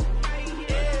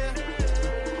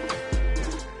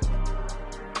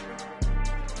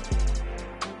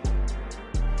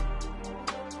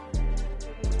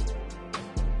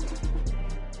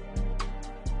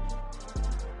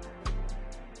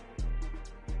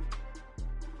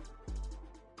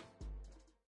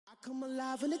 Come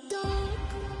alive in the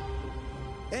dark,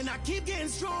 and I keep getting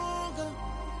stronger.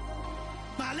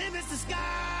 My limit's the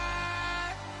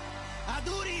sky. I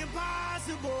do the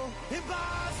impossible.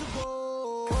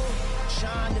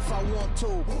 Shine if I want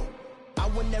to. I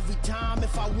win every time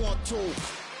if I want to.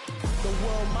 The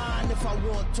world mine if I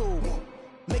want to.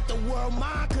 Make the world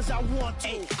mine cause I want to.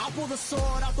 Ay, I'll pull the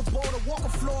sword out the border, walk a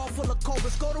floor full of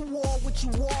cobras. Go to war with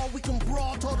you all, we can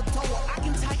brawl toe to toe. I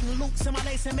can tighten loops in my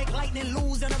lace and make lightning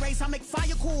lose in a race. I make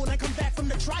fire cool and come back from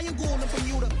the triangle in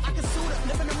Bermuda. I can suit up,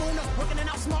 live in the moon up, working and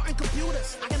outsmarting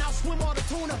computers. I can outswim all the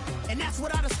tuna, and that's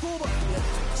without a scuba.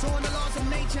 So in the laws of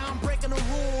nature, I'm breaking the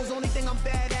rules. Only thing I'm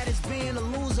bad at is being a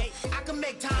loser. I can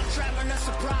make time traveling a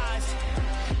surprise.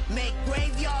 Make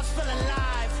graveyards feel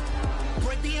alive.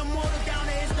 Break the immortal down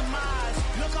to his demise.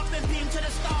 Look up and beam to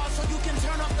the stars so you can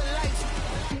turn off the lights.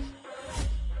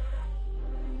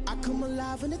 I come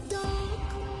alive in the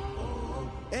dark,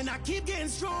 and I keep getting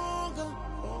stronger.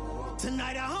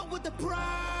 Tonight I hunt with the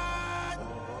pride.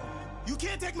 You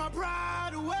can't take my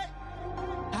pride away.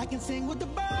 I can sing with the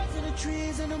birds and the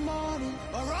trees in the morning,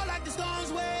 or roll like the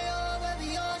storms way over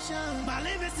the ocean. My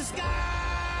limit's the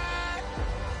sky.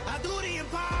 I do the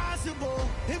impossible.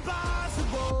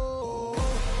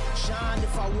 Shine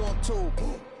if I want to.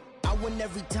 I win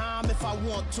every time if I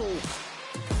want to.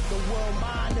 The world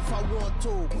mine if I want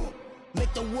to.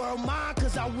 Make the world mine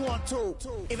cause I want to.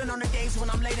 Even on the days when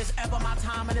I'm late as ever, my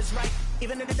timing is right.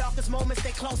 Even in the darkest moments,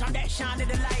 stay close, I'm that shining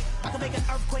the light. I can make an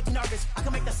earthquake nervous, I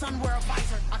can make the sun wear a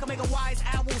visor. I can make a wise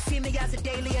owl see me as a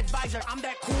daily advisor. I'm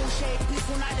that cool shade,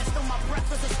 peaceful night, and still my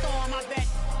breath is a storm, I bet.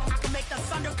 I can make the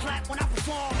thunder clap when I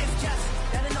perform. It's just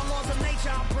that in the laws of nature,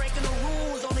 I'm breaking the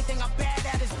rules. Only thing I'm bad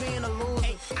at is being a loser.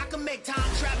 Hey, I can make time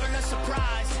traveling a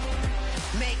surprise.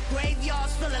 Make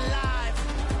graveyards feel alive.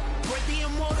 Break the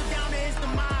immortal down to his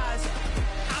demise.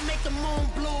 I make the moon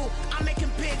blue. I'm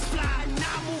making pigs fly.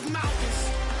 Now I move mountains.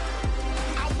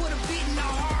 I would have beaten the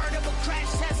heart of a crash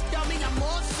test dummy. I'm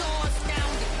more so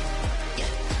astounded.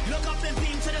 Yeah. Look up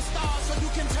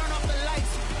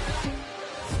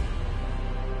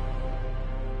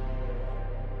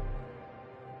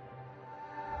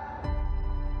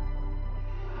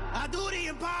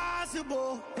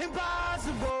impossible,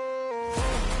 impossible.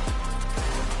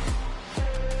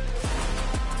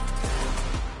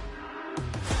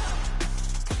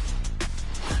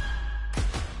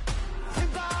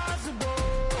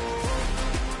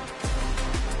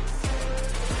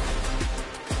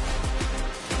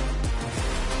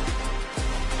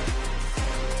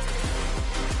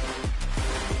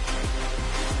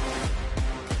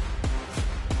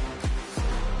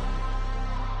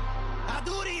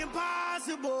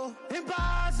 Impossible,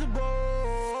 impossible.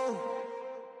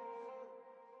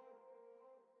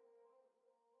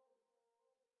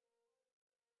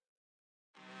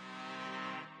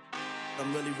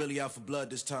 I'm really out for blood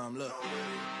this time, look.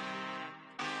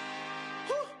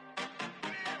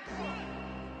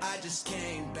 I just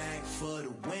came back for the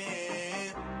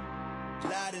win.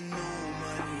 Lot of new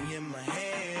money in my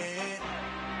hand.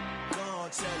 Gonna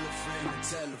tell a friend to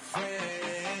tell a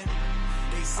friend.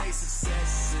 They say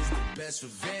success is the best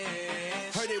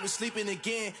revenge. Heard they was sleeping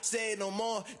again, say it no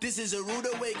more. This is a rude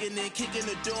awakening, kicking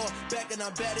the door. Back and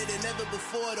I'm better than ever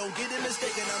before. Don't get it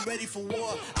mistaken, I'm ready for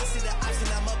war. I see the option,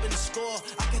 I'm up in the score.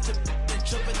 I catch a and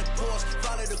jump in the Porsche.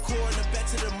 Follow the core and the back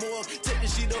to the morgue. Take the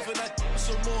sheet off and I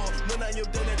some more. When I am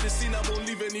done at the scene, I won't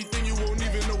leave anything. You won't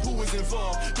even know who was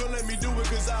involved. Don't let me do it,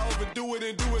 cause I overdo it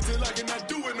and do it till I cannot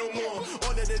do it no more.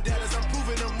 All of the doubters, I'm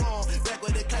proving them wrong. Back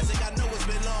with the classic, I know it's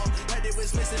been long. Heard it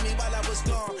was missing me while I was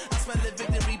gone. I smell the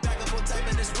victory, back up on top,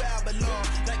 and it's where I belong.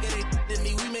 Like it ain't to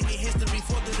me, we making history.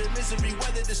 Fall through the misery,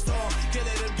 weather the storm. Can't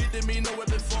let them get to me, no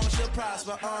weapon form shall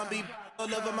prosper. Be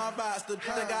all over my roster,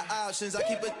 I got options. I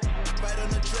keep it right on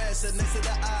the dresser, next to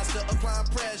the Oscar. Applying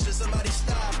pressure, somebody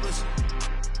stop us.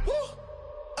 Woo!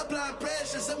 Applying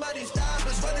pressure, somebody stop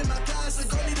us. Running my closet,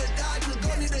 go need a doctor,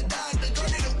 go need a doctor, go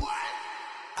need a what?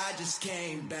 I just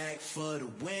came back for the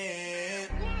win.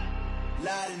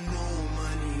 Lot of new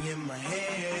money in my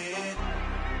head.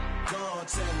 Gonna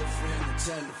tell a friend to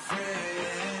tell a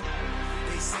friend.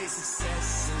 They say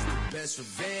success is the best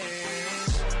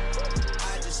revenge.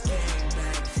 I just came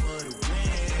back for the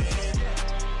win.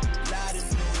 Lot of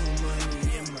new money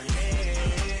in my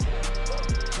head.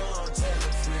 Gonna tell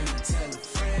a friend to tell a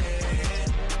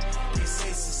friend. They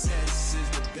say success is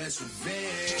the best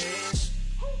revenge.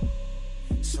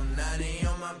 So now they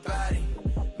on my body.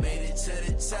 Made it to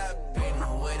the top, ain't no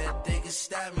way that they can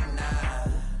stop me now.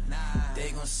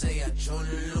 They gon' say I joined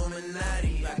the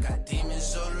Illuminati. I got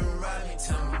demons all around me,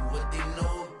 tell me what they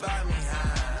know about me,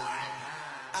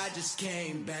 huh? I just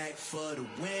came back for the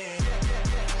win.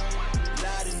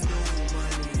 Lot of new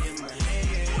money in my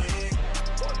hand.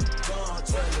 Gonna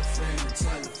tell a friend to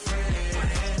tell a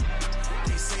friend.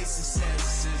 They say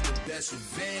success is the best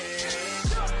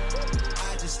revenge.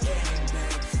 I just came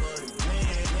back for the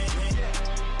win.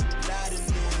 Lot of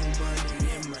new money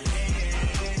in my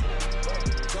hand.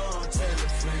 Gonna tell a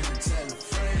friend to tell a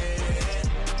friend.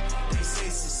 They say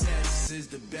success is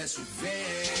the best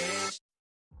revenge.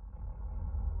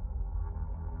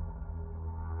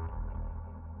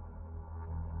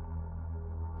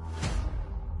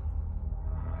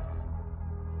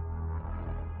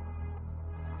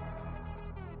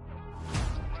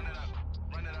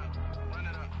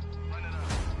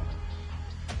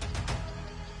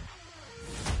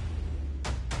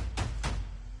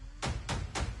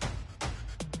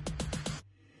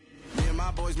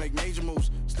 Boys make major moves,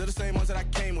 still the same ones that I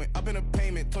came with. Up in a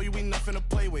payment, told you we nothing to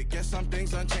play with. Guess some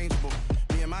things unchangeable.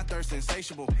 Me and my thirst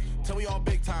insatiable. Till we all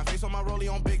big time. Face on my rollie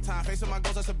on big time. Facing my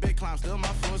goals, that's a big climb. Still my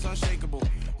flow is unshakable.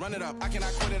 Run it up, I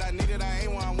cannot quit it. I need it, I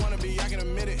ain't where I wanna be. I can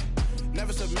admit it.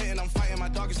 Never submitting, I'm fighting my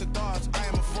darkest of thoughts. I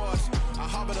am a force. I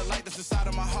harbor the light that's inside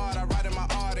of my heart. I write in my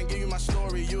art and give you my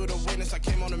story. You the witness. I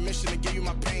came on a mission to give you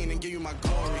my pain and give you my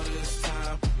glory. All this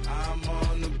time, I'm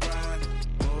on the grind.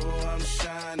 Oh, I'm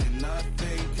shining,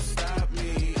 nothing can stop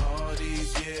me. All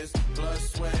these years, blood,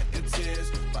 sweat, and tears,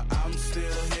 but I'm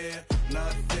still here.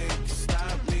 Nothing can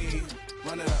stop me.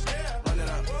 Run it up, run it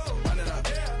up, run it up,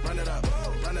 run it up,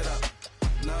 run it up.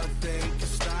 Nothing can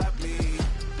stop me.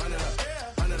 Run it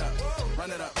up, run it up,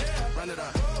 run it up, run it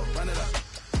up, run it up.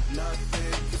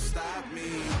 Nothing can stop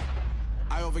me.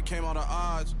 I overcame all the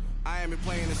odds. I ain't been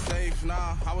playing it safe,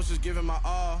 nah. I was just giving my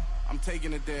all. I'm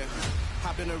taking it there.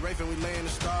 Hop in the Wraith and we lay in the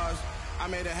stars. I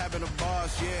made it happen to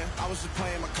bars, yeah. I was just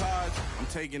playing my cards. I'm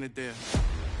taking it there.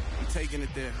 I'm taking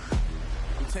it there.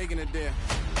 I'm taking it there.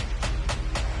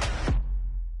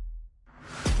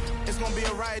 It's gonna be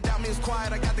a riot, doubt me it's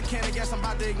quiet. I got the can of gas, I'm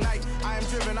about to ignite. I am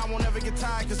driven, I won't ever get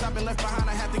tired, cause I've been left behind,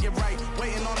 I have to get right.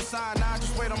 Waiting on the sign, now I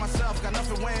just wait on myself, got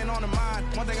nothing weighing on the mind.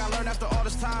 One thing I learned after all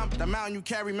this time, the mountain you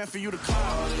carry meant for you to climb.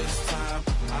 All this time,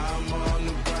 I'm on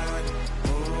the grind.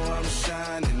 Oh, I'm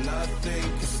shining, nothing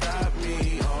can stop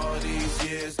me. All these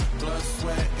years, blood,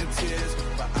 sweat, and tears,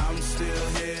 but I'm still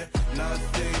here.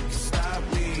 Nothing can stop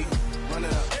me. Run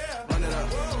it up, run it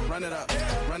up, run it up,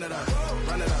 run it up,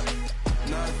 run it up.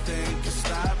 Nothing can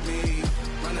stop me.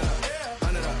 Run it up,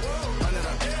 run it up, run it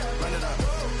up, run it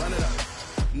up, run it up.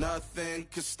 Nothing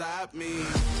can stop me.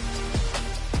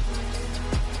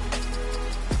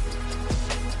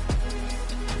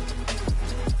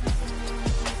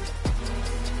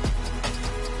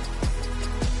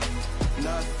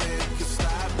 Nothing can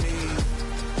stop me.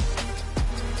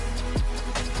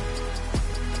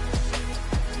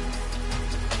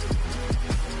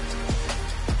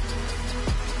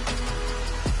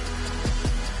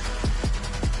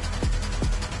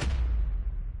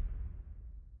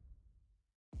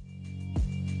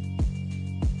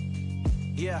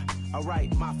 Yeah,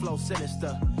 alright, my flow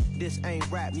sinister. This ain't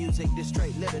rap music, this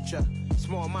straight literature.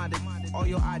 Small-minded, all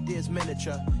your ideas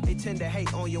miniature. They tend to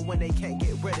hate on you when they can't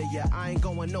get rid of you. I ain't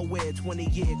going nowhere,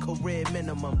 20-year career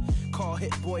minimum. Call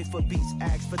Hit Boy for beats,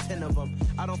 ask for 10 of them.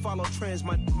 I don't follow trends,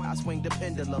 I swing the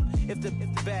pendulum. If the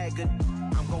bag good,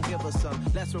 I'm gon' give her some.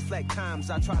 Let's reflect times,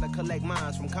 I try to collect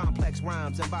minds from complex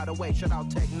rhymes. And by the way, shout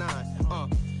out Tech 9.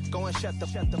 Go and shut the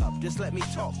up, just let me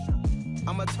talk.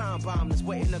 I'm a time bomb that's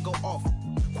waiting to go off.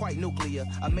 Quite nuclear,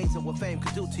 amazing what fame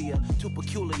could do to you. Too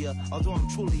peculiar, although I'm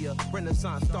truly a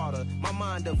renaissance starter. My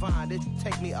mind divine, it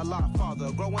take me a lot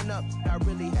farther. Growing up, I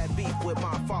really had beef with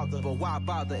my father. But why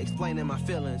bother explaining my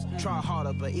feelings? Try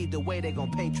harder, but either way they gon'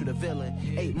 paint you the villain.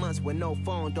 8 months with no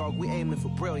phone, dog, we aiming for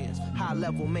brilliance. High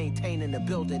level maintaining the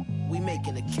building, we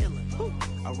making a killing.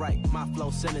 Alright, my flow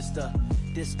sinister.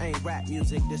 This ain't rap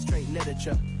music, this straight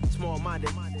literature. Small-minded,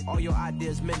 all your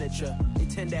ideas miniature. They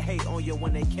tend to hate on you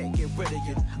when they can't get rid of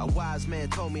you. A wise man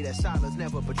told me that silence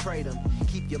never betrayed him.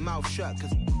 Keep your mouth shut,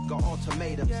 cause got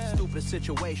ultimatums. Stupid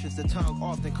situations, the tongue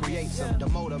often creates them. The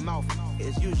motor mouth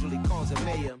is usually causing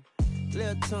mayhem.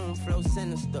 Lil' tune, flow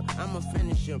sinister, I'ma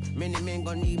finish him. Many men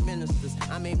gon' need ministers,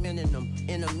 I'm aiming them.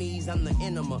 Enemies, I'm the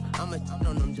enema, I'ma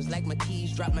on them. Just like my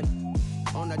keys, drop my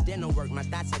on a dental work. My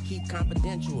thoughts I keep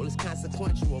confidential, it's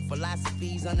consequential.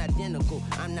 Philosophies unidentical,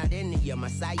 I'm not into you. My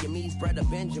Siamese brother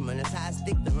Benjamin, that's how I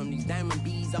stick to him. These diamond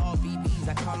bees, all BBs,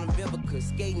 I call them Vivica.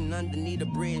 Skating underneath a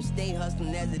bridge, stay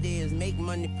hustling as it is. Make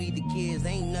money, feed the kids,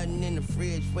 ain't nothing in the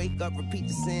fridge. Wake up, repeat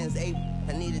the sins, I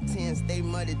need a 10, stay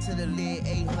muddy to the lid,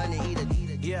 800, eat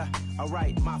a. Yeah,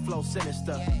 alright, my flow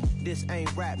sinister. This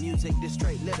ain't rap music, this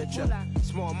straight literature.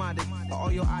 Small-minded,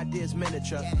 all your ideas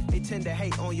miniature. They tend to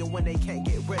hate on you when they can't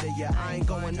get rid of you. I ain't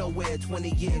going nowhere,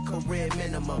 20-year career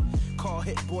minimum. Call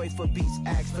Hit Boy for beats,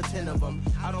 ask for 10 of them.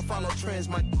 I don't follow trends,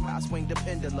 I swing the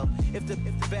pendulum. If the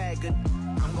bag good,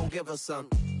 I'm gon' give her some.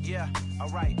 Yeah,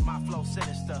 alright, my flow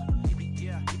sinister.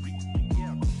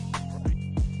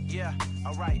 Yeah,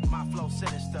 alright, my flow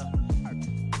sinister.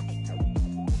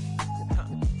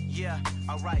 Yeah,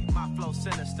 alright, my flow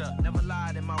sinister. Never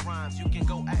lied in my rhymes, you can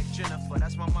go ask Jennifer.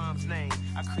 That's my mom's name.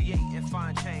 I create and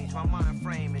find change. My mind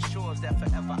frame ensures that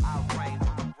forever I'll reign.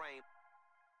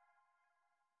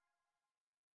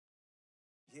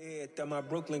 Yeah, that my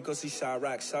Brooklyn, go see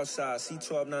Chirac, Southside,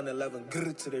 C12, 911,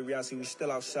 grrr to the reality, we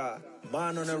still outside.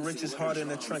 Mine on the riches, hard in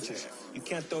the trenches. You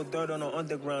can't throw dirt on the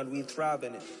underground, we thrive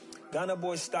in it. Ghana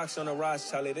boys stocks on the rise,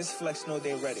 Charlie. This flex know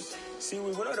they ready. See,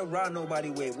 we not to ride nobody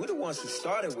wave. We the ones who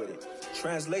started with it.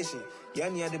 Translation: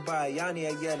 Yanni had to buy Yanni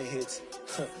again hits.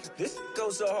 This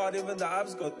goes so hard, even the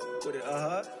ops go with it.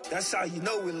 That's how you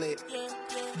know we lit.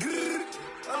 Grrr.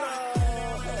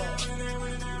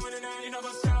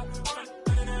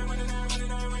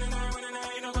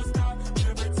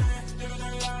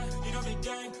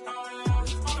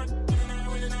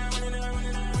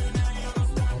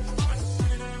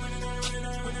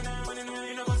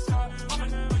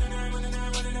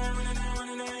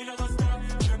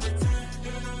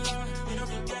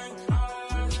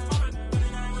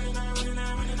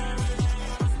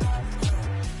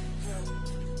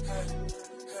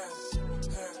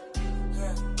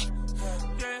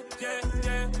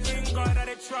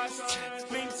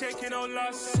 Trust, me taking no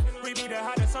loss. We be the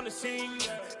hottest on the scene.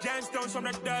 Gemstones from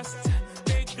the dust.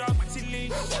 Big dog with your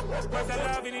leash. Where's the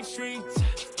love in the streets?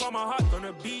 Pour my heart on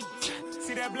the beat.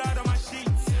 See that blood on my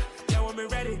sheets. Yeah, when we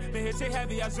ready, me hit it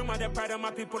heavy. I zoom out the pride of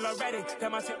my people already.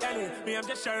 Them I see Ellie. Me, I'm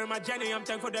just sharing my journey. I'm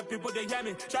thankful that people they hear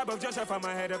me. Tribe of Joseph, I'm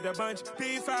ahead of the bunch.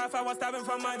 P5, I was starving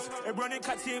for months. A running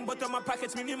cutscene, but on my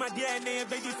pockets, me need my DNA.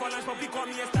 Baby for lunch, but call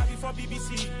me a star before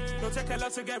BBC. Don't take a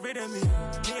lot to get rid of me.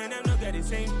 Me and them no get the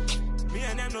same. Me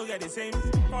and them no get the same.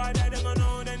 All that them gonna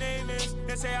know the name is.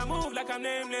 They say I move like I'm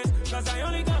nameless, cause I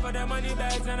only come for the money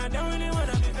bags, and I don't really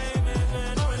wanna be famous,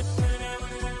 man.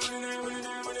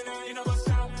 You know what's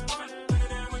up?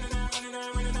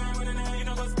 You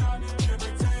know what's up? You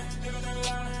pretend, living a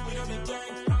lie, we don't be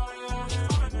gang.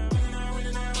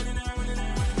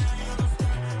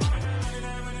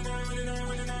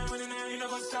 You know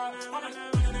what's up?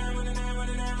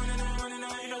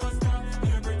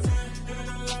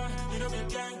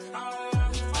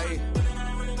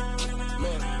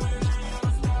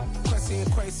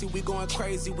 We going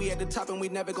crazy, we at the top and we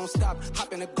never gon' stop.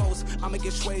 Hop in a ghost, I'ma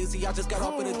get swayzy. I just got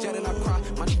off with a jet and I cry.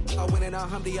 My I win in a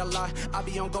Humvee, I lie. I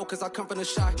be on go cause I come from the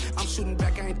shot. I'm shooting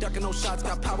back, I ain't ducking no shots.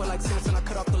 Got power like Samson, I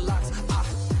cut off the locks.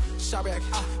 Chirac,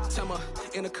 Tema,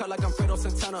 in the cut like I'm Fredo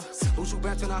Santana. Who's you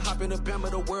benching? I hop in the Bama,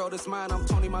 the world is mine. I'm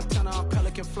Tony Montana, I'm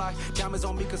Pelican Fly. Diamonds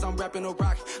on me cause I'm rapping a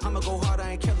rock. I'ma go hard,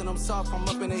 I ain't killing them soft. I'm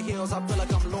up in the hills, I feel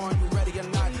like I'm Lauren, you ready or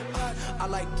not? I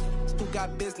like who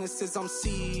got businesses, I'm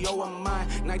CEO of mine.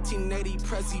 1980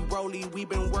 Prezi Rolly, we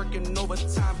been working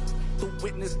overtime. The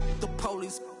witness, the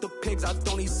police, the pigs, I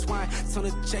don't eat swine. Son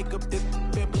of Jacob, this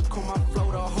biblical, my flow,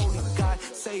 the holy God.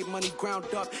 Save money ground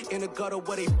up in the gutter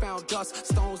where they found us.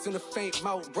 Stones in the faint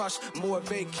mouth rush. More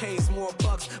vacays, more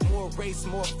bucks, more race,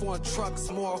 more foreign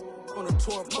trucks, more on a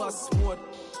tour bus, more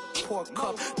pour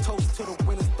cup. Toast to the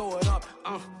winners, throw it up.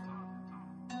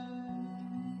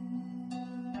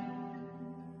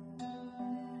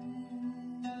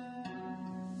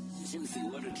 Juicy,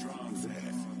 where the drums at?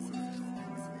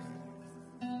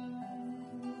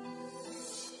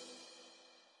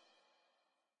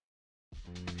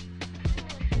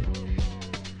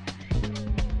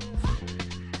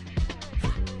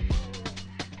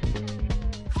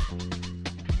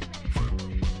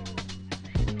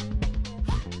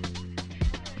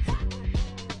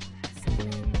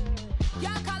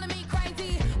 Y'all calling me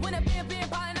crazy when a been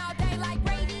ballin' all day like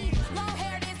Brady. Long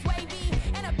hair this wavy,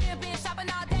 and a been shopping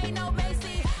all day, no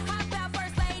Macy. Hop out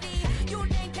first lady, you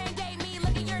think can't date me?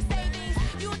 Look at your savings,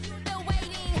 you still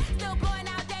waiting, still blowing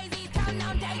out daisies, counting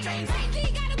on daydreams.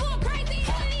 Crazy, gotta go crazy,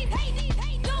 all of these hazy,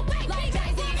 no baby. Like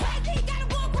Jay-Z, crazy, gotta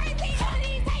go crazy, all of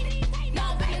these hazy, no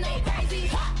baby, no crazy.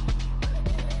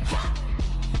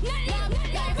 None of them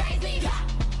go crazy.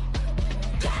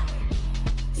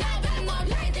 Y'all gotta go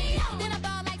crazy. Then I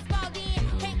ball like Spalding.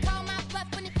 Can't call my bluff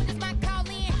when it's my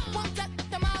calling. Won't duck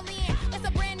them all in. It's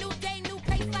a brand new day, new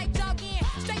pace like jogging.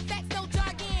 Straight facts, no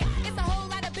jargon. It's a whole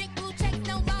lot of big blue checks,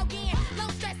 no login. No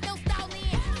stress, no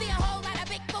stalling. See a whole lot of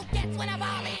big focus when I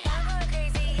ball in. I'm going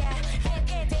crazy, yeah.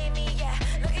 Can't date me, yeah.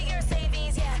 Look at your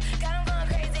savings, yeah. Got 'em going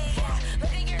crazy, yeah.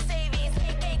 Look at your savings,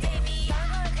 can't date me. I'm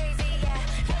going crazy, yeah.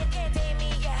 Can't date me,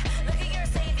 yeah. Look at your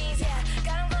savings, yeah.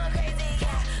 Got 'em going crazy,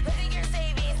 yeah. Look at your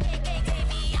savings, can't date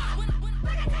me.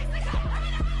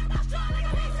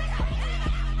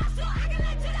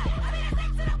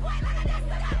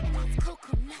 That's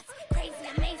cuckoo nuts, crazy,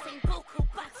 amazing, buku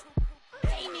bucks.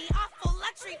 Pay me awful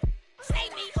luxury. Say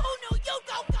me, who knew you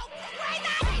go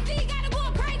crazy? Crazy, gotta go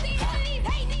crazy. All of these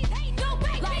hazy, no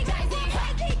baby. Like Jay-Z,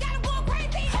 crazy, gotta go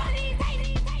crazy. All of these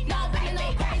hazy, no baby, no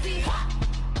crazy.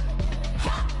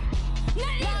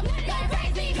 None of them go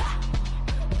crazy.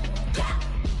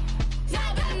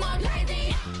 Y'all gotta go crazy.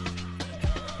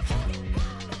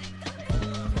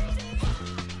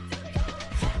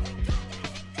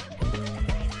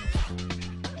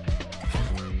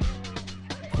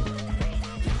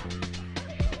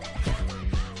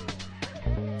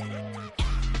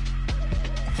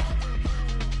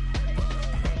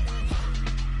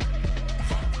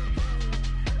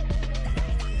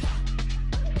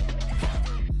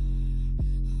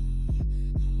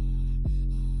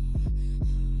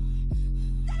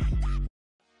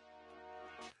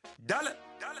 Dollar.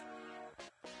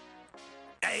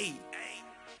 Hey,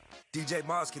 DJ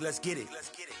Mosky, let's get it.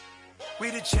 We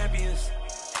the champions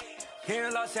here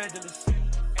in Los Angeles.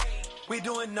 We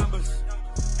doing numbers.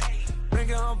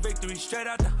 Bringing home victory straight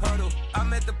out the huddle. I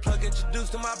met the plug,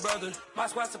 introduced to my brother. My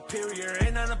squad superior,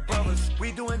 ain't none above us.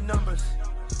 We doing numbers.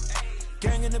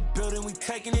 Gang in the building, we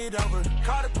taking it over.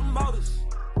 Call the promoters.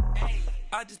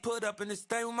 I just put up in this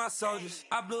thing with my soldiers.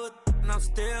 I blew it and I'm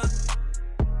still.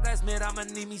 Last minute I'ma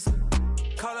need me some.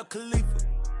 Call up Khalifa.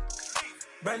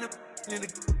 Bring the in the.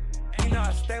 You know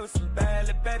I stay with some bad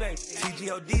little baby.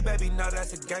 TGOD baby, no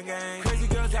that's a gang gang. Crazy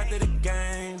girls after the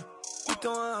game. We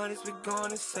doing hundreds, we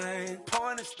going insane.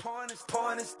 Pouring this.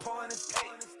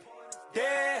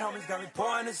 Yeah, homies got me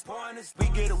pouring this. We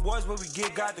get awards where we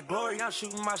give God the glory. I'm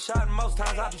shooting my shot and most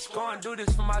times I be scoring. Do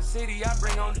this for my city, I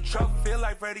bring on the trophy. Feel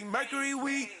like Freddie Mercury,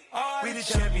 we the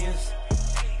champions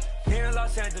here in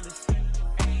Los Angeles.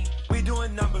 We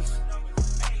doing numbers.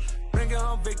 Bringing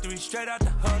home victory straight out the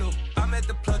huddle. I'm at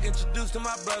the plug, introduced to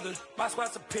my brother. My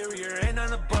squad superior, ain't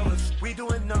none above us. We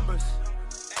doing numbers.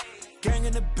 Gang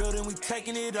in the building, we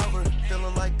taking it over.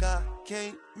 Feeling like I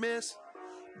can't miss.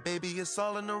 Baby, it's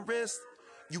all in the wrist.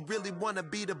 You really wanna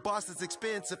be the boss, it's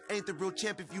expensive. Ain't the real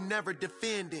champ if you never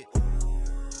defend it.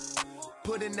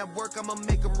 Put in that work, I'ma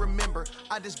make them remember.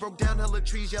 I just broke down hella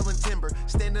trees, yelling timber.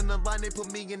 Stand in the line, they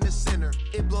put me in the center.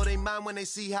 It blow their mind when they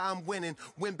see how I'm winning.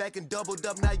 Went back and doubled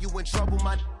up, now you in trouble.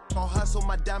 My all hustle,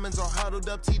 my diamonds are huddled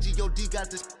up. TGOD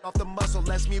got this off the muscle.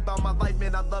 That's me about my life,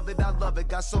 man, I love it, I love it.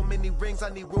 Got so many rings, I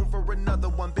need room for another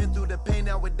one. Been through the pain,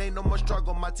 now it ain't no more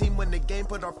struggle. My team win the game,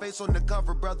 put our face on the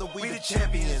cover, brother, we the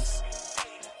champions.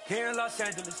 Here in Los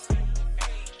Angeles,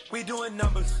 we doing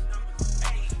numbers.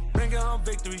 Bringing home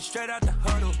victory straight out the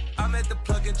huddle. I'm at the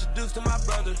plug, introduced to my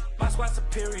brother. My squad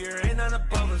superior, ain't none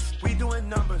above us. We doing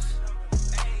numbers.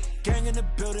 Gang in the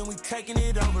building, we taking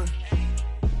it over.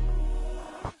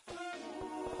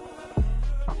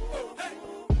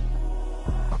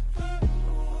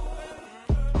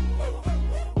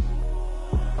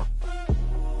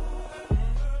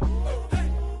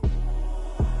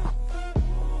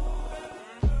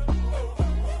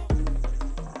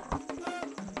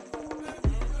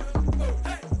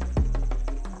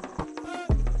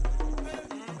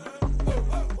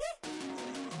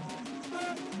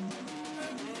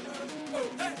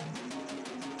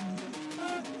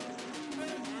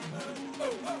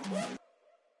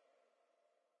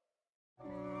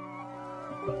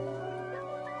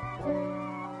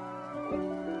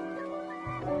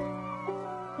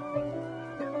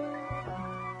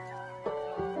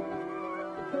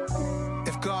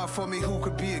 For me, who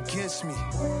could be against me?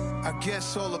 I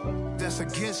guess all of that's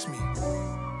against me.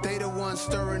 They the ones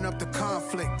stirring up the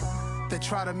conflict. They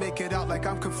try to make it out like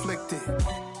I'm conflicted.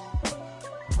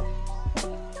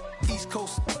 East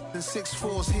Coast and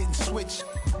 6'4's hitting switch.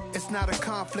 It's not a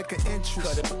conflict of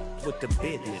interest. Cut it with the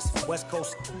business. West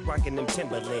Coast rocking them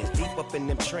Timberlands, deep up in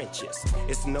them trenches.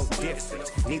 It's no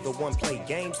difference. Neither one play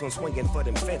games when swinging for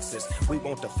them fences. We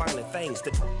want the finer things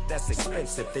that's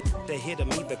expensive. That hit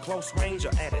them either close range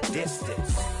or at a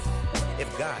distance.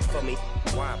 If God for me,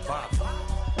 why bother?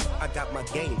 I got my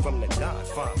game from the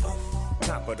Godfather.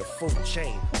 Top of the food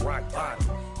chain, rock bottom.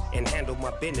 And handle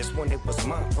my business when it was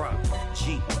my problem.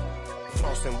 G.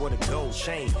 Flossing with a gold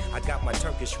chain. I got my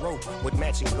Turkish rope with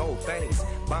matching gold things.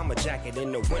 Bomber jacket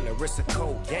in the winter, it's a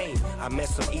cold game. I met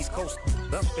some East Coast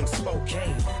up in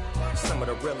Spokane. Some of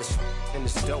the realest in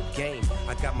this dope game.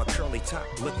 I got my curly top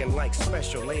looking like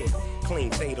special ed.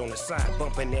 Clean fade on the side,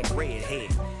 bumping that red head.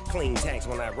 Clean tags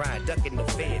when I ride, ducking the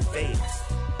feds.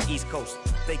 East Coast,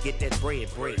 they get that bread.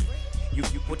 You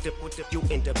you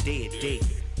end up dead.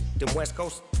 Then West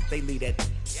Coast, they leave that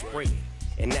spread.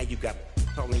 And now you got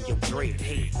only your dread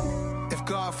head. If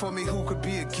God for me, who could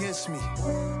be against me?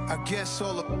 I guess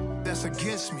all of that's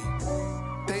against me.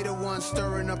 They the ones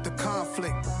stirring up the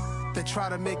conflict. They try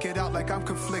to make it out like I'm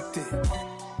conflicted.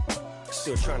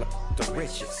 Still trying to the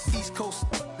riches. East Coast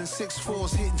and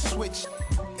 6'4's hitting switch.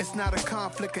 It's not a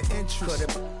conflict of interest. Cut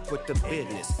it with the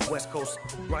business. West Coast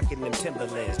rocking them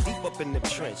Timberlands, deep up in the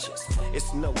trenches.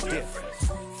 It's no difference.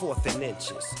 4th and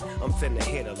inches. I'm finna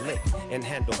hit a lick and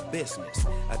handle business.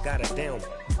 I got her down,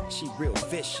 she real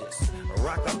vicious.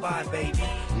 Rock-a-bye, baby,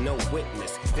 no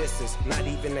witness. This is not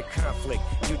even a conflict.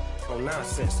 You on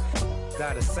nonsense.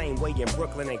 Got the same way in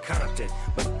Brooklyn and Compton.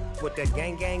 But with that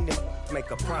gang, then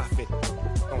make a profit.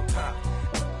 On top,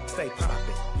 stay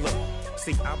poppin'. Look.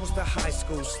 See, I was the high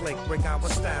school slick Rick, I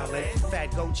was styling.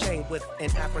 Fat gold chain with an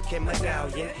African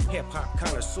medallion. Hip-hop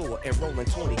connoisseur and rolling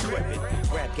 20 crippin'.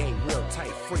 Rap game real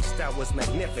tight, freestyle was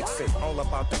magnificent. All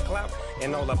about the clout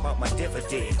and all about my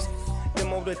dividends.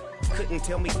 Them older couldn't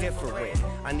tell me different.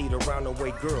 I need a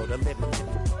roundaway girl to live in.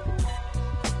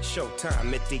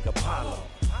 Showtime at the Apollo.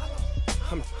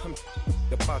 I'm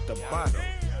about the bottom.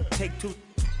 Take 2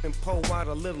 and pour out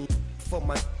a little for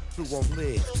my who won't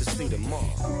live to see them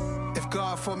all. If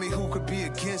God for me, who could be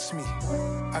against me?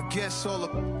 I guess all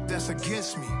of that's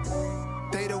against me.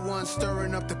 They the ones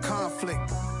stirring up the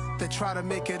conflict. They try to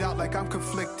make it out like I'm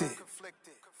conflicted.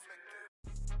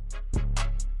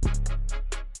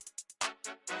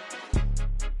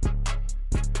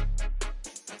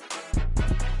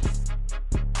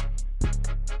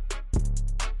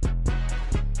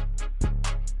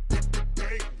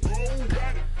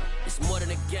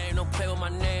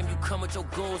 Your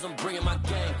goals, I'm bringing my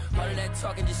game. All of that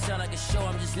talking just sound like a show.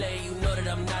 I'm just letting you know that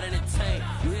I'm not entertained.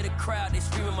 You hear the crowd, they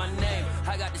screaming my name.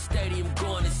 I got the stadium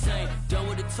going insane. Done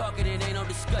with the talking, it ain't no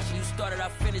discussion. You started, I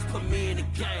finished, put me in the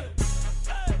game.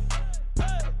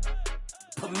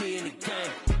 Put me in the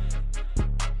game.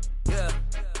 Yeah.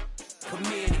 Put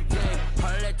me in the game. All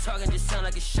of that talking just sound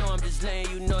like a show. I'm just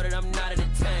letting you know that I'm not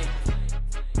entertained.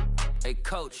 Hey,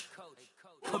 coach,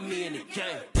 put me in the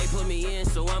game. They put me in,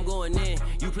 so I'm going in.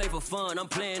 You play for fun, I'm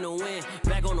playing to win.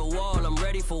 Back on the wall, I'm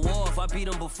ready for war. If I beat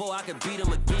them before, I could beat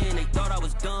them again. They thought I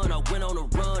was done, I went on a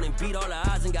run and beat all the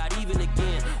odds and got even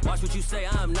again. Watch what you say,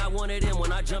 I'm not one of them.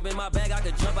 When I jump in my bag, I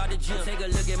could jump out the gym. Take a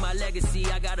look at my legacy,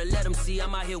 I gotta let them see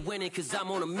I'm out here winning, cause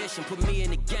I'm on a mission. Put me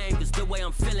in the game, cause the way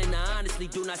I'm feeling, I honestly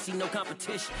do not see no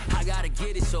competition. I gotta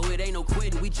get it, so it ain't no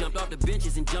quitting. We jumped off the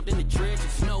benches and jumped in the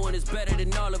trenches. No one is better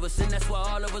than all of us, and that's why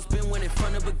all of us been winning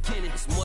from the beginning. It's more